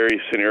created the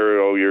very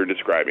scenario you're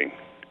describing.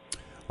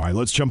 All right,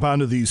 let's jump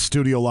onto these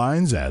studio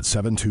lines at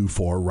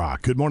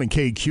 724-ROCK. Good morning,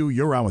 KQ.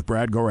 You're on with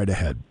Brad. Go right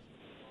ahead.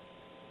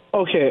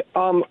 Okay,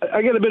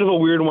 I got a bit of a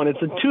weird one.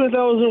 It's a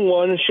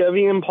 2001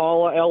 Chevy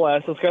Impala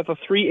LS. It's got the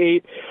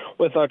 3.8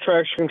 with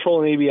traction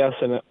control and ABS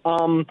in it.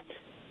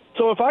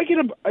 So if I get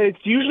it's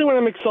usually when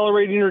I'm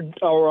accelerating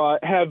or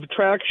have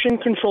traction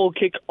control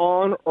kick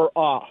on or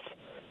off.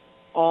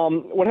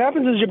 What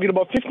happens is you get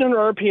about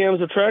 1,500 RPMs.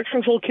 The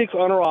traction control kicks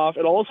on or off.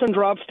 It all of a sudden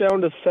drops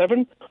down to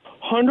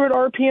 700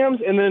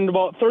 RPMs, and then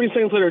about 30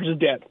 seconds later, it's just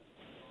dead.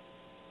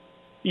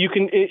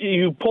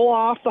 You pull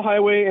off the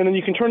highway, and then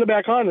you can turn it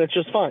back on, and it's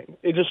just fine.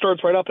 It just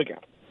starts right up again.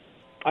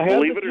 I have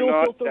the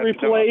fuel filter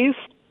replaced.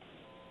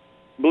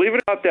 Believe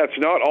it or not, that's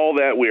not all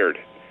that weird.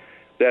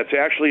 That's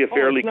actually a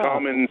fairly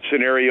common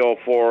scenario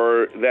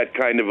for that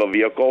kind of a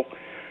vehicle.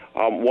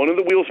 One of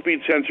the wheel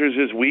speed sensors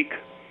is weak.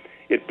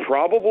 It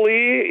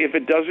probably, if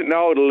it doesn't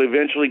now, it'll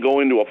eventually go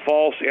into a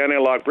false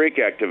anti-lock brake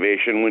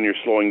activation when you're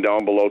slowing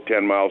down below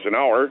 10 miles an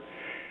hour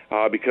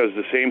because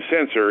the same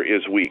sensor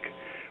is weak.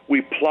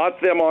 We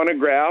plot them on a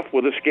graph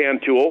with a scan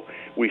tool.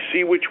 We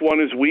see which one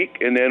is weak,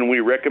 and then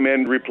we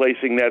recommend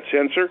replacing that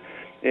sensor,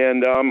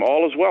 and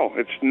all is well.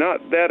 It's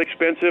not that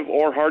expensive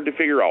or hard to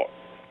figure out.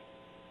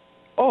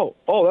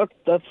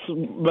 That's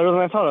better than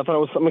I thought. I thought it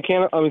was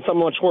something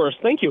much worse.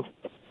 Thank you.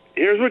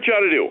 Here's what you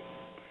ought to do.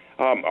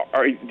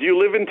 Do you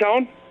live in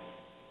town?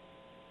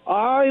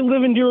 I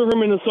live in Deer River,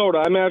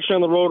 Minnesota. I'm actually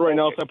on the road right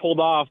now, so I pulled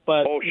off.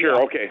 But sure.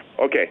 Yeah.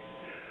 Okay.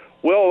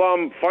 Well,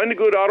 find a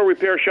good auto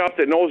repair shop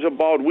that knows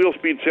about wheel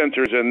speed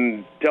sensors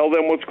and tell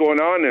them what's going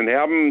on and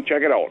have them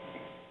check it out.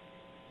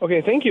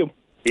 Okay, thank you.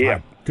 Yeah.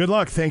 Right. Good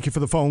luck. Thank you for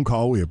the phone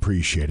call. We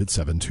appreciate it.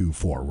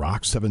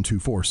 724-ROCK,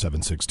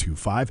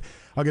 724-7625.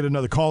 I'll get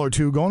another call or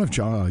two going if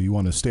you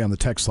want to stay on the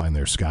text line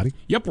there, Scotty.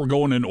 Yep, we're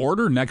going in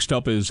order. Next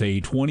up is a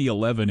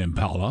 2011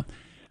 Impala.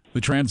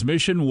 The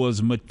transmission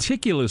was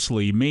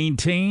meticulously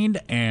maintained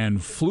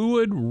and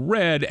fluid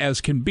red as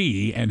can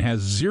be and has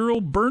zero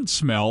burnt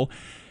smell.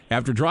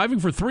 After driving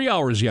for 3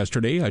 hours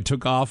yesterday, I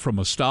took off from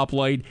a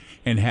stoplight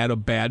and had a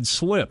bad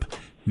slip.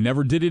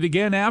 Never did it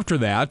again after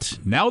that.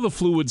 Now the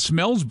fluid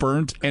smells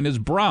burnt and is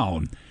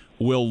brown.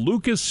 Will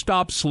Lucas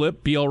stop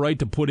slip be all right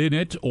to put in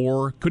it,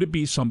 or could it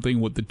be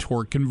something with the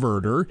torque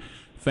converter?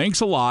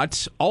 Thanks a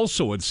lot.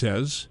 Also, it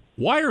says,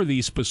 why are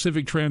these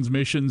specific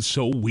transmissions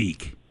so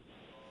weak?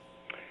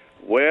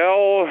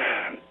 Well,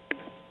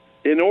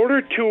 in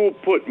order to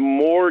put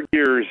more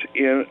gears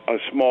in a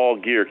small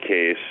gear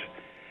case,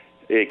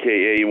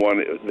 aka you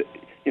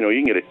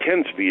can get a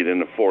 10-speed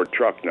in a Ford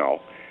truck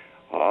now.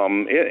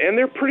 And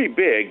they're pretty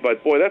big,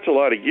 but boy, that's a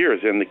lot of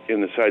gears in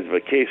the size of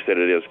a case that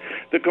it is.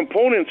 The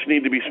components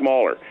need to be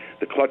smaller.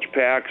 The clutch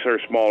packs are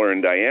smaller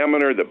in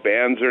diameter, the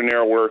bands are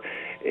narrower,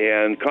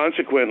 and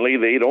consequently,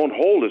 they don't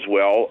hold as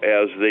well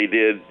as they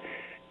did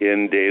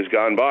in days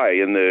gone by,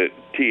 in the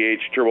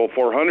TH Turbo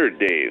 400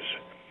 days.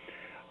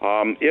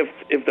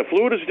 If the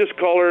fluid is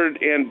discolored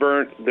and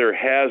burnt, there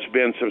has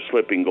been some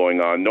slipping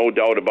going on, no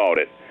doubt about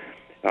it.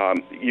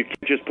 You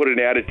can't just put an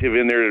additive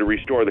in there to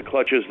restore the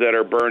clutches that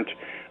are burnt.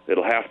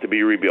 It'll have to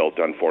be rebuilt,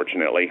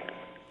 unfortunately.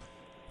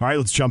 All right,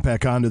 let's jump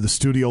back onto the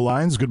studio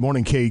lines. Good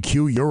morning,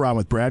 KQ. You're on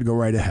with Brad. Go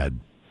right ahead.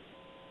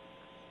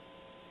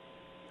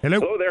 Hello.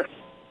 Hello there.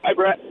 Hi,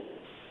 Brad.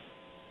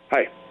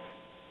 Hi.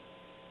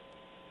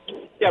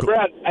 Yeah,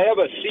 Brad, I have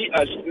a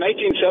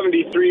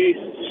 1973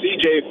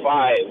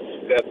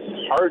 CJ5 that's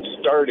hard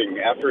starting.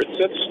 After it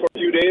sits for a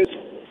few days,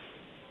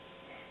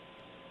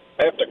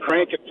 I have to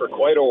crank it for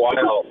quite a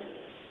while.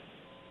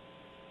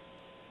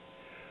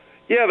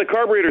 Yeah, the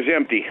carburetor's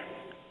empty,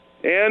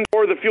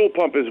 or the fuel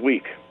pump is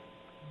weak.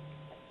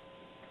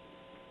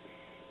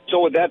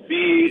 So would that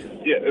be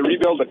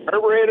rebuild the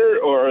carburetor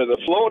or the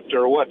float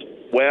or what?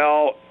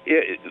 Well,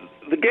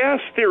 the gas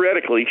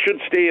theoretically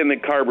should stay in the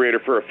carburetor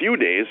for a few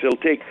days. It'll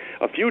take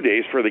a few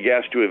days for the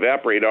gas to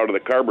evaporate out of the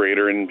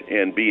carburetor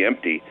and be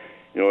empty.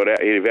 It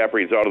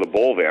evaporates out of the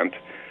bowl vent.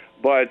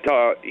 But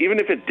even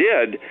if it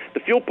did, the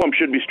fuel pump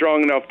should be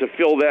strong enough to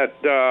fill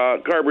that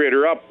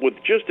carburetor up with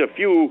just a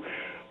few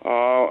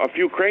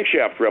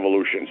crankshaft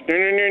revolutions,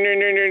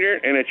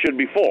 and it should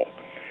be full.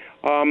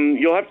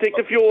 You'll have to take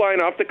the fuel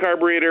line off the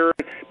carburetor,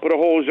 put a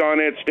hose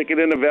on it, stick it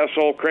in a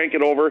vessel, crank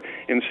it over,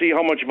 and see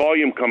how much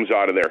volume comes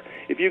out of there.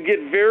 If you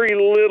get very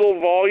little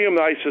volume,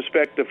 I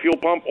suspect the fuel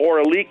pump or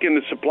a leak in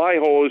the supply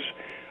hose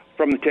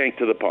from the tank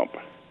to the pump.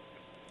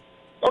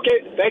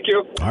 Okay, thank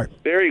you. All right.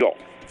 There you go.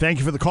 Thank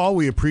you for the call.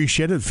 We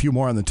appreciate it. A few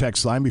more on the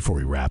text line before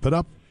we wrap it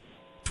up.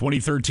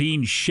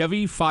 2013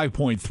 Chevy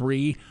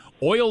 5.3.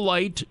 Oil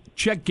light,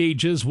 check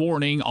gauges,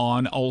 warning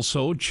on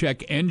also.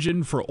 Check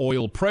engine for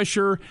oil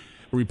pressure.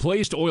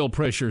 Replaced oil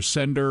pressure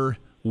sender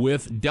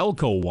with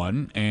Delco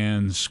one,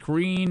 and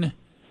screen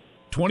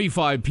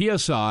 25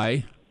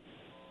 PSI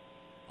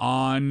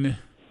on,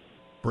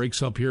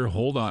 breaks up here,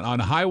 hold on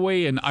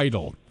highway and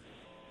idle.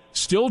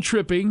 Still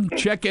tripping,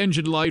 check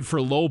engine light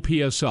for low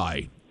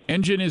PSI.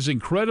 Engine is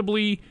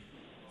incredibly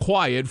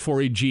quiet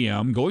for a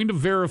GM. Going to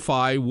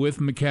verify with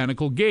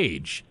mechanical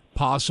gauge.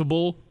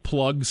 Possible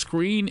plug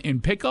screen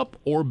in pickup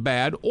or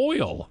bad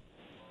oil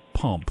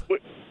pump.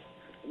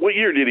 What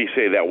year did he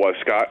say that was,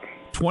 Scott?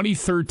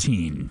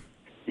 2013.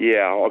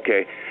 Yeah,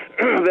 okay.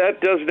 That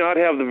does not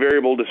have the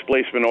variable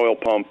displacement oil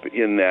pump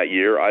in that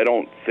year. I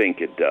don't think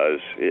it does.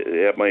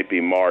 It might be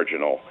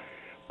marginal.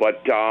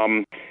 But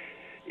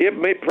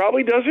it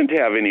probably doesn't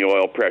have any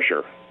oil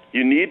pressure.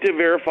 You need to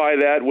verify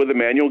that with a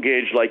manual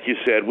gauge, like you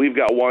said. We've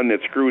got one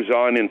that screws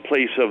on in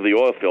place of the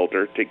oil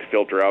filter. Take the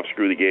filter out,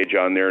 screw the gauge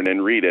on there, and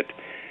then read it.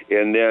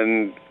 And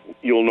then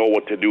you'll know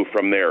what to do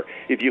from there.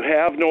 If you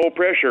have no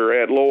pressure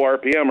at low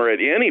RPM or at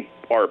any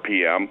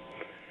RPM,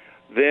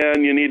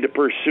 then you need to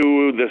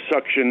pursue the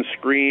suction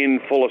screen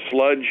full of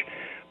sludge.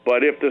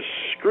 But if the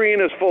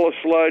screen is full of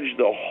sludge,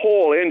 the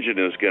whole engine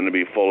is going to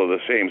be full of the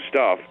same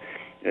stuff,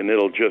 and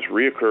it'll just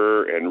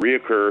reoccur and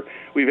reoccur.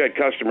 We've had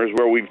customers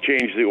where we've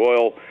changed the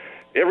oil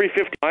every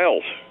 50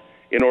 miles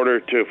in order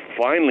to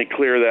finally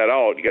clear that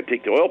out. You got to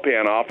take the oil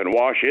pan off and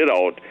wash it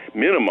out,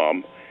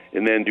 minimum,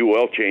 and then do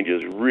oil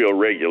changes real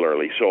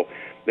regularly. So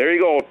there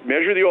you go.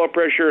 Measure the oil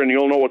pressure, and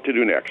you'll know what to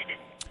do next.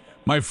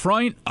 My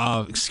front,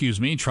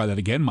 try that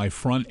again. My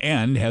front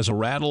end has a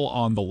rattle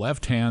on the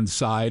left-hand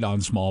side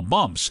on small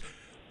bumps,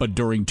 but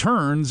during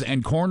turns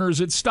and corners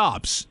it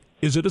stops.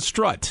 Is it a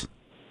strut?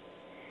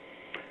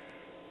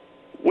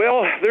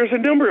 Well, there's a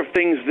number of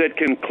things that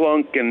can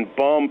clunk and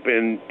bump,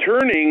 and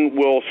turning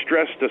will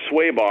stress the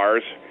sway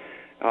bars,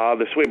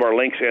 the sway bar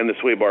links and the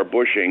sway bar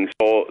bushing,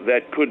 so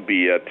that could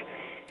be it.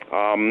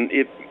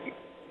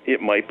 It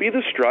might be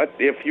the strut.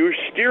 If you're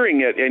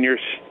steering it and you're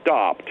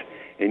stopped,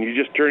 and you're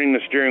just turning the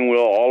steering wheel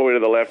all the way to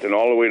the left and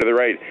all the way to the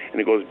right, and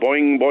it goes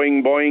boing,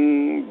 boing,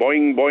 boing,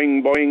 boing,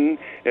 boing, boing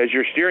as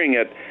you're steering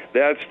it,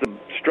 that's the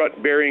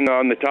strut bearing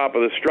on the top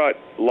of the strut,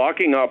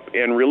 locking up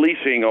and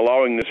releasing,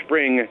 allowing the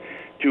spring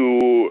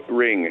to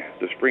ring.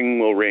 The spring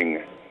will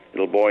ring.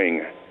 It'll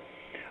boing.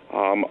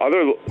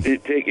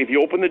 If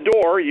you open the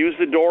door, use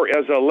the door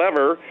as a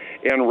lever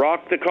and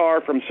rock the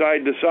car from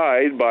side to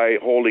side by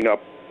holding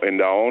up and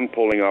down,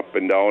 pulling up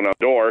and down on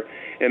the door,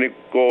 and it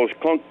goes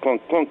clunk,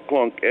 clunk, clunk,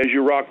 clunk. As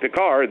you rock the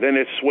car, then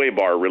it's sway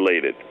bar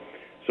related.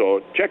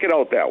 So check it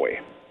out that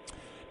way.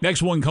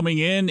 Next one coming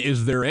in,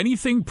 is there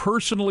anything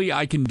personally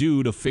I can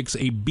do to fix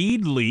a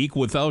bead leak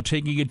without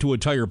taking it to a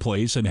tire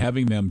place and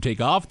having them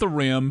take off the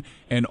rim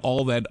and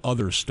all that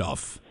other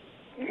stuff?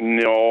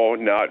 No,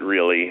 not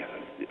really.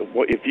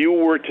 If you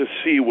were to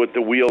see what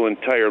the wheel and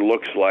tire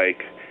looks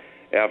like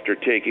after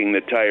taking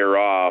the tire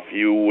off,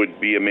 you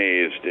would be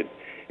amazed.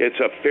 It's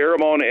a fair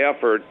amount of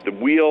effort. The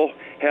wheel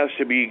has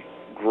to be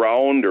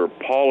ground or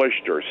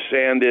polished or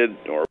sanded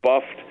or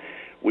buffed.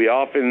 We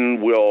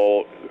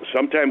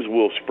sometimes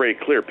we'll spray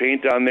clear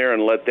paint on there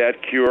and let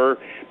that cure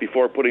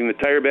before putting the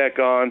tire back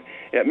on.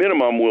 At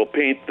minimum, we'll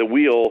paint the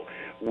wheel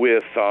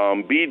with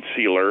bead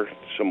sealer,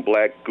 some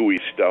black gooey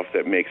stuff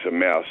that makes a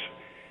mess.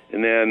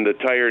 And then the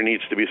tire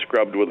needs to be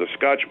scrubbed with a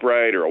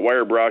Scotch-Brite or a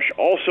wire brush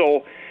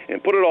also,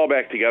 and put it all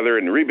back together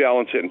and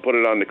rebalance it and put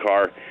it on the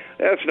car.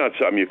 That's not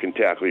something you can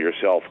tackle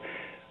yourself.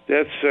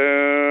 That's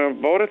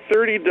about a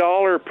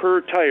 $30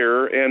 per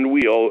tire and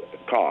wheel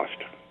cost.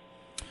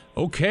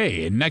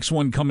 Okay, and next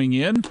one coming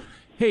in.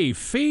 Hey,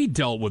 Faye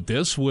dealt with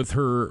this with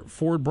her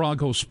Ford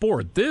Bronco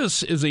Sport.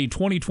 This is a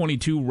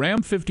 2022 Ram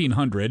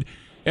 1500.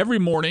 Every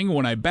morning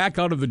when I back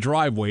out of the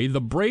driveway,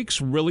 the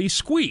brakes really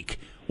squeak.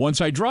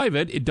 Once I drive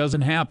it, it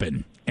doesn't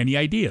happen. Any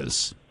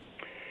ideas?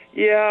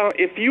 Yeah,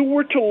 if you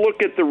were to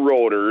look at the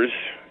rotors,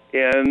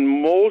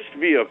 and most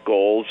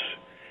vehicles,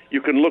 you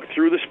can look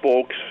through the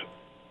spokes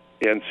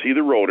and see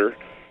the rotor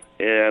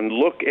and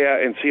look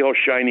at and see how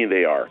shiny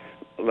they are.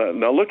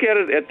 Now look at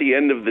it at the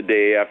end of the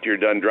day after you're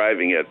done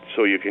driving it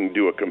so you can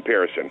do a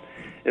comparison.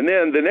 And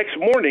then the next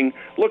morning,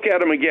 look at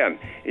them again,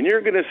 and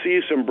you're going to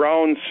see some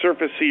brown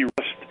surfacey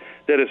rust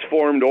that has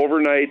formed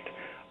overnight.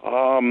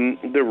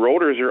 The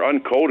rotors are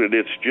uncoated.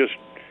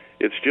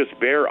 It's just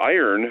bare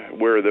iron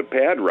where the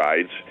pad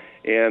rides,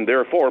 and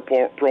therefore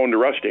prone to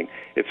rusting.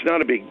 It's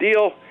not a big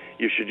deal.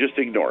 You should just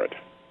ignore it.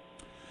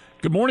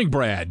 Good morning,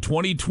 Brad.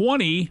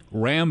 2020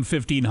 Ram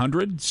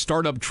 1500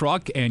 startup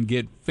truck and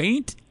get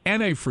faint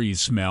antifreeze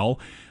smell.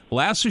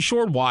 Lasts a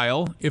short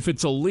while. If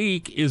it's a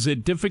leak, is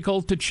it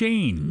difficult to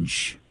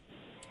change?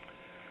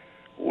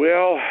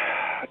 Well,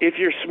 if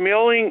you're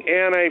smelling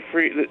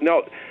antifreeze,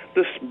 now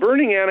this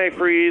burning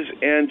antifreeze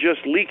and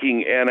just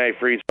leaking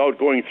antifreeze without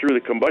going through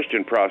the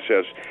combustion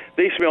process,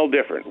 they smell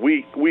different.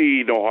 We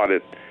know how to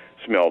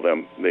smell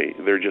them.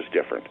 They're just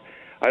different.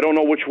 I don't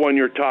know which one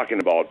you're talking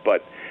about,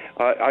 but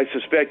I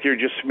suspect you're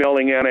just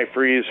smelling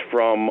antifreeze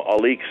from a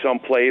leak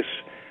someplace,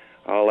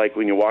 like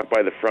when you walk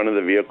by the front of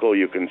the vehicle,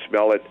 you can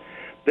smell it.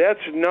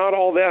 That's not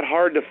all that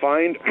hard to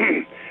find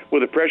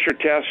with a pressure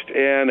test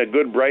and a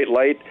good bright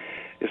light,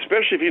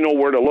 especially if you know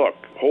where to look.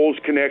 Hose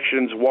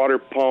connections, water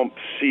pump,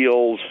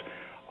 seals,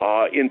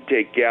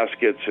 intake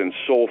gaskets, and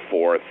so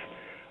forth.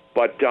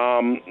 But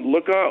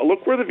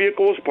look where the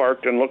vehicle is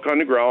parked and look on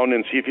the ground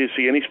and see if you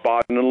see any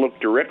spot, and then look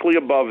directly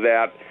above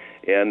that,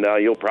 and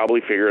you'll probably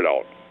figure it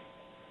out.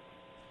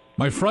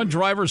 My front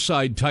driver's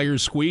side tire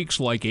squeaks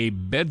like a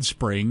bed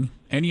spring.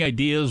 Any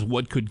ideas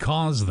what could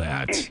cause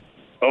that?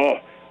 Oh,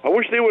 I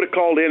wish they would have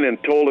called in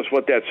and told us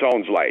what that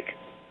sounds like.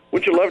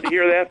 Would you love to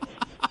hear that?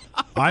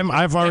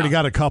 I've already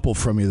got a couple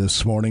from you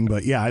this morning,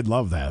 but yeah, I'd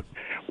love that.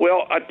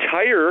 Well,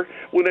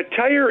 when a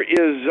tire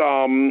is,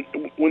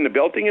 when the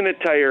belting in a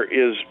tire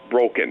is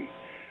broken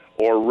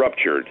or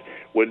ruptured,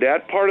 when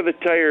that part of the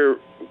tire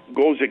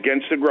goes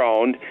against the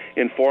ground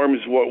and forms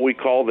what we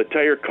call the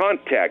tire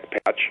contact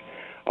patch,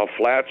 a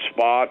flat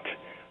spot,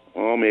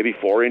 maybe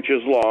 4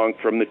 inches long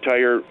from the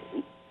tire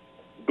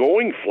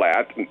going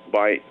flat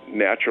by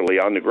naturally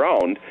on the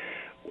ground.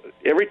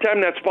 Every time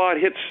that spot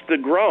hits the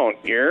ground,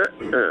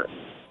 and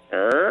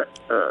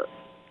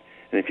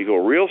if you go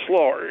real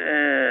slow,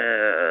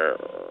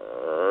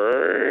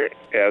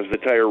 as the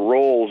tire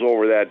rolls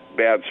over that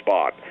bad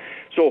spot.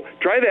 So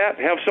try that.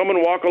 Have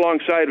someone walk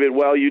alongside of it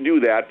while you do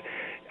that.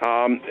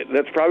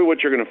 That's probably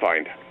what you're going to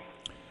find.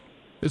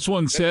 This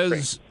one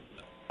says,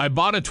 I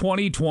bought a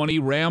 2020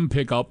 Ram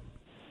pickup,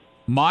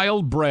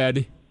 mild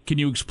bred. Can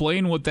you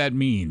explain what that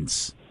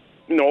means?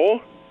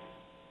 No.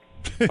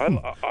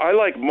 I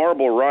like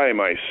marble rye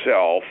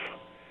myself.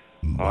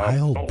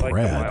 Mild bred.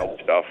 Like the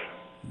mild stuff.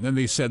 Then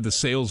they said the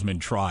salesman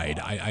tried.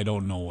 I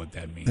don't know what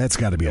that means. That's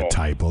got to be a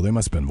typo. They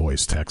must have been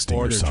voice texting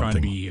or or they're something. trying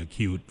to be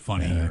cute,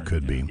 funny. Yeah, it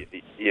could be.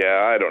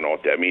 Yeah, I don't know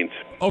what that means.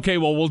 Okay,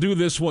 well, we'll do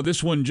this one.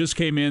 This one just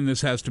came in.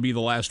 This has to be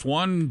the last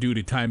one due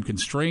to time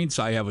constraints.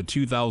 I have a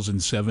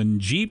 2007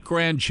 Jeep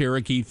Grand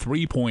Cherokee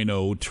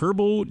 3.0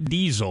 turbo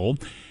diesel.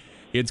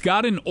 It's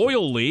got an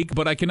oil leak,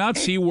 but I cannot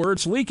see where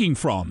it's leaking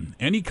from.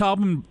 Any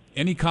common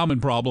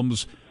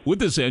problems with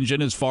this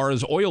engine as far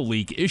as oil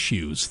leak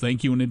issues?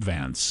 Thank you in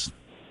advance.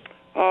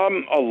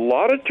 A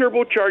lot of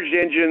turbocharged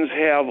engines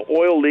have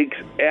oil leaks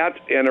at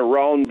and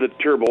around the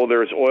turbo.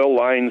 There's oil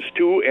lines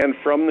to and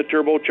from the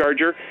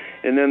turbocharger,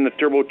 and then the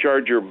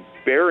turbocharger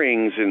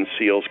bearings and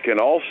seals can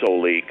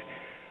also leak.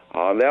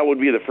 That would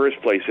be the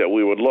first place that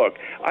we would look.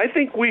 I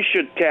think we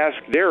should task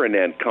their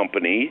N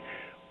company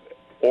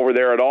over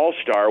there at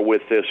All-Star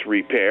with this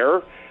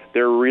repair.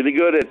 They're really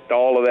good at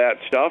all of that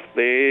stuff.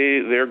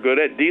 They're good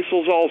at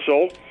diesels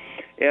also.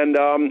 And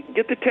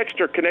get the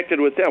texter connected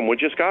with them,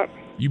 would you, Scott?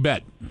 You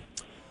bet.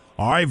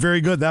 All right, very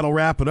good. That'll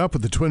wrap it up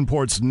with the Twin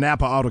Ports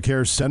Napa Auto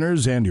Care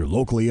Centers and your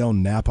locally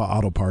owned Napa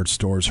Auto Parts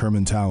stores,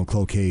 Hermantown,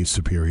 Cloquet,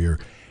 Superior,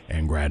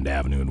 and Grand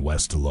Avenue in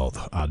West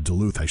Duluth.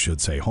 Duluth, I should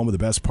say. Home of the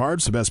best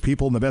parts, the best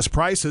people, and the best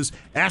prices.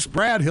 Ask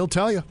Brad. He'll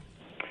tell you.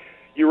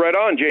 You're right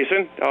on,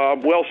 Jason.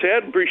 Well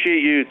said.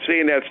 Appreciate you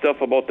saying that stuff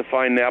about the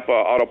fine Napa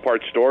Auto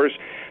Parts stores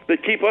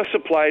that keep us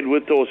supplied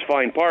with those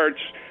fine parts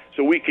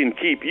so we can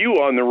keep you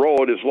on the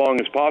road as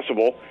long as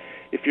possible.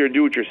 If you're a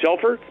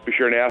do-it-yourselfer, be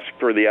sure and ask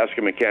for the Ask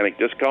a Mechanic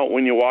discount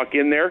when you walk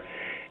in there.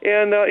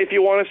 And if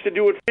you want us to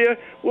do it for you,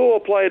 we'll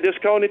apply a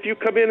discount if you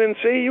come in and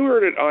say you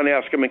heard it on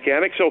Ask a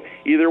Mechanic. So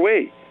either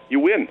way, you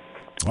win.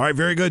 All right,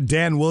 very good.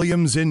 Dan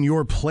Williams in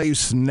your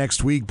place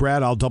next week.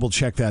 Brad, I'll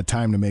double-check that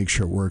time to make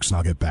sure it works, and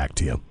I'll get back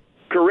to you.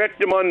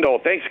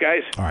 Correctamundo. Thanks,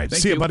 guys. All right,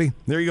 see you, buddy.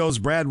 There he goes,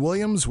 Brad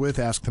Williams with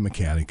Ask the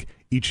Mechanic.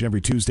 Each and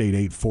every Tuesday at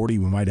 8:40,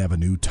 we might have a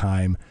new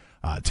time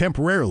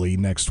temporarily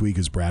next week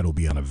as Brad will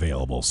be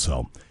unavailable.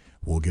 So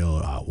we'll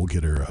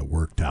get her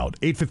worked out.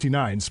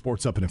 8:59,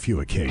 sports up in a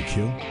few at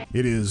KQ.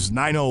 It is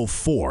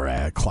 9:04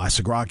 at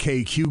Classic Rock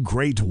KQ.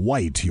 Great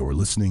White. You're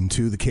listening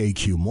to the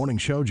KQ Morning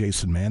Show.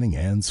 Jason Manning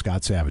and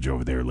Scott Savage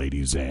over there,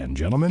 ladies and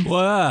gentlemen.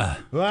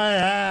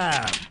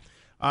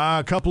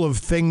 A couple of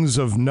things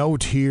of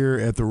note here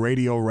at the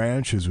Radio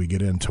Ranch as we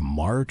get into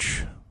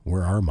March.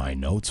 Where are my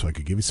notes so I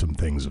could give you some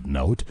things of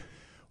note?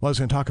 Well, I was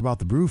going to talk about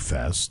the Brew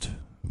Fest,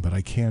 but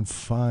I can't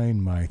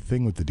find my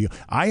thing with the deal.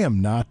 I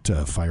am not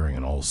firing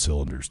on all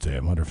cylinders today. I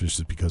wonder if it's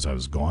just because I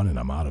was gone and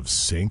I'm out of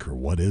sync or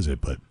what is it,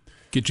 but...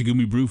 Get your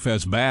Gumi Brew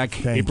Fest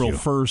back. April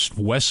 1st,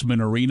 Westman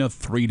Arena,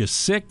 3 to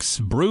 6.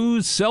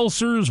 Brews,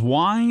 seltzers,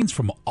 wines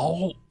from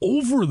all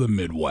over the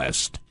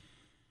Midwest.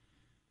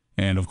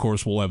 And, of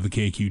course, we'll have the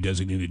KQ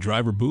designated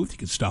driver booth. You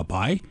can stop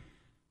by.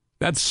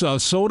 That's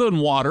soda and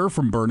water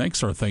from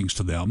Burnix, our thanks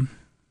to them.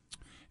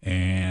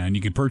 And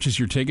you can purchase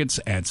your tickets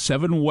at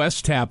 7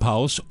 West Tap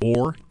House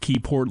or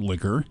Keyport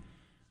Liquor.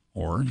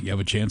 Or you have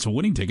a chance of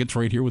winning tickets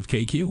right here with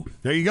KQ.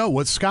 There you go.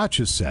 What Scott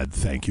just said.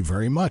 Thank you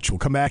very much. We'll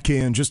come back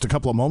in just a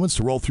couple of moments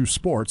to roll through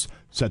sports.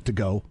 Set to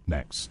go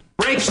next.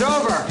 Break's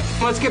over.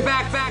 Let's get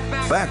back.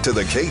 Back to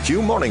the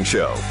KQ Morning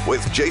Show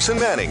with Jason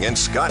Manning and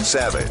Scott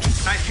Savage.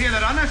 I fear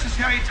that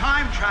unnecessary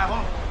time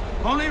travel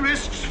only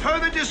risks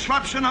further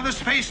disruption of the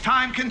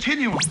space-time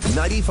continuum.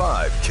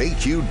 95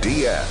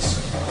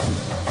 KQDS.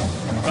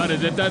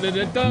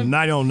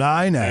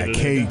 909 at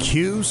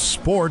KQ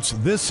Sports.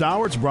 This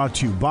hour it's brought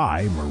to you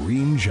by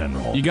Marine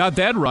General. You got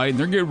that right.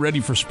 They're getting ready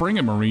for spring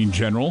at Marine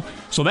General.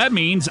 So that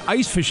means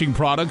ice fishing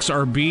products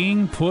are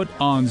being put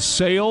on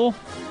sale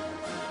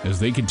as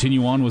they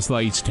continue on with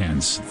ice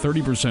tents.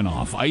 30%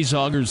 off. Ice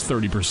augers,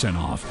 30%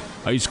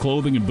 off. Ice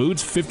clothing and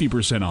boots,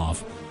 50%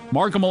 off.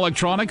 Markham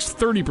Electronics,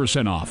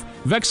 30% off.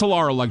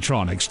 Vexilar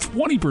Electronics,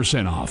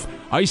 20% off.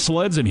 Ice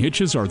sleds and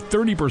hitches are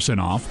 30%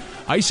 off.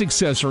 Ice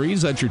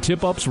accessories, that's your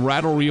tip-ups,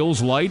 rattle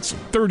reels, lights,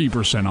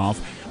 30%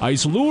 off.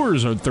 Ice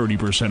lures are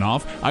 30%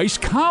 off. Ice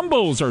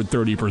combos are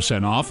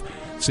 30% off.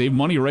 Save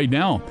money right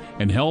now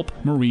and help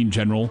Marine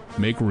General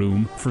make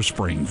room for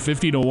spring.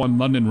 5001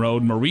 London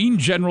Road,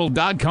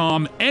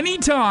 marinegeneral.com,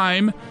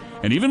 anytime.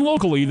 And even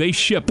locally, they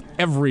ship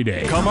every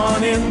day. Come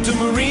on into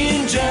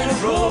Marine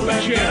General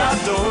and get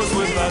outdoors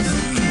with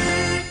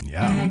us.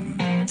 Yeah.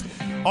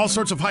 All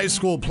sorts of high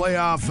school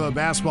playoff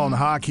basketball and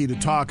hockey to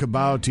talk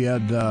about. You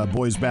had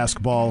boys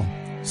basketball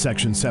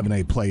Section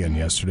 7A play-in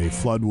yesterday.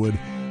 Floodwood,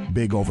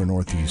 big over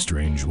Northeast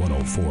Range,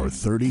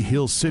 104-30.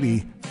 Hill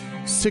City,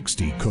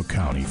 60. Cook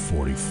County,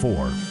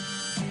 44.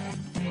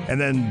 And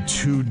then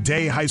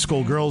today, high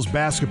school girls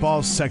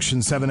basketball, Section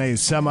 7A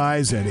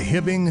semis at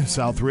Hibbing.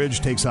 South Ridge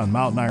takes on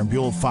Mountain Iron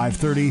Buell,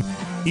 5:30.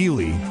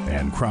 Ely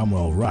and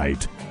Cromwell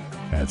Wright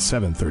at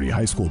 7:30.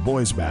 High school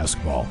boys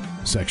basketball,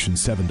 Section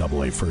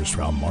 7AA first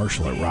round.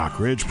 Marshall at Rock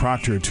Ridge.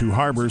 Proctor at Two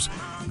Harbors.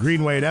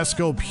 Greenway at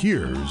Esco.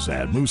 Piers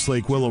at Moose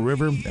Lake Willow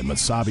River. And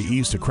Mesabi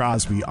East at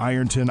Crosby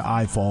Ironton.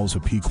 I Falls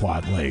at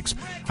Pequot Lakes.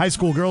 High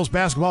school girls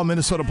basketball,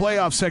 Minnesota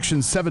playoff, Section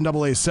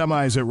 7AA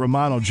semis at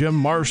Romano Gym.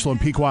 Marshall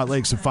and Pequot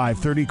Lakes at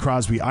 5:30.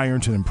 Crosby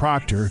Ironton and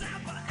Proctor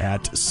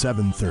at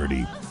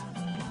 7:30.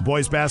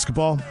 Boys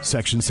basketball,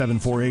 Section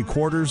 7-4A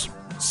quarters.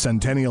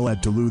 Centennial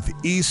at Duluth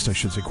East,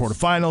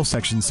 quarterfinals.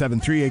 Section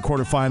 7-3A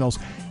quarterfinals.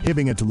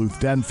 Hibbing at Duluth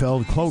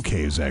Denfeld.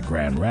 Cloquet's at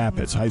Grand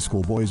Rapids. High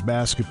school boys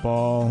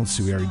basketball. Let's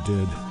see, we already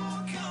did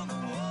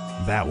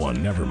that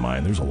one. Never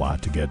mind. There's a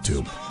lot to get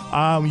to.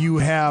 You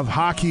have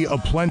hockey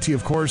aplenty,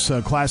 of course.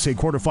 Class A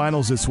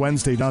quarterfinals this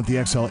Wednesday down at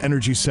the XL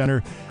Energy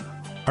Center.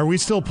 Are we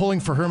still pulling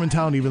for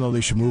Hermantown, even though they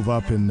should move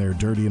up and they're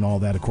dirty and all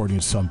that, according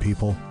to some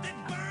people?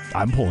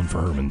 I'm pulling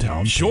for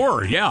Hermantown.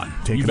 Sure, yeah.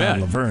 Taking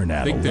on Laverne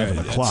at 11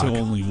 o'clock. That's the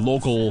only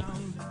local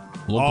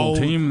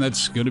team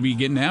that's going to be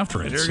getting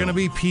after it. There are going to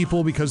be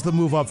people because the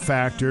move-up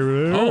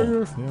factor.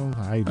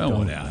 I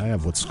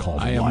have what's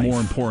called I have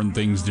more important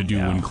things to do,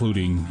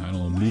 including,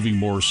 moving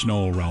more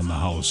snow around the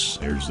house.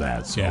 There's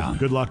that. So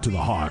good luck to the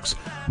Hawks.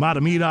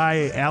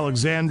 Matamidi,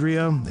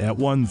 Alexandria at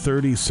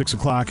 1:30, 6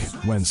 o'clock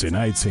Wednesday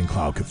night. St.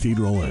 Cloud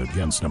Cathedral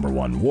against number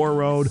 1 War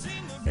Road.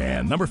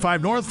 And number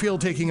 5, Northfield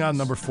taking on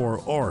number 4,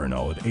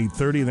 Orono at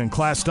 8:30. And then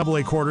Class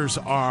AA quarters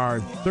are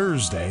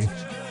Thursday.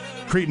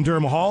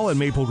 Cretin-Derham Hall and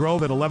Maple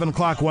Grove at 11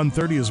 o'clock.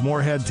 1:30 is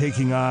Moorhead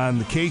taking on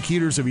the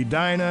K-Keeters of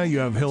Edina. You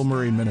have Hill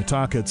Murray and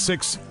Minnetonka at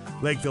 6.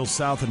 Lakeville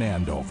South and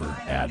Andover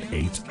at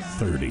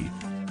 8:30.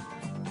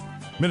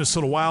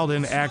 Minnesota Wild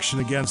in action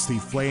against the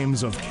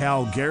Flames of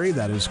Calgary.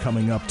 That is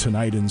coming up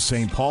tonight in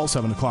St. Paul.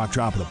 7 o'clock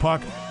drop of the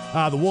puck.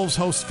 The Wolves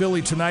host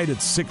Philly tonight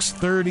at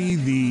 6:30.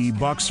 The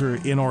Bucks are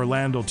in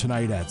Orlando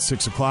tonight at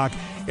 6 o'clock.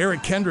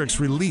 Eric Kendricks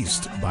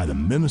released by the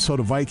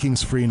Minnesota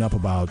Vikings, freeing up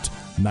about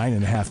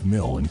 $9.5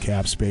 million in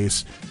cap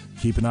space.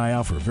 Keep an eye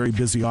out for a very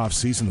busy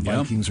offseason. The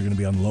Vikings are going to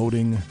be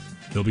unloading.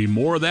 There'll be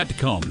more of that to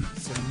come.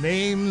 Some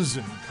names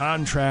and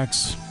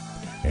contracts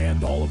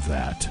and all of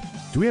that.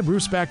 Do we have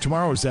Bruce back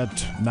tomorrow, or is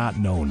that not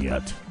known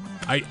yet?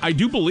 I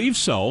do believe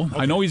so. Okay.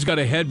 I know he's got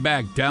to head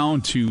back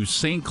down to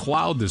St.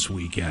 Cloud this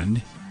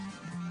weekend.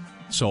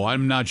 So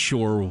I'm not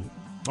sure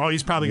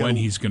he's probably when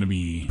he's going to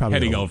be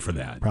heading out for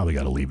that. Probably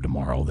got to leave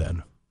tomorrow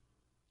then.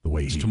 The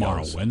way it's he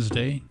tomorrow, does.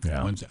 Wednesday?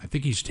 Yeah. Wednesday. I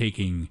think he's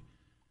taking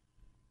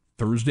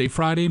Thursday,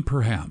 Friday,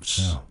 perhaps.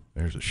 Oh,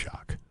 there's a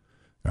shock.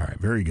 All right,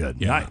 very good.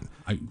 Yeah,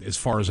 as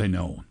far as I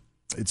know.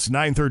 It's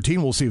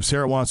 9:13. We'll see if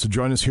Sarah wants to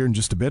join us here in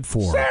just a bit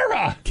for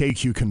Sarah!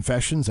 KQ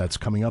Confessions. That's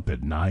coming up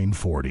at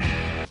 9:40.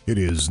 It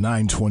is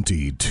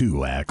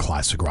 9:22 at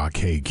Classic Rock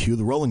KQ.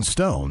 The Rolling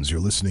Stones. You're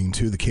listening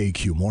to the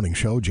KQ Morning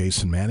Show.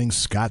 Jason Manning,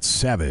 Scott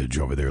Savage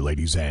over there,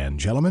 ladies and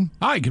gentlemen.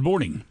 Hi, good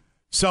morning.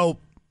 So,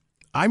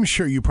 I'm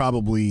sure you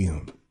probably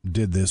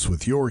did this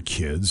with your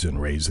kids in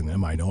raising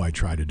them. I know I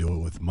try to do it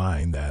with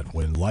mine, that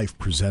when life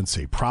presents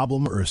a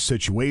problem or a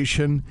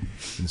situation,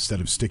 instead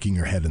of sticking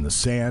your head in the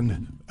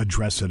sand,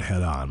 address it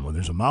head on. When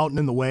there's a mountain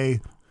in the way,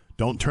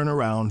 don't turn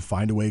around,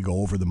 find a way,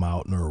 go over the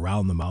mountain or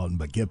around the mountain,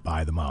 but get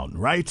by the mountain,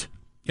 right?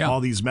 Yeah. All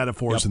these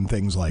metaphors and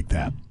things like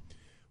that.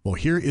 Well,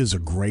 here is a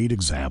great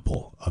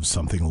example of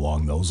something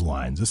along those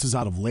lines. This is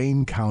out of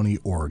Lane County,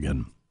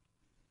 Oregon.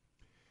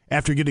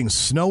 After getting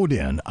snowed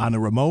in on a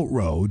remote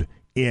road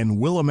in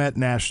Willamette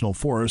National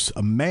Forest,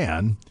 a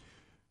man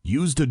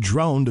used a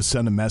drone to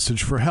send a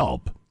message for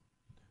help.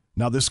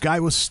 Now, this guy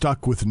was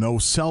stuck with no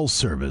cell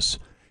service.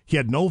 He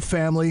had no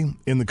family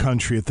in the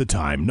country at the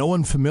time, no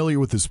one familiar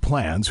with his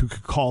plans who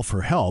could call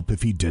for help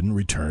if he didn't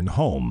return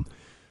home.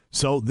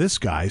 So this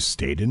guy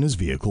stayed in his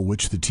vehicle,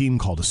 which the team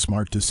called a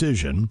smart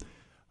decision.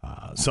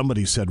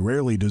 Somebody said,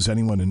 rarely does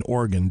anyone in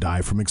Oregon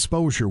die from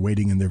exposure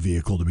waiting in their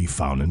vehicle to be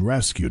found and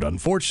rescued.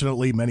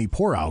 Unfortunately, many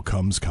poor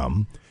outcomes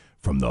come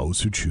from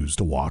those who choose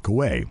to walk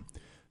away.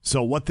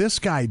 So what this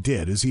guy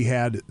did is he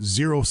had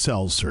zero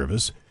cell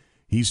service.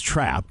 He's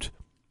trapped.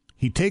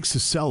 He takes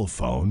his cell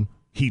phone.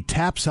 He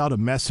taps out a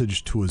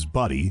message to his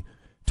buddy,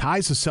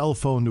 ties a cell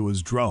phone to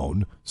his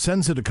drone,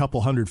 sends it a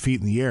couple hundred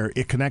feet in the air.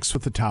 It connects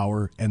with the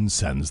tower and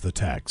sends the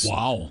text.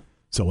 Wow.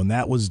 So when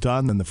that was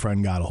done, then the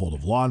friend got a hold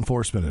of law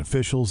enforcement and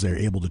officials. They're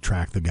able to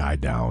track the guy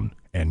down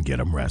and get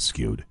him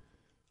rescued.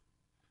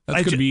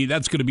 That's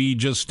going to be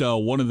just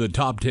one of the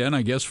top 10,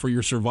 I guess, for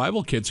your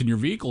survival kits in your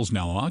vehicles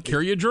now, huh?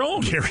 Carry a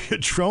drone. Carry a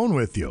drone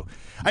with you.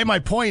 My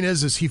point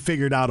is he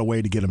figured out a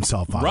way to get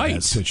himself out of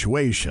that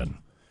situation.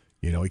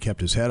 You know, he kept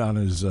his head on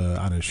his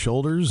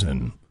shoulders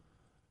and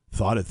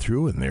thought it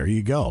through, and there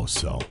you go.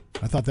 So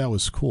I thought that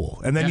was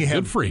cool. And then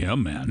good for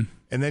him, man.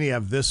 And then you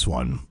have this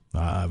one.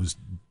 I was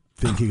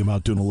thinking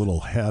about doing a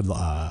little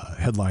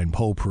headline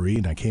potpourri,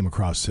 and I came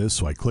across this,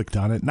 so I clicked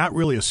on it. Not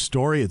really a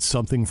story. It's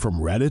something from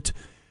Reddit.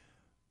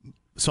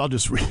 So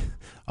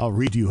I'll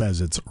read you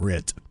as it's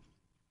writ.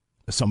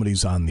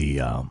 Somebody's on the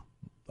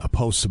a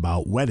post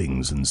about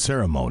weddings and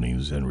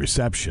ceremonies and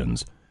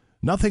receptions.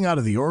 Nothing out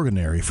of the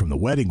ordinary from the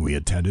wedding we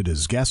attended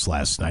as guests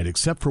last night,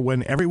 except for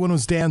when everyone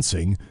was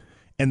dancing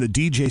and the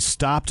DJ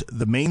stopped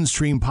the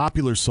mainstream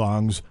popular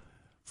songs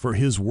for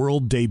his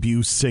world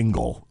debut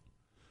single.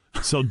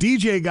 So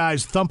DJ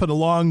guy's thumping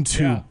along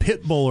to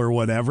Pitbull or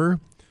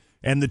whatever,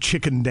 and the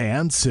chicken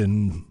dance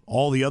and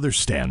all the other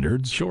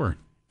standards. Sure.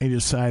 And he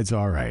decides,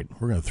 all right,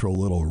 we're going to throw a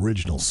little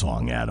original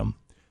song at him.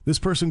 This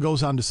person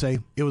goes on to say,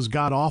 it was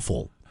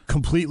god-awful.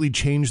 Completely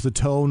changed the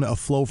tone of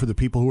flow for the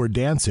people who were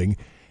dancing,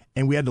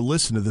 and we had to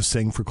listen to this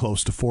thing for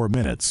close to 4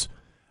 minutes.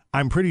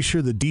 I'm pretty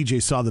sure the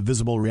DJ saw the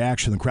visible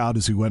reaction in the crowd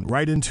as he went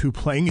right into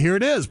playing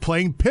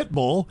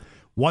Pitbull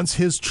once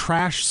his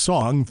trash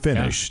song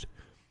finished. Yeah.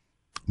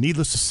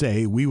 Needless to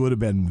say, we would have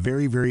been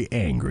very, very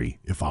angry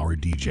if our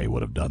DJ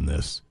would have done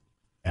this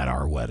at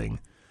our wedding.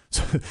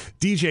 So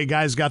DJ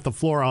guy's got the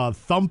floor all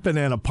thumping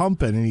and a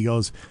pumping, and he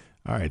goes,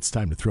 all right, it's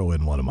time to throw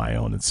in one of my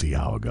own and see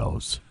how it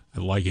goes. I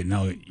like it.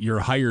 Now, you're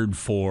hired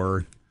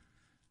for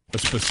a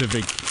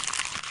specific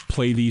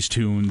play these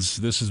tunes.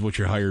 This is what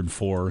you're hired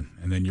for,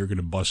 and then you're going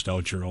to bust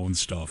out your own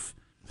stuff.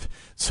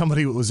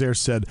 Somebody who was there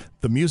said,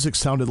 the music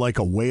sounded like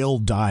a whale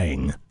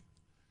dying.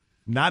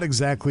 Not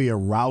exactly a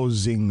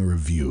rousing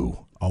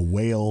review. A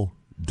whale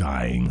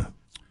dying.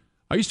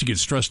 I used to get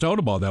stressed out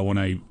about that when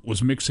I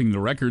was mixing the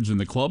records in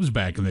the clubs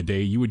back in the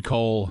day. You would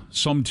call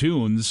some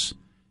tunes,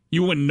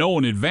 you wouldn't know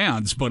in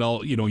advance,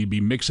 but you'd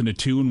be mixing a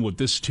tune with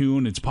this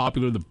tune. It's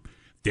popular. The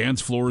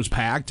dance floor is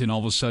packed, and all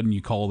of a sudden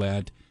you call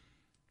that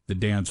the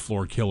dance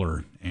floor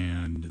killer.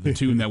 And the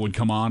tune that would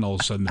come on, all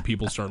of a sudden the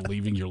people start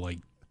leaving. You're like,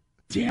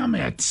 damn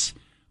it.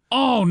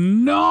 Oh,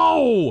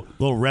 no.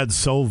 Little Red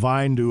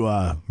Sovine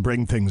to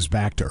bring things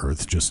back to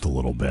earth just a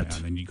little bit. Yeah,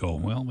 and then you go,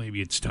 well,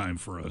 maybe it's time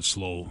for a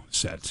slow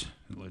set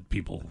and let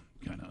people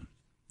kind of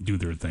do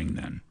their thing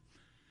then.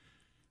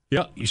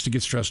 Yeah, used to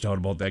get stressed out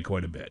about that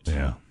quite a bit.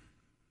 Yeah.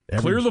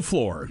 Clear the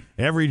floor.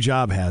 Every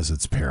job has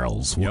its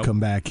perils. We'll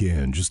come back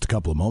in just a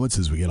couple of moments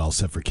as we get all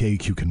set for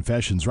KQ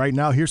Confessions. Right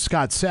now, here's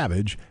Scott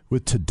Savage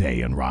with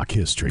Today in Rock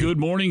History. Good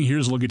morning.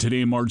 Here's a look at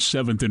today, March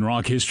 7th in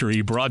rock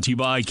history, brought to you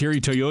by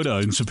Kerry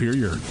Toyota in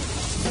Superior.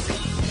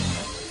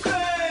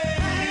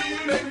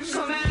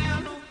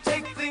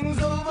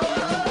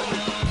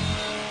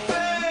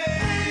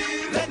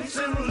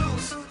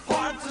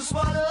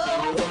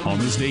 On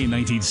this day in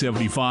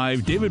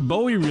 1975, David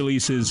Bowie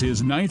releases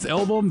his 9th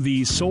album,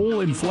 The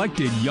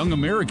Soul-Inflected Young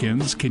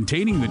Americans,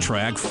 containing the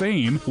track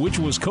Fame, which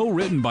was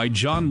co-written by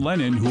John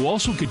Lennon, who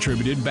also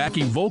contributed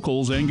backing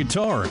vocals and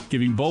guitar,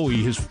 giving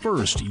Bowie his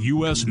first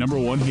U.S.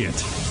 #1 hit.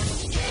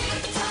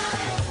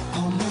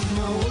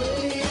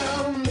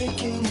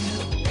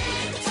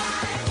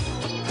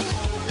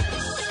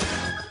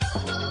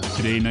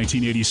 Today, in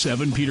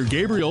 1987, Peter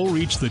Gabriel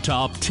reached the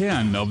top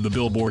 10 of the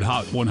Billboard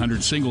Hot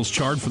 100 Singles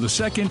Chart for the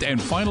second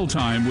and final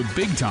time with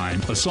Big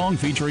Time, a song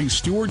featuring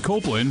Stuart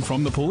Copeland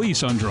from The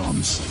Police on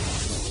drums.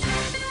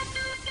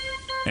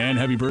 And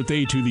happy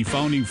birthday to the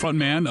founding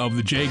frontman of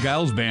the Jay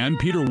Giles Band,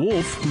 Peter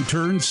Wolf, who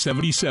turned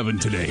 77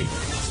 today.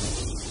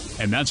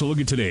 And that's a look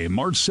at today,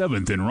 March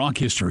 7th in rock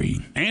history.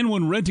 And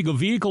when renting a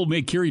vehicle,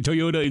 make Kerry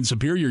Toyota in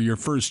Superior your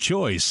first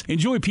choice.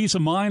 Enjoy peace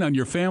of mind on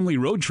your family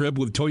road trip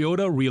with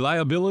Toyota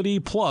Reliability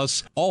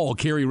Plus. All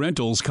Kerry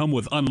rentals come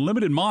with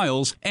unlimited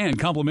miles and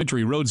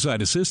complimentary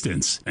roadside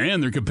assistance.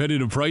 And their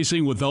competitive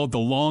pricing without the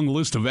long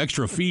list of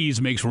extra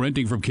fees makes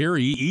renting from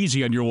Kerry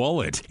easy on your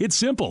wallet. It's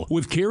simple.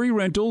 With Kerry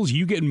Rentals,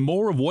 you get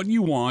more of what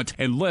you want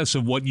and less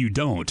of what you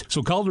don't.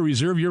 So call to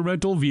reserve your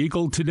rental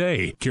vehicle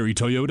today. Kerry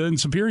Toyota in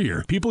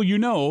Superior. People you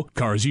know,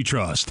 cars you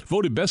trust.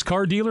 Voted best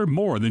car dealer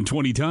more than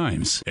 20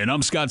 times. And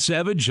I'm Scott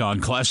Savage on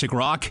Classic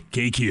Rock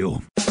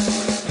KQ.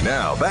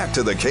 Now back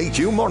to the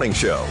KQ Morning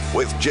Show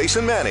with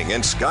Jason Manning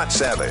and Scott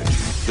Savage.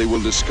 They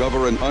will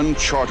discover an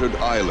uncharted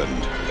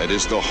island that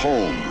is the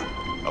home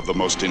of the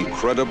most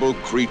incredible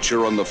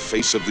creature on the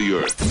face of the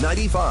earth.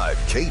 95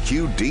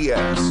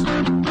 KQDS.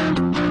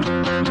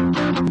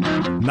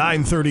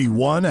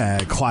 9:31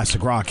 at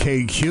Classic Rock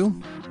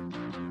KQ.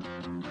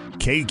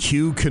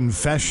 KQ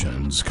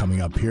Confessions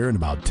coming up here in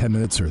about 10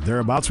 minutes or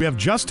thereabouts. We have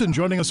Justin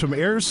joining us from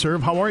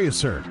AirServe. How are you,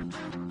 sir?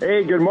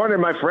 Hey, good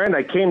morning, my friend.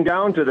 I came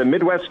down to the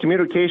Midwest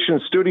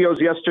Communications Studios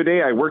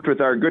yesterday. I worked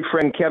with our good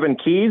friend Kevin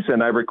Keys,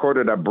 and I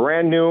recorded a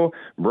brand new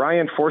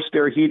Bryant Forced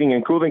Air Heating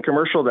and Cooling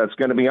commercial that's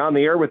going to be on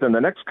the air within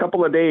the next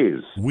couple of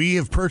days. We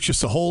have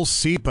purchased a whole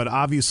seat, but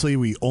obviously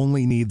we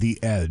only need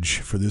the edge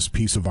for this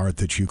piece of art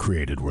that you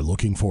created. We're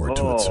looking forward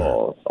to it,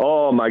 sir.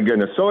 Oh, my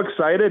goodness. So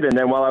excited. And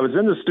then while I was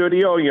in the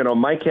studio,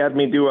 Mike had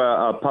me do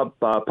a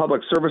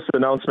public service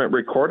announcement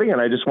recording, and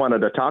I just wanted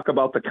to talk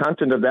about the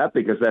content of that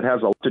because that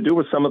has a lot to do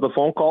with some of the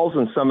phone calls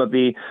and some of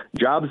the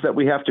jobs that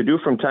we have to do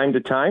from time to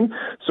time.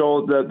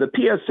 So the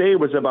PSA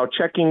was about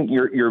checking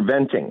your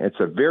venting. It's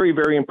a very,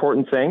 very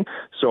important thing.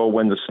 So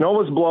when the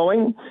snow is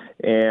blowing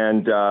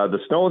and the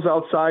snow is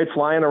outside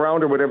flying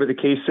around or whatever the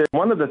case is,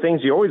 one of the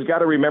things you always got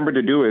to remember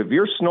to do, if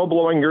you're snow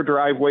blowing your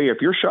driveway, if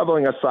you're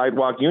shoveling a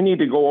sidewalk, you need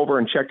to go over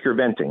and check your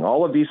venting.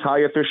 All of these high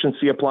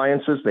efficiency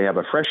appliances, they have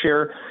a fresh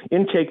air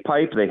intake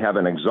pipe, they have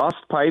an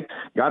exhaust pipe.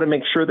 Got to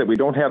make sure that we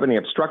don't have any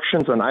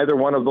obstructions on either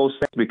one of those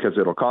things because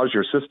it'll cause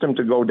your system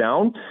to go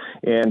down.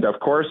 And of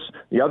course,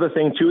 the other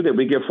thing too that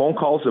we get phone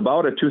calls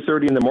about at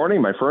 2:30 in the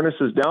morning, my furnace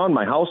is down,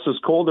 my house is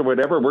cold or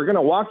whatever, we're going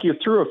to walk you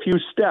through a few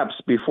steps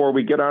before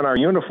we get on our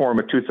uniform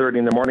at 2:30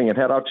 in the morning and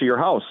head out to your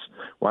house.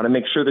 Want to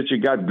make sure that you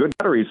got good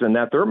batteries in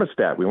that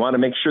thermostat. We want to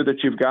make sure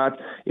that you've got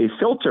a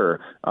filter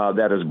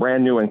that is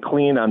brand new and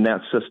clean on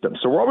that system.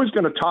 So we're always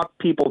going to talk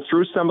people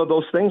through some of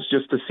those things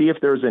just to see if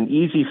there's an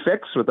easy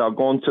fix without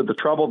going to the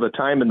trouble, the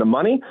time, and the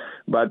money.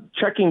 But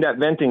checking that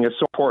venting is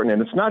so important.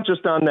 And it's not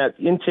just on that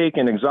intake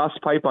and exhaust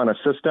pipe on a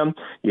system.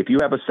 If you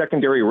have a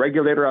secondary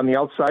regulator on the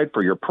outside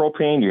for your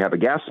propane, you have a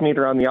gas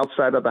meter on the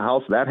outside of the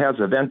house, that has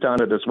a vent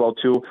on it as well,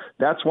 too.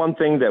 That's one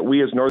thing that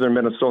we as northern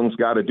Minnesotans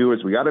got to do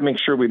is we got to make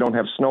sure we don't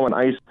have snow and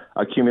ice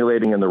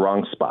accumulating in the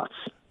wrong spots.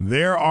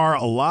 There are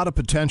a lot of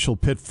potential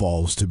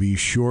pitfalls to be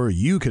sure.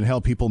 You can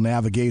help people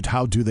navigate.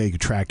 How do they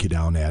track you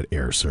down at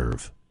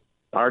AirServe?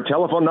 Our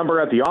telephone number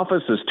at the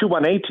office is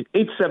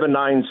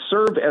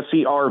 218-879-SERVE,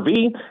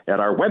 S-E-R-V,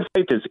 and our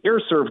website is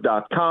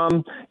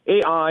airserve.com,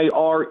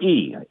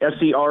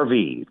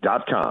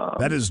 AIRESERV.com.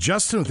 That is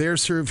Justin with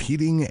AirServe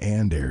Heating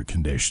and Air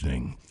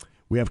Conditioning.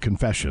 We have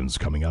confessions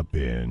coming up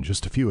in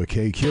just a few at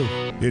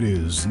KQ. It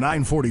is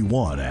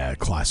 9:41 at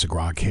Classic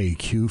Rock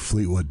KQ,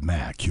 Fleetwood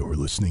Mac. You're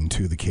listening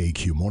to the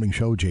KQ Morning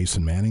Show.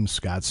 Jason Manning,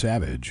 Scott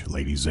Savage.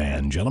 Ladies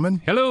and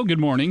gentlemen. Hello, good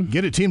morning.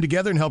 Get a team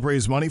together and help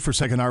raise money for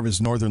Second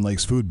Harvest Northern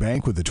Lakes Food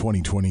Bank with the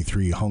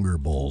 2023 Hunger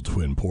Bowl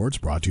Twin Ports,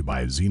 brought to you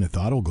by Zenith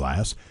Auto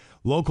Glass.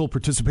 Local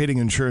participating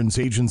insurance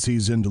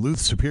agencies in Duluth,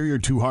 Superior,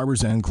 Two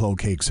Harbors, and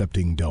Cloquet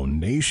accepting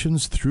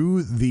donations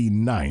through the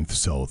 9th,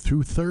 so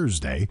through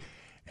Thursday.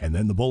 And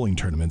then the bowling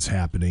tournament's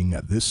happening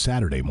this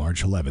Saturday,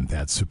 March 11th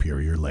at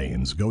Superior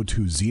Lanes. Go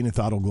to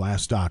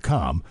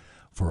zenithautoglass.com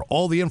for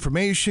all the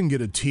information. Get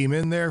a team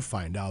in there.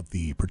 Find out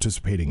the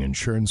participating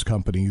insurance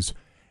companies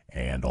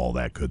and all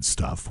that good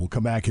stuff. We'll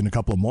come back in a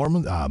couple of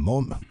moments.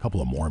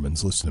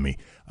 Listen to me.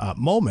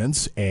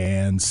 Moments,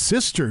 and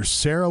Sister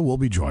Sarah will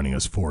be joining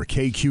us for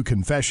KQ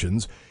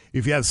Confessions.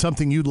 If you have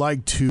something you'd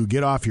like to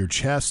get off your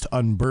chest,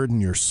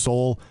 unburden your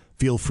soul,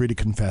 feel free to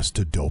confess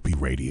to Dopey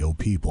Radio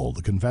people.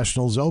 The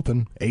confessional's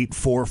open,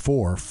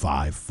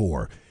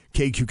 844-54.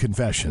 KQ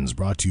Confessions,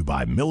 brought to you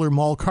by Miller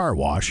Mall Car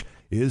Wash,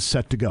 is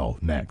set to go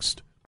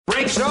next.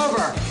 Break's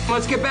over.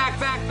 Let's get back.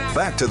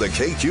 Back to the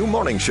KQ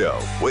Morning Show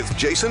with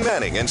Jason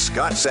Manning and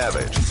Scott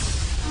Savage.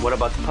 What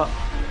about the pup?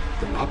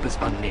 The pup is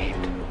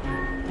unnamed.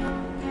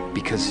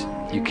 Because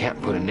you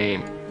can't put a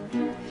name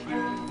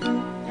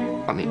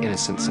on the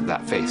innocence of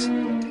that face.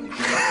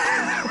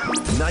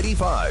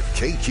 95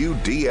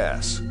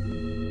 KQDS.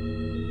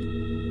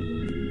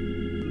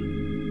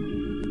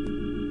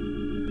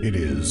 It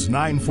is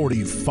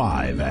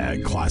 9:45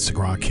 at Classic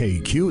Rock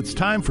KQ. It's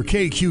time for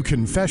KQ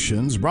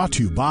Confessions, brought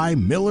to you by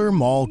Miller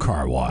Mall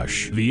Car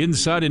Wash. The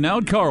inside and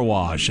out car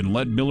wash, and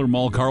let Miller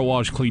Mall Car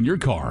Wash clean your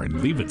car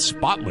and leave it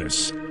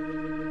spotless.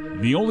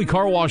 The only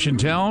car wash in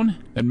town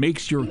that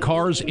makes your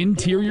car's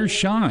interior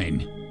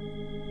shine.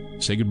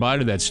 Say goodbye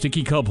to that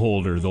sticky cup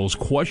holder, those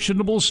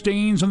questionable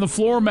stains on the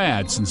floor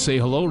mats, and say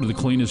hello to the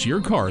cleanest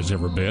your car has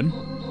ever been.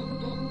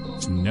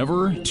 It's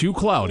never too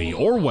cloudy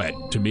or wet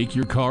to make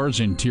your car's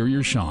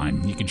interior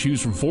shine. You can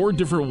choose from 4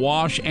 different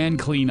wash and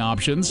clean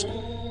options.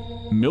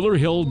 Miller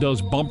Hill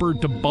does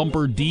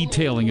bumper-to-bumper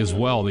detailing as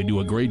well. They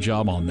do a great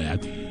job on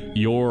that.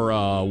 Your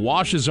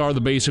washes are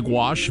the basic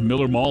wash,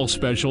 Miller Mall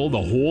Special,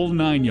 the whole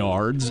 9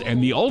 yards,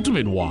 and the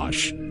ultimate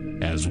wash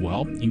as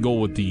well. You can go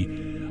with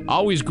the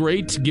always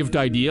great gift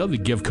idea, the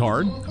gift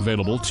card,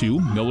 available to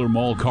Miller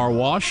Mall Car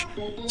Wash,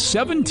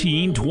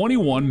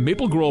 1721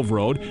 Maple Grove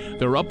Road.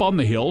 They're up on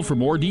the hill. For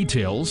more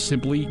details,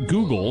 simply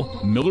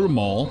Google Miller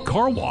Mall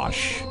Car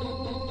Wash.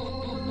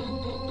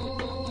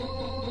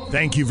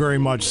 Thank you very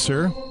much,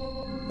 sir.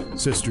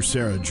 Sister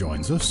Sarah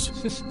joins us.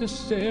 Sister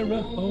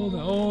Sarah,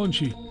 oh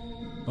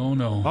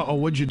no. Uh-oh,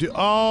 what'd you do?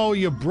 Oh,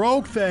 you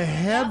broke the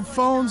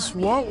headphones?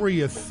 What were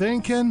you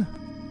thinking?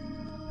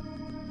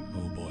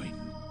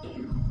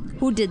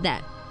 Who did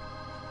that?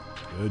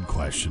 Good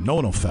question. No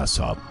one will fess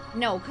up.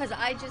 No, because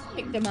I just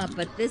picked them up,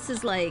 but this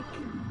is like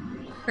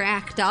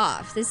cracked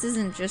off. This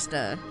isn't just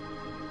a...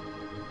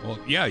 Well,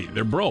 yeah,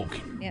 they're broke.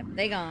 Yep,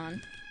 they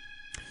gone.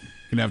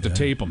 You're going to have to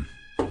tape them.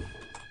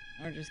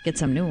 Or just get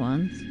some new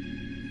ones.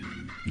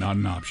 Not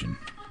an option.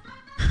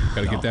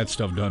 Got to get that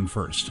stuff done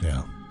first.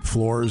 Yeah.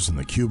 Floors and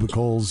the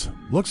cubicles.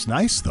 Looks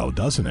nice, though,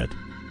 doesn't it?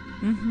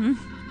 Mm-hmm.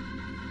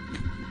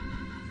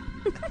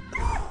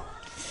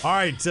 All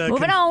right.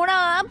 Moving on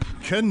up.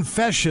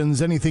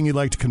 Confessions. Anything you'd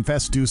like to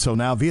confess, do so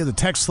now via the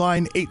text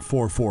line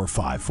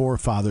 84454.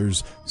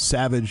 Fathers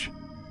Savage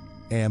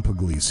and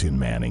Puglisi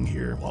Manning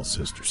here. Well,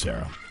 Sister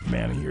Sarah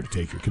Manning here to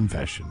take your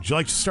confession. Would you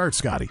like to start,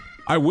 Scotty?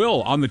 I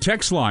will. On the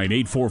text line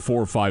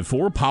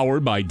 84454,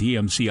 powered by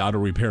DMC Auto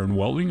Repair and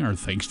Welding. Our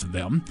thanks to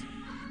them.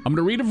 I'm going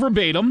to read it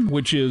verbatim,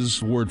 which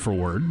is word for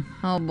word.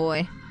 Oh,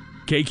 boy.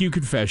 KQ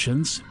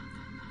Confessions.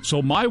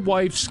 So my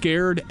wife's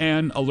scared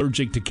and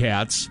allergic to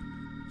cats.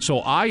 So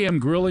I am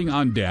grilling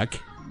on deck,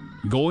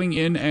 going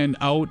in and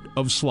out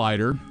of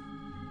slider,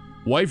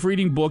 wife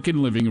reading book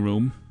in living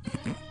room.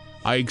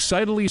 I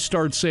excitedly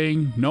start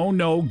saying,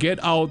 no, get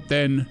out,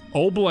 then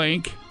oh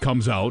blank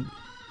comes out,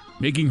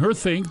 making her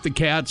think the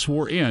cats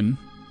were in.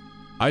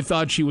 I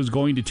thought she was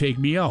going to take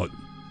me out.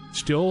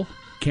 Still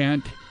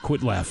can't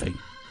quit laughing.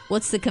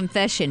 What's the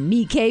confession?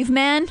 Me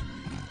caveman?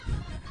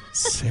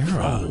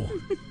 Sarah. Oh.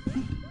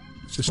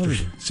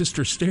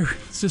 Sister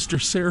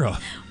Sarah.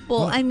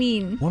 Well, I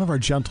mean... One of our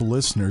gentle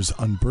listeners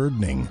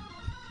unburdening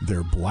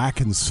their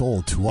blackened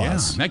soul to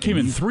us. That came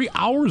in 3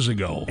 hours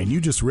ago. And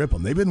you just rip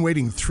them. They've been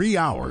waiting 3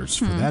 hours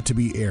for that to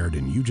be aired,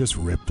 and you just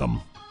ripped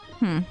them.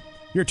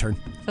 Your turn.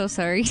 So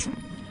sorry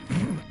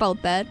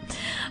about that.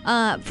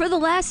 For the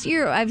last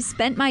year, I've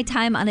spent my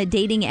time on a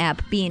dating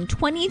app being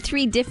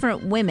 23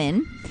 different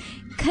women,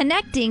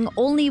 connecting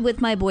only with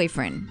my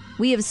boyfriend.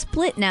 We have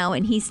split now,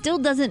 and he still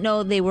doesn't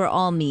know they were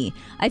all me.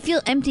 I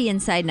feel empty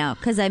inside now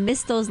because I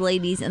miss those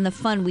ladies and the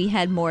fun we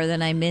had more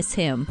than I miss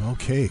him.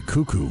 Okay,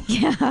 cuckoo.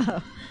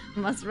 Yeah,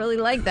 must really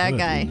like that Good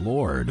guy.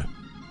 Lord.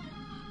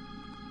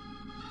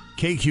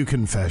 KQ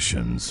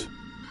Confessions.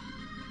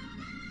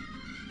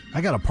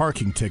 I got a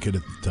parking ticket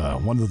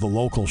at one of the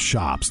local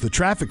shops. The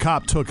traffic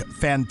cop took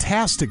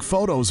fantastic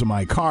photos of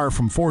my car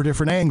from 4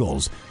 different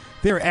angles.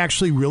 They're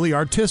actually really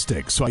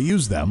artistic, so I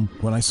used them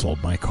when I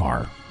sold my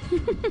car.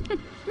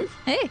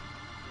 Hey,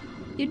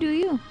 you do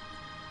you.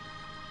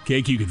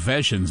 KQ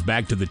Confessions,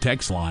 back to the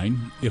text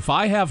line. If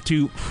I have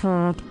to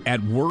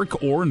at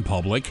work or in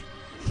public,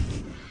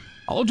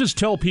 I'll just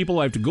tell people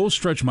I have to go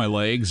stretch my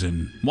legs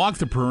and walk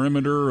the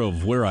perimeter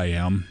of where I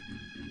am,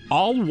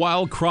 all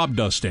while crop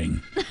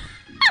dusting.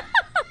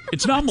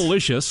 It's not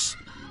malicious.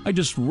 I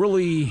just don't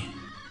really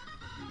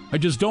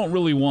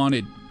want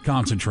it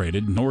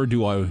concentrated, nor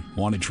do I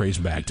want it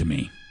traced back to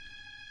me.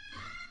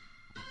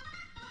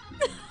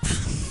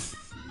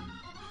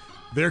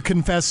 They're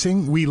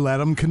confessing. We let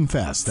them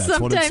confess. That's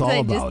what it's all about.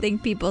 Sometimes I just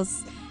think people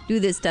do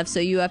this stuff, so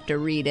you have to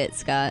read it,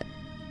 Scott.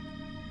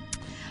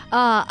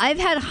 I've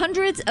had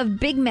hundreds of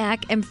Big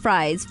Mac and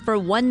fries for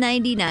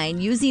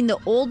 $1.99 using the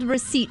old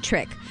receipt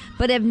trick,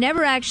 but have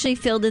never actually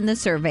filled in the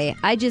survey.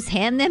 I just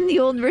hand them the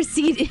old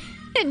receipt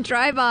and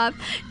drive off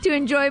to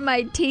enjoy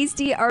my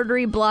tasty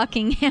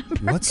artery-blocking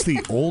hamburger. What's the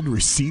old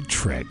receipt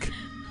trick?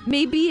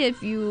 Maybe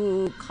if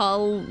you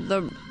call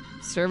the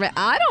survey.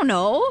 I don't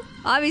know.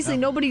 Obviously,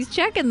 nobody's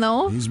checking,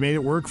 though. He's made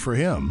it work for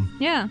him.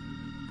 Yeah.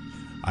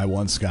 I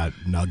once got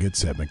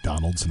nuggets at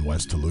McDonald's in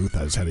West Duluth.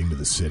 I was heading to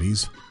the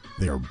cities.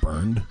 They are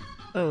burned.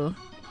 Oh.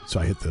 So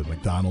I hit the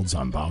McDonald's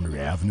on Boundary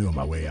Avenue on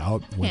my way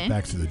out. Went Okay.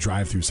 back to the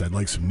drive-thru, said, I'd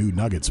like some new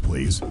nuggets,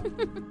 please.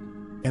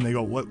 And they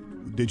go, what,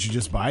 did you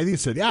just buy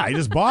these? I said, yeah, I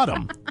just bought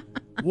them.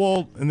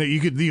 Well, and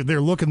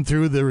they're looking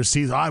through the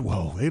receipts. So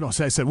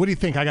I said, what do you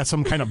think? I got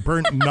some kind of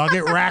burnt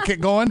nugget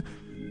racket going?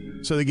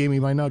 So they gave me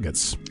my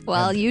nuggets.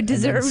 Well, you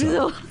deserve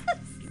those.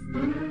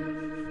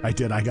 I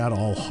did. I got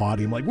all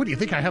haughty. I'm like, what do you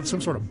think? I have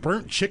some sort of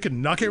burnt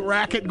chicken nugget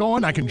racket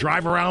going? I can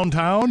drive around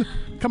town?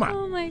 Come on.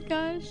 Oh, my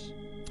gosh.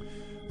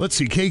 Let's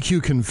see.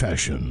 KQ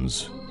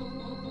Confessions.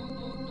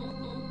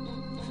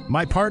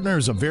 My partner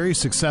is a very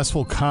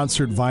successful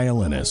concert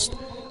violinist.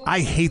 I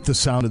hate the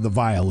sound of the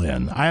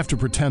violin. I have to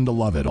pretend to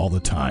love it all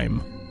the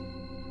time.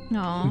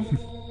 No.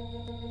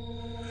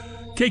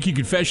 KQ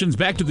Confessions,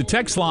 back to the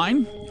text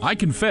line. I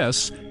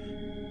confess,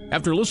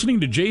 after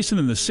listening to Jason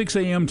in the 6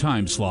 a.m.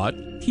 time slot,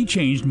 he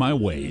changed my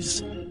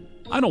ways.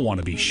 I don't want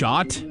to be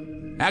shot.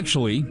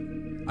 Actually,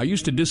 I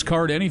used to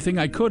discard anything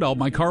I could out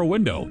my car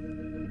window.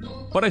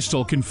 But I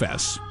still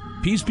confess.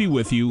 Peace be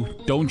with you.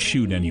 Don't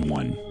shoot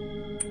anyone.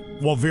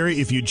 Well,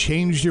 if you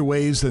changed your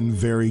ways, then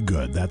very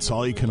good. That's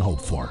all you can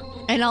hope for.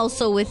 And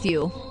also with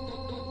you.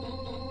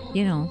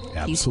 You know.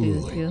 Absolutely. Peace be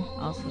with you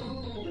also.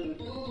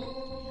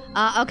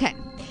 Okay.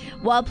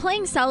 While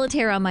playing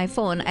solitaire on my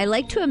phone, I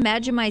like to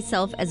imagine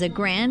myself as a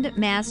grand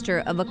master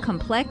of a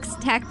complex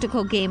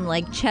tactical game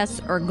like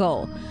chess or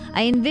Go.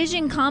 I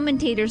envision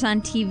commentators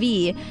on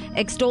TV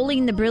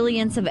extolling the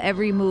brilliance of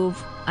every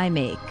move I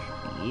make.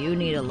 You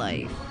need a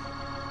life.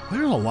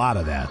 There's a lot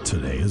of that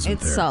today, isn't there?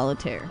 It's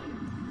solitaire.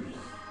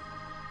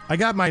 I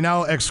got my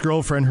now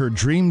ex-girlfriend her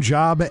dream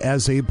job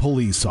as a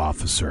police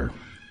officer.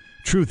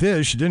 Truth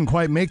is, she didn't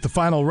quite make the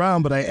final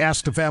round, but I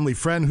asked a family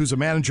friend who's a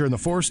manager in the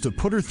force to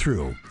put her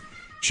through.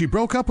 She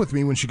broke up with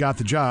me when she got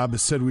the job,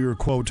 said we were,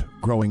 quote,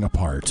 growing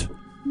apart.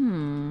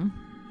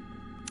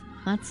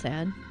 That's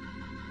sad.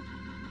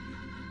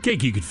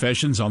 KQ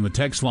Confessions on the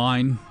text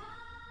line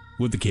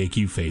with the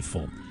KQ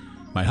Faithful.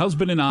 My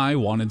husband and I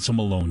wanted some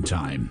alone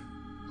time.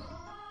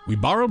 We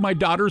borrowed my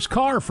daughter's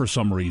car for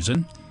some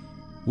reason.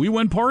 We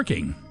went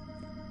parking,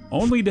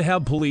 only to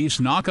have police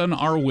knock on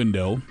our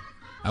window.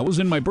 I was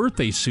in my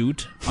birthday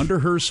suit under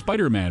her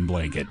Spider-Man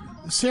blanket.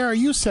 Sarah, are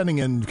you sending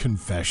in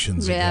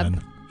confessions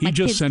again? He My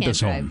just kids sent can't us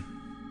drive.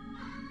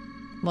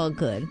 home. Well,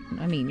 good.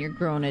 I mean, you're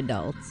grown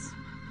adults.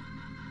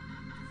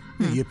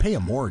 You pay a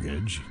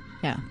mortgage.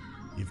 Yeah.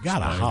 You've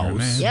got a Spider-Man,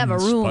 house. You have a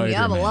room. You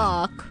have a Spider-Man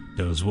lock.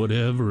 Does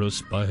whatever a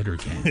spider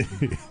can.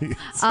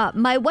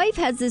 My wife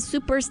has this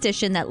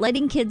superstition that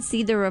letting kids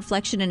see their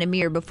reflection in a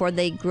mirror before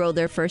they grow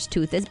their first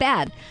tooth is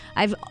bad.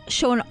 I've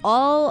shown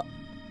all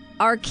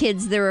our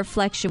kids their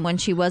reflection when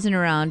she wasn't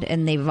around,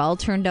 and they've all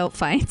turned out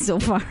fine so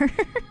far.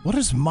 What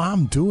is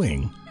mom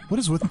doing? What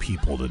is with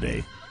people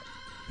today?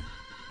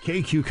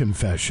 KQ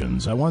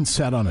Confessions. I once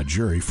sat on a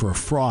jury for a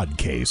fraud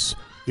case.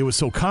 It was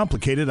so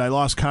complicated I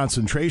lost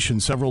concentration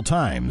several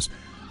times.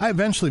 I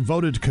eventually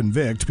voted to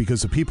convict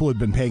because the people who had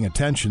been paying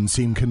attention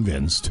seemed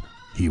convinced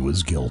he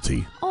was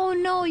guilty. Oh,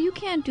 no, you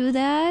can't do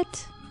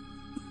that.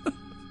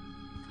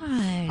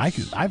 Gosh.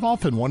 I've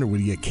often wondered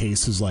when you get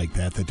cases like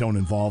that don't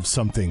involve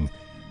something,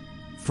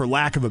 for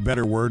lack of a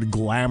better word,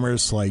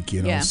 glamorous, like,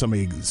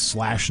 somebody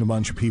slashing a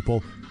bunch of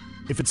people.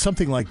 If it's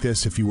something like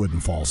this, if you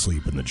wouldn't fall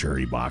asleep in the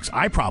jury box.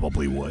 I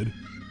probably would.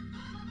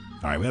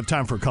 All right, we have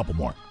time for a couple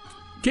more.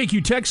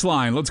 KQ text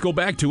line. Let's go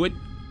back to it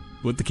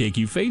with the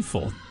KQ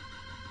Faithful.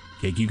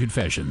 KQ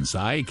Confessions.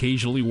 I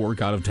occasionally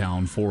work out of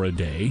town for a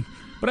day,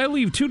 but I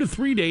leave 2 to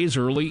 3 days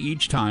early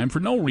each time for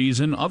no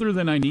reason other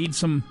than I need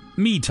some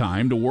me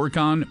time to work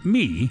on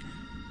me,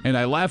 and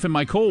I laugh at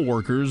my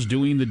co-workers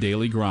doing the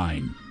daily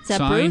grind. Is that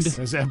Signed, Bruce?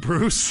 Is that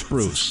Bruce?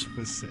 Bruce.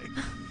 Let's see.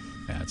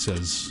 Yeah, it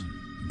says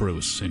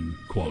Bruce in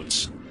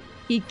quotes.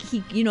 He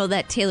you know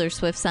that Taylor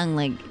Swift song,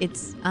 like,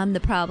 I'm the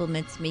problem,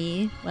 it's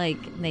me. Like,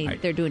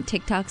 they're doing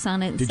TikToks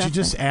on it and Did stuff. you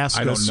just ask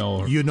I us?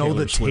 don't know You know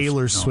Taylor the Swift,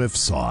 Taylor no. Swift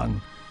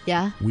song.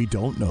 Yeah? We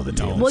don't know the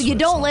Taylor Swift Well, you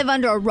don't song. live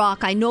under a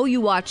rock. I know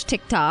you watch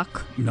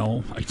TikTok,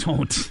 No, I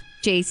don't.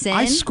 Jason.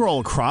 I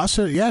scroll across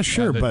it. Yeah,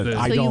 sure, but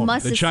I So you don't.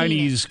 must The have seen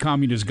Chinese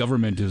Communist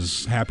government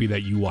is happy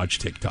that you watch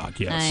TikTok,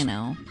 yes. I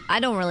know.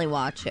 I don't really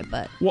watch it,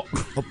 but Oh,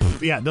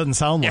 yeah, it doesn't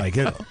sound like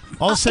it.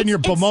 All of a sudden, you're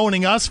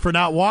bemoaning us for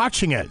not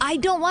watching it. I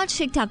don't watch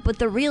TikTok, but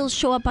the reels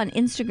show up on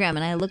Instagram,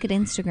 and I look at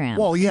Instagram.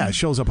 Well, yeah, it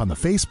shows up on the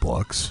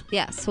Facebooks.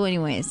 Yeah, so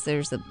anyways,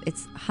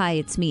 hi,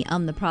 it's me.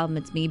 I'm the problem,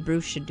 it's me.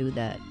 Bruce should do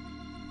that.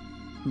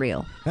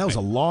 Real. That was a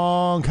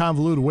long,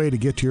 convoluted way to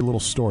get to your little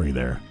story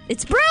there.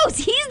 It's Bruce!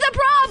 He's the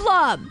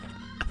problem!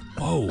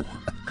 Oh.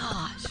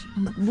 Gosh.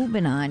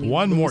 Moving on.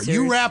 One more. losers.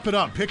 You wrap it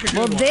up. Pick a good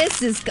Well, one.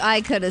 this is,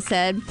 I could have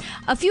said.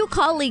 A few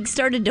colleagues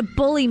started to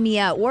bully me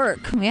at work.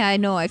 Yeah, I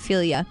know, I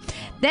feel ya.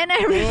 Then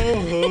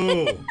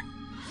I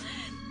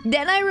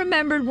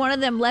remembered one of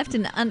them left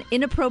an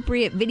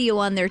inappropriate video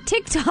on their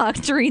TikTok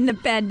during the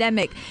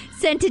pandemic.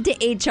 Sent it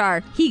to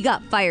HR. He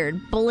got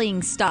fired.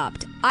 Bullying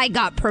stopped. I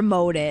got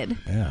promoted.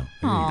 Yeah.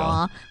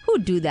 Aw,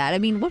 who'd do that? I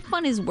mean, what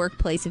fun is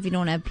workplace if you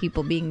don't have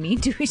people being mean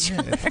to each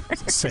other?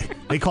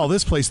 They call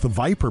this place the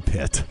Viper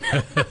Pit.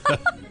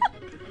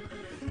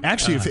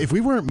 Actually, if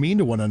we weren't mean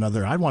to one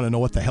another, I'd want to know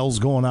what the hell's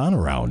going on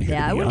around here. Yeah,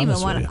 to I be wouldn't even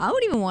honest want with to. you. I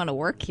wouldn't even want to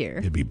work here.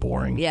 It'd be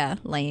boring. Yeah,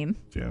 lame.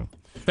 Yeah.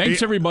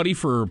 Thanks, everybody,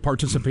 for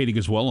participating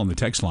as well on the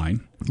text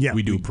line. Yeah.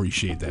 We do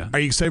appreciate that. Are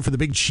you excited for the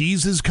big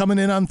cheeses coming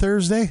in on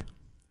Thursday?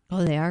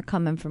 Oh, they are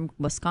coming from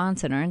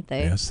Wisconsin, aren't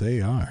they? Yes, they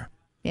are.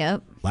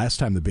 Yep. Last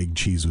time the big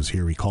cheese was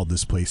here, he called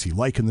this place, he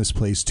likened this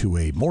place to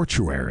a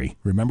mortuary.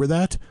 Remember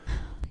that?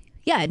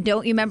 Yeah,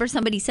 don't you remember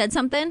somebody said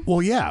something?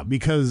 Well, yeah,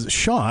 because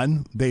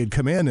Sean, they had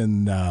come in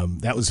and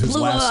that was his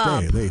Blew last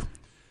up. day.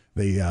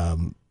 They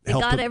helped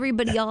got him-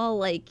 everybody all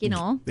like, you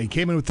know. They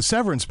came in with the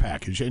severance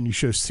package, and you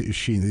should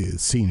have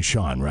seen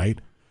Sean, right?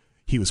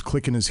 He was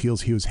clicking his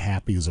heels. He was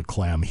happy as a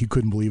clam. He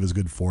couldn't believe his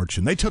good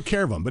fortune. They took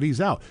care of him, but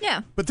he's out.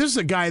 Yeah. But this is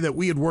a guy that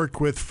we had worked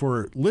with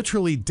for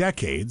literally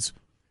decades,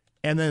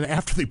 and then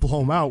after they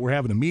blow him out, we're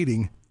having a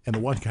meeting, and the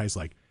one guy's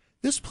like,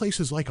 this place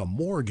is like a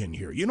morgue in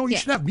here. You know, you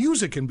should have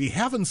music and be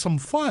having some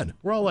fun.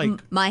 We're all like,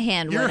 My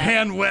hand your went up.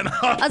 hand went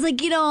up. I was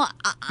like, you know,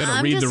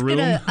 I'm read the just room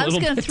gonna, a I'm just little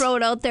gonna bit. throw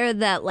it out there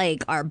that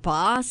like our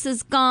boss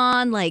is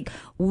gone. Like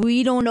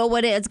we don't know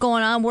what it's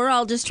going on. We're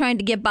all just trying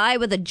to get by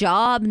with a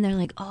job, and they're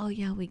like, oh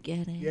yeah, we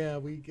get it. Yeah,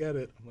 we get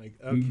it. I'm like,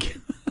 okay.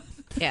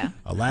 Yeah.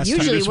 Last time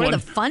Usually this we're one- the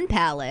fun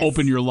palace.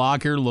 Open your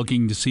locker,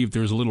 looking to see if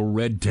there's a little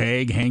red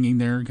tag hanging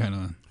there. Kind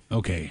of,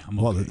 okay.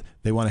 Well,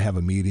 they want to have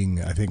a meeting,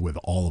 I think, with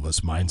all of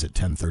us. Mine's at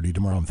 10:30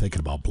 tomorrow. I'm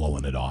thinking about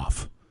blowing it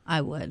off. I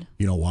would.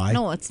 You know why?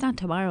 No, it's not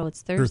tomorrow.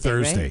 It's Thursday. Or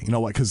Thursday. Right? You know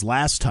what? Because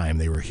last time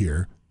they were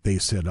here, they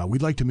said,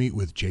 we'd like to meet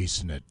with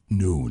Jason at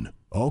noon.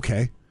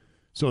 Okay.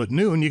 So at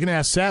noon, you can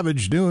ask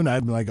Savage noon.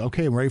 I'm like,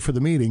 okay, I'm ready for the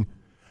meeting.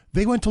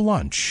 They went to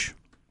lunch.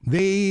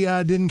 They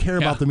didn't care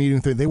about the meeting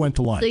thing. They went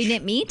to lunch. So you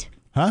didn't meet?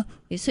 Huh?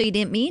 So you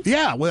didn't meet?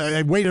 Yeah. Well,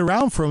 I waited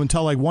around for him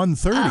until like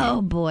 1:30.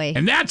 Oh boy.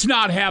 And that's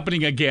not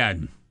happening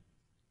again.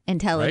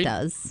 Until Right? it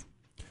does.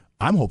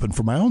 I'm hoping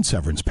for my own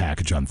severance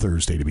package on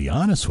Thursday, to be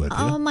honest with you.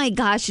 Oh my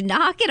gosh,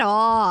 knock it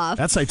off.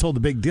 That's I told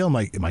the big deal. I'm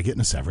like, am I getting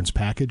a severance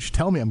package?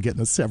 Tell me I'm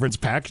getting a severance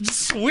package.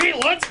 Sweet,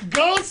 let's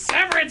go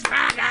severance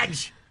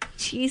package.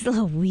 Jeez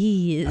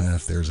Louise.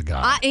 If there's a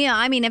guy.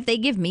 I mean, if they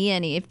give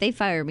me if they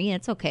fire me,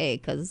 it's okay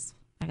because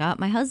I got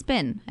my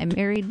husband. I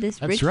married this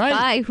That's rich right.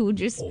 guy who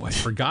just I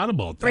forgot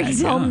about that.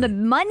 brings yeah. home the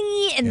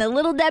money and the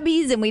little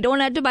Debbies, and we don't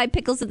have to buy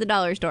pickles at the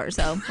dollar store.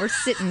 So we're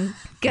sitting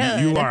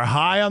good. You are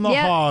high on the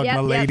Yep, hog, yep,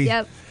 my yep, lady.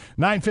 yep.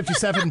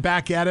 9:57,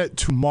 back at it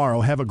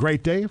tomorrow. Have a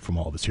great day from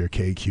all of us here at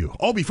KQ.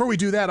 Oh, before we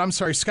do that, I'm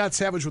sorry, Scott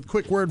Savage with a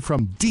quick word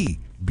from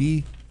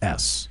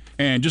DBS.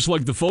 And just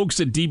like the folks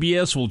at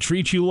DBS will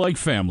treat you like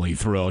family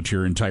throughout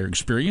your entire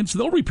experience,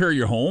 they'll repair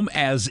your home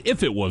as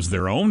if it was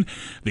their own.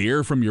 The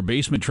air from your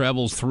basement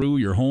travels through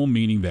your home,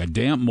 meaning that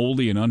damp,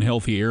 moldy, and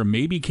unhealthy air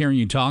may be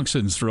carrying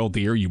toxins throughout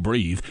the air you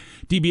breathe.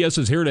 DBS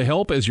is here to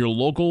help as your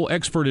local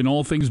expert in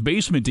all things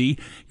basement-y.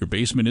 Your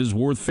basement is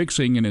worth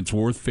fixing, and it's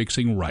worth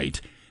fixing right.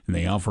 And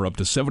they offer up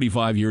to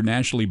 75-year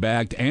nationally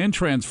backed and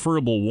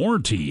transferable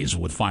warranties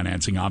with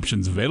financing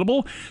options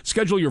available.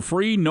 Schedule your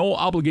free,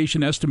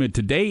 no-obligation estimate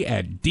today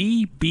at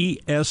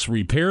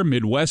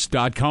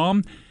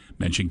dbsrepairmidwest.com.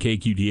 Mention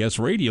KQDS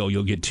Radio.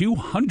 You'll get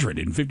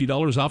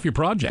 $250 off your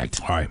project.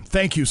 All right.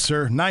 Thank you,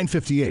 sir.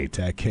 9:58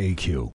 at KQ.